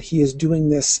fact that he is doing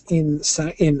this in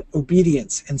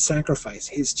obedience and sacrifice.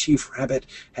 His chief rabbit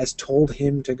has told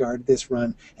him to guard this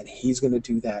run, and he's going to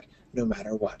do that no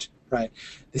matter what, right?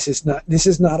 This is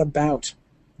not about...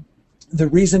 The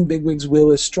reason Bigwig's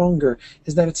will is stronger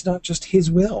is that it's not just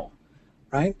his will,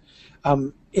 right?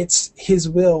 It's his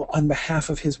will on behalf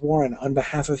of his warren, on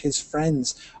behalf of his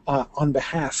friends, on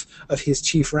behalf of his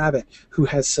chief rabbit, who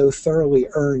has so thoroughly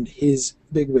earned his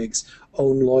Bigwig's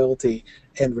own loyalty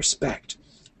and respect.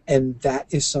 And that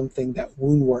is something that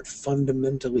Woundwort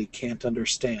fundamentally can't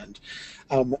understand.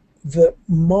 The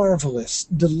marvelous,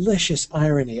 delicious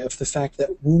irony of the fact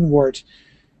that Woundwort,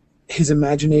 his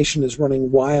imagination is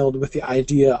running wild with the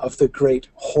idea of the great,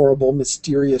 horrible,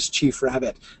 mysterious Chief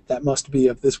Rabbit that must be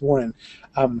of this warren.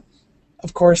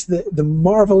 Of course, the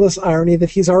marvelous irony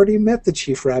that he's already met the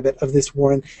Chief Rabbit of this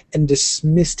warren and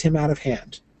dismissed him out of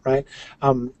hand, right?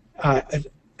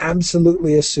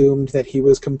 Absolutely assumed that he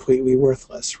was completely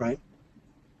worthless, right?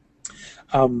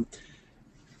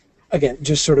 Again,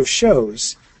 just sort of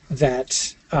shows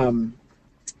that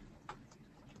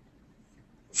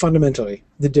fundamentally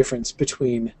the difference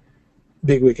between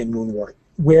Bigwig and Woundwort.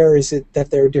 Where is it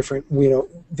that they're different?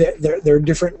 They're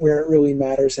different where it really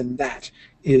matters, and that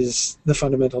is the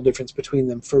fundamental difference between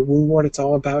them. For Woundwort, it's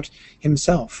all about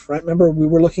himself, right? Remember, we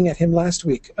were looking at him last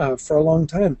week for a long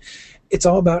time. It's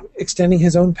all about extending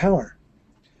his own power,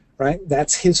 right?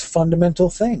 That's his fundamental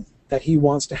thing, that he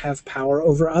wants to have power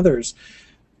over others.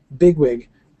 Bigwig,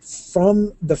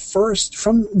 from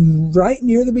right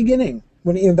near the beginning,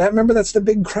 remember that's the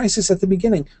big crisis at the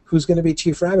beginning. Who's going to be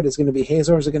Chief Rabbit? Is it going to be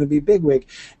Hazel or is it going to be Bigwig?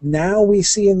 Now we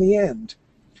see in the end,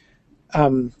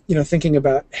 thinking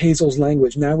about Hazel's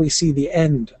language, now we see the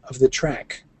end of the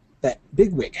track that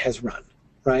Bigwig has run,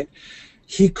 right?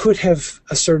 He could have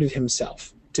asserted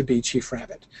himself to be Chief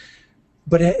Rabbit.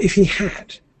 But if he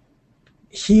had,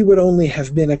 he would only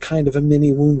have been a kind of a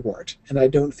mini Woundwort, and I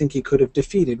don't think he could have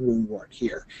defeated Woundwort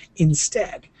here.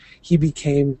 Instead, he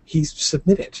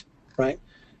submitted, right?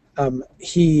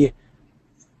 He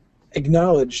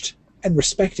acknowledged and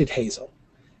respected Hazel,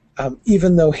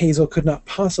 even though Hazel could not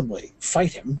possibly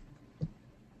fight him,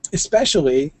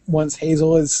 especially once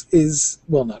Hazel is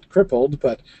well, not crippled,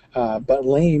 but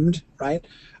lamed, right?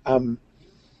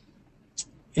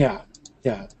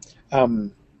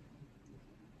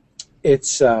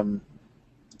 It's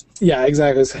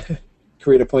exactly as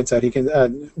Karita points out.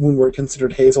 Woundwort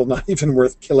considered Hazel not even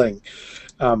worth killing.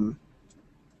 Good.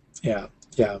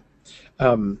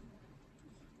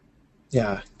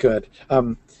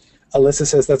 Alyssa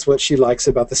says that's what she likes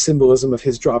about the symbolism of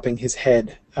his dropping his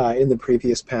head in the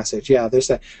previous passage. Yeah, there's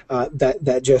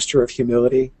that gesture of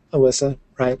humility, Alyssa,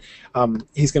 right?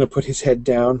 He's going to put his head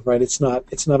down, right? It's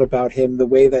not about him. The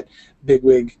way that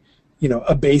Bigwig,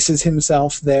 abases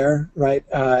himself there, right?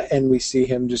 And we see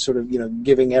him just sort of,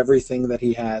 giving everything that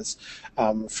he has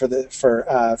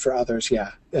for others.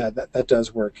 Yeah, that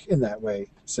does work in that way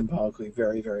symbolically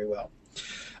very, very well.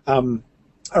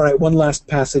 All right, one last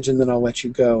passage, and then I'll let you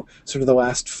go. Sort of the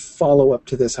last follow-up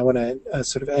to this. I want to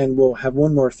sort of end. We'll have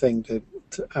one more thing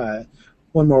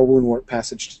one more Woundwort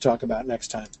passage to talk about next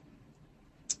time.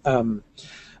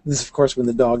 This is, of course, when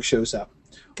the dog shows up.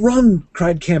 "Run!"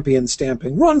 cried Campion,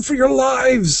 stamping. "Run for your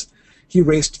lives!" He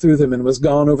raced through them and was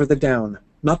gone over the down.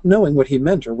 Not knowing what he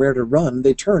meant or where to run,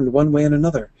 they turned one way and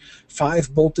another.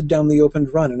 5 bolted down the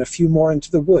opened run, and a few more into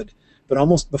the wood. But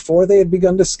almost before they had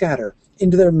begun to scatter,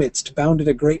 into their midst bounded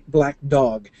a great black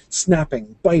dog,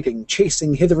 snapping, biting,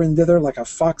 chasing hither and thither like a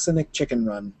fox in a chicken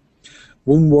run.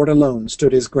 Woundwort alone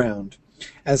stood his ground.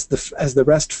 As the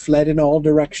rest fled in all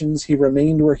directions, he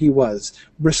remained where he was,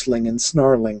 bristling and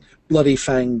snarling,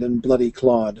 bloody-fanged and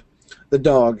bloody-clawed. The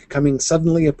dog, coming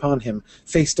suddenly upon him,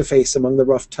 face to face among the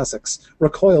rough tussocks,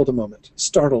 recoiled a moment,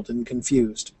 startled and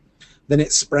confused. Then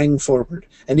it sprang forward,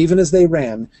 and even as they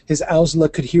ran, his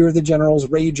Owsla could hear the general's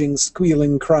raging,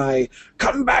 squealing cry,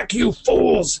 "Come back, you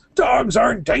fools! Dogs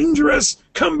aren't dangerous!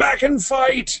 Come back and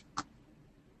fight!"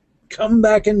 Come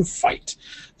back and fight.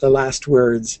 The last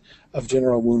words of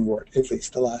General Woundwort, at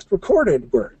least the last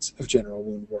recorded words of General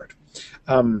Woundwort.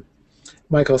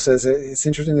 Michael says it's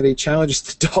interesting that he challenges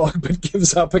the dog but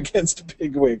gives up against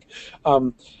Bigwig.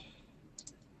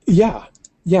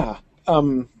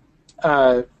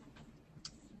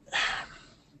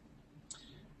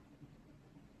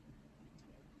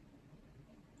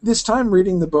 This time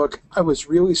reading the book, I was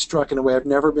really struck in a way I've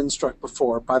never been struck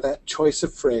before by that choice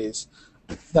of phrase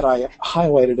that I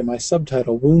highlighted in my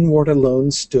subtitle, "Woundwort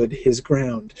alone stood his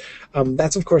ground."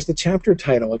 That's, of course, the chapter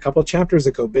title. A couple of chapters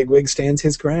ago, Bigwig stands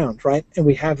his ground, right? And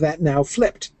we have that now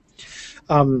flipped.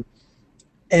 And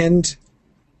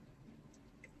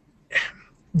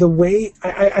the way,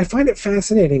 I find it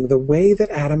fascinating, the way that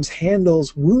Adams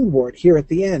handles Woundwort here at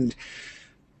the end.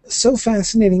 So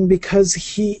fascinating because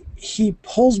he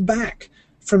pulls back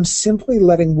from simply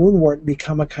letting Woundwort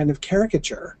become a kind of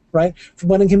caricature, right? From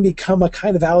letting him become a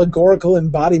kind of allegorical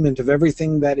embodiment of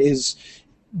everything that is,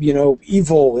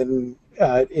 evil in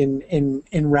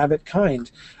rabbit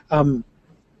kind.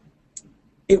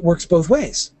 It works both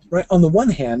ways, right? On the one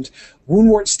hand,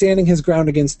 Woundwort standing his ground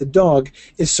against the dog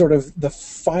is sort of the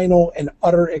final and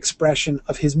utter expression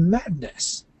of his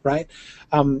madness, right?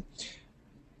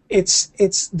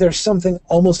 There's something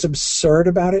almost absurd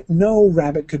about it. No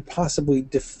rabbit could possibly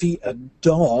defeat a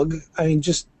dog. I mean,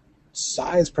 just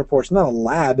size proportion, not a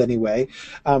lab anyway.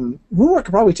 Woundwort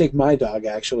could probably take my dog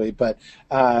actually, but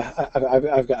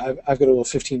I've got a little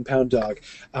 15-pound dog.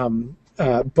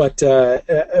 But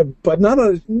not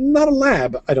a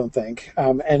lab, I don't think.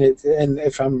 And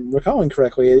if I'm recalling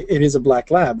correctly, it is a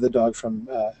black lab, the dog from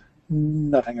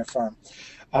Nottingham Farm.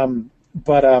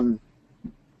 But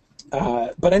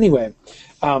anyway,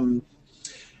 so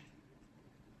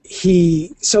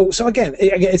again,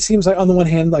 it seems like on the one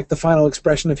hand, like the final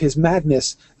expression of his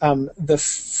madness,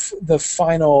 the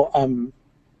final,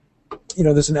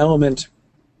 there's an element.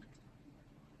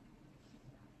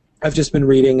 I've just been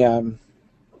reading.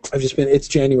 It's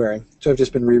January, so I've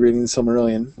just been rereading the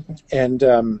Silmarillion, and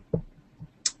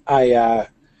I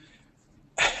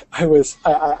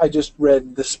just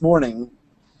read this morning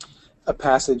a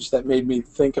passage that made me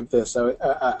think of this.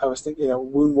 I was thinking,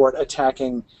 Woundwort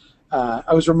attacking.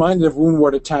 I was reminded of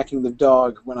Woundwort attacking the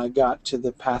dog when I got to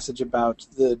the passage about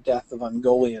the death of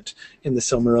Ungoliant in the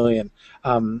Silmarillion.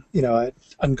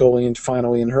 Ungoliant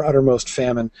finally, in her uttermost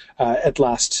famine, at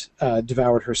last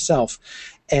devoured herself,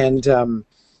 and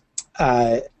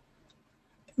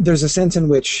there's a sense in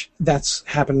which that's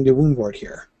happening to Woundwort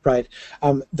here, right?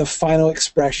 The final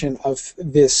expression of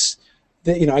this.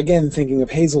 Again, thinking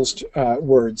of Hazel's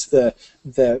words, the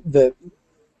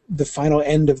final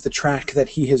end of the track that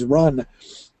he has run.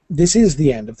 This is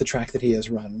the end of the track that he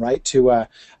has run, right? To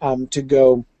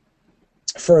go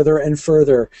further and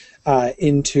further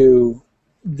into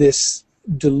this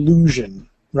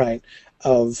delusion, right?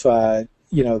 Of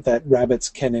that rabbits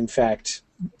can in fact,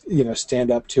 stand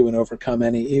up to and overcome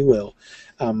any evil.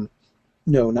 No,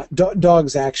 not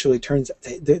dogs. Actually, turns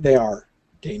they are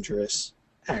dangerous.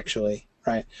 Actually.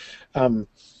 Right,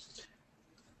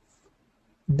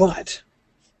 but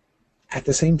at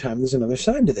the same time, there's another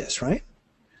side to this, right?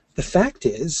 The fact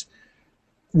is,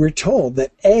 we're told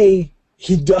that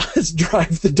he does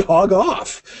drive the dog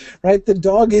off, right? The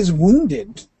dog is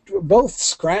wounded, both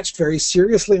scratched very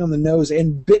seriously on the nose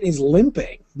and bitten. He's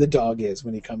limping, the dog is,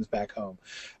 when he comes back home.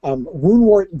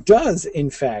 Woundwort does,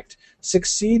 in fact,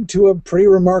 succeed to a pretty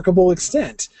remarkable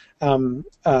extent to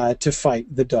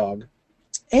fight the dog.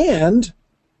 And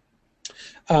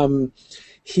and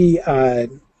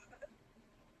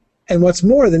what's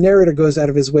more, the narrator goes out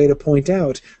of his way to point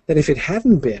out that if it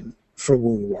hadn't been for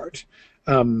Woundwort,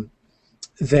 then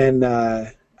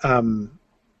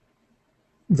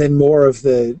more of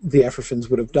the Ephrathins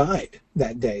would have died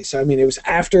that day. So I mean, it was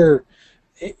after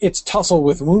its tussle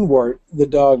with Woundwort, the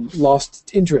dog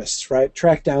lost interest, right?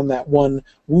 Tracked down that one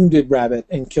wounded rabbit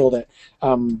and killed it,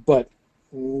 but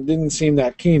didn't seem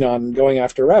that keen on going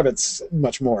after rabbits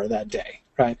much more that day,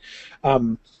 right?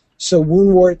 So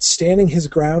Woundwort standing his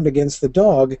ground against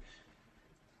the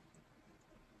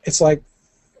it's like,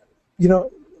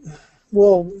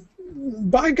 well,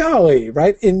 by golly,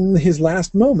 right? In his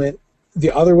last moment,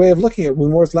 the other way of looking at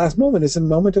Woundwort's last moment is a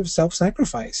moment of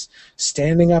self-sacrifice,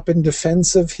 standing up in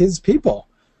defense of his people.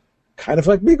 Kind of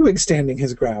like Bigwig standing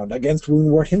his ground against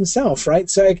Woundwort himself, right?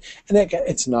 So,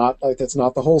 it's not like that's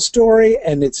not the whole story,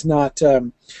 and it's not,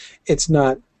 again,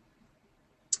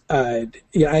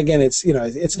 it's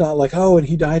it's not like, oh, and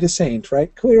he died a saint,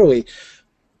 right? Clearly,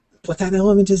 but that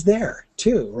element is there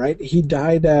too, right? He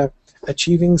died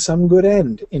achieving some good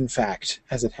end, in fact,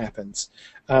 as it happens,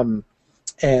 and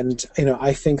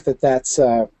I think that's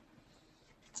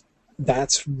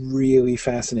really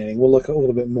fascinating. We'll look a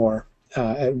little bit more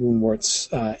at Woundwort's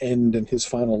end and his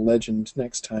final legend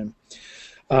next time.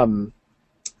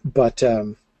 But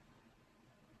yeah,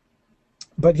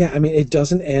 I mean, it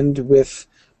doesn't end with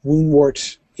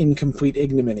Woundwort in complete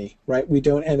ignominy, right? We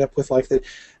don't end up with like the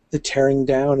tearing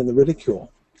down and the ridicule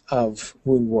of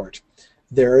Woundwort.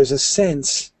 There is a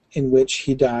sense in which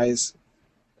he dies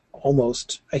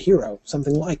almost a hero,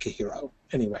 something like a hero,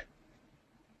 anyway.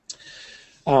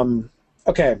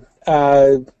 Okay.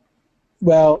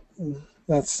 Well,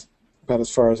 that's about as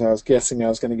far as I was guessing I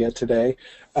was going to get today.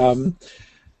 I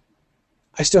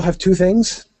still have two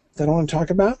things that I want to talk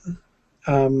about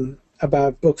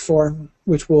Book 4,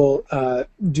 which we'll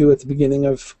do at the beginning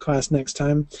of class next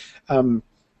time.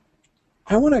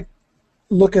 I want to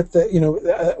look at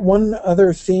the, one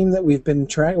other theme that we've been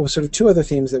trying, well, sort of two other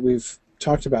themes that we've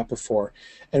talked about before,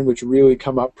 and which really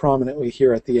come up prominently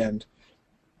here at the end.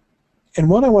 And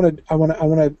one I want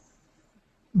to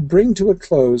bring to a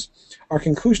close our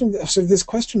conclusion of sort of this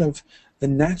question of the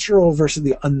natural versus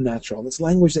the unnatural. This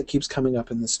language that keeps coming up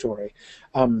in the story.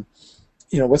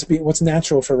 What's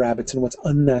natural for rabbits and what's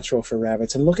unnatural for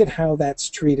rabbits, and look at how that's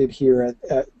treated here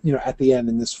at the end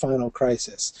in this final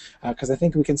crisis, because I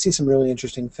think we can see some really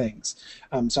interesting things.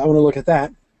 So I want to look at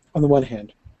that on the one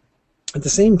hand. At the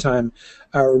same time,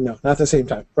 or no, not the same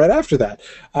time, right after that,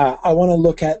 I want to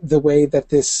look at the way that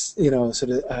this,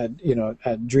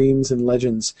 dreams and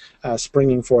legends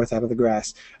springing forth out of the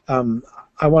grass.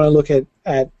 I want to look at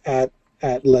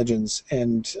legends,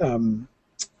 and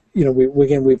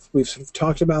we've sort of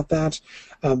talked about that,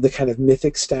 the kind of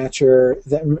mythic stature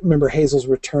that, remember Hazel's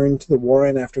return to the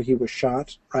Warren after he was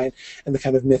shot, right? And the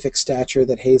kind of mythic stature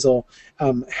that Hazel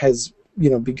has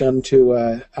begun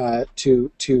to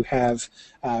have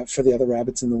for the other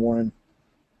rabbits in the Warren.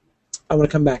 I want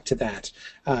to come back to that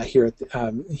here at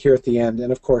the end,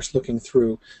 and of course looking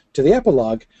through to the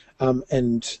epilogue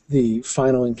and the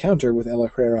final encounter with El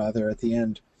Herrera there at the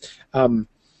end.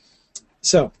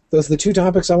 So those are the two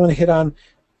topics I want to hit on.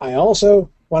 I also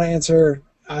want to answer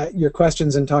your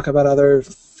questions and talk about other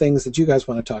things that you guys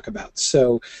want to talk about.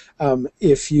 So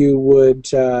if you would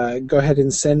go ahead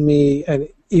and send me and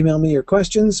email me your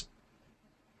questions.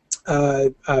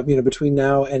 Between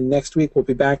now and next week, we'll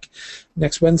be back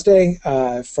next Wednesday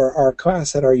for our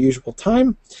class at our usual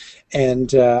time,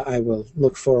 and I will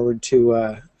look forward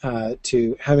to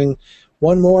having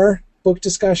one more book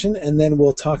discussion, and then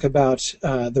we'll talk about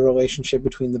the relationship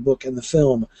between the book and the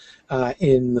film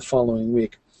in the following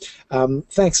week.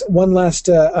 Thanks. One last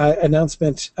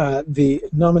announcement. The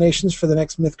nominations for the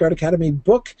next Mythgard Academy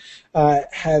book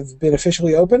have been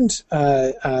officially opened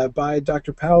by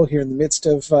Dr. Powell here in the midst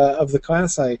of the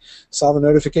class. I saw the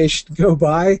notification go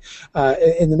by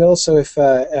in the middle, so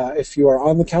if you are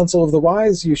on the Council of the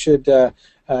Wise, you should go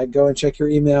and check your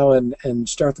email and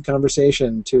start the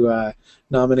conversation to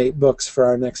nominate books for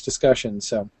our next discussion.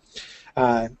 So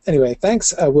anyway,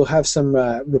 thanks. We'll have some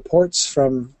reports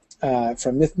from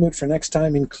MythMoot for next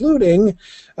time, including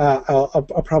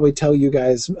I'll probably tell you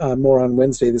guys more on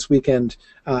Wednesday this weekend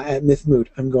at MythMoot.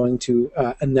 I'm going to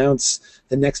announce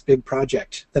the next big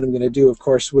project that I'm going to do, of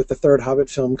course, with the third Hobbit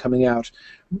film coming out.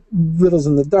 Riddles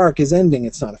in the Dark is ending.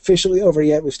 It's not officially over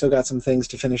yet. We've still got some things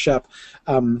to finish up,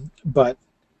 but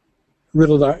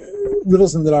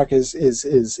Riddles in the Dark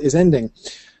is ending.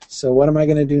 So what am I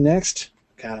going to do next?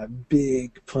 Got a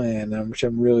big plan, which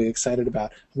I'm really excited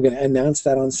about. I'm going to announce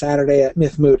that on Saturday at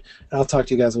MythMoot, and I'll talk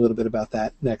to you guys a little bit about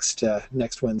that next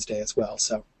Wednesday as well.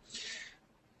 So,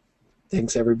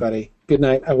 thanks everybody. Good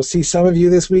night. I will see some of you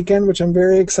this weekend, which I'm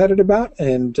very excited about,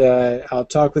 and I'll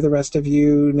talk with the rest of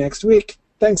you next week.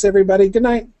 Thanks everybody. Good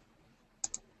night.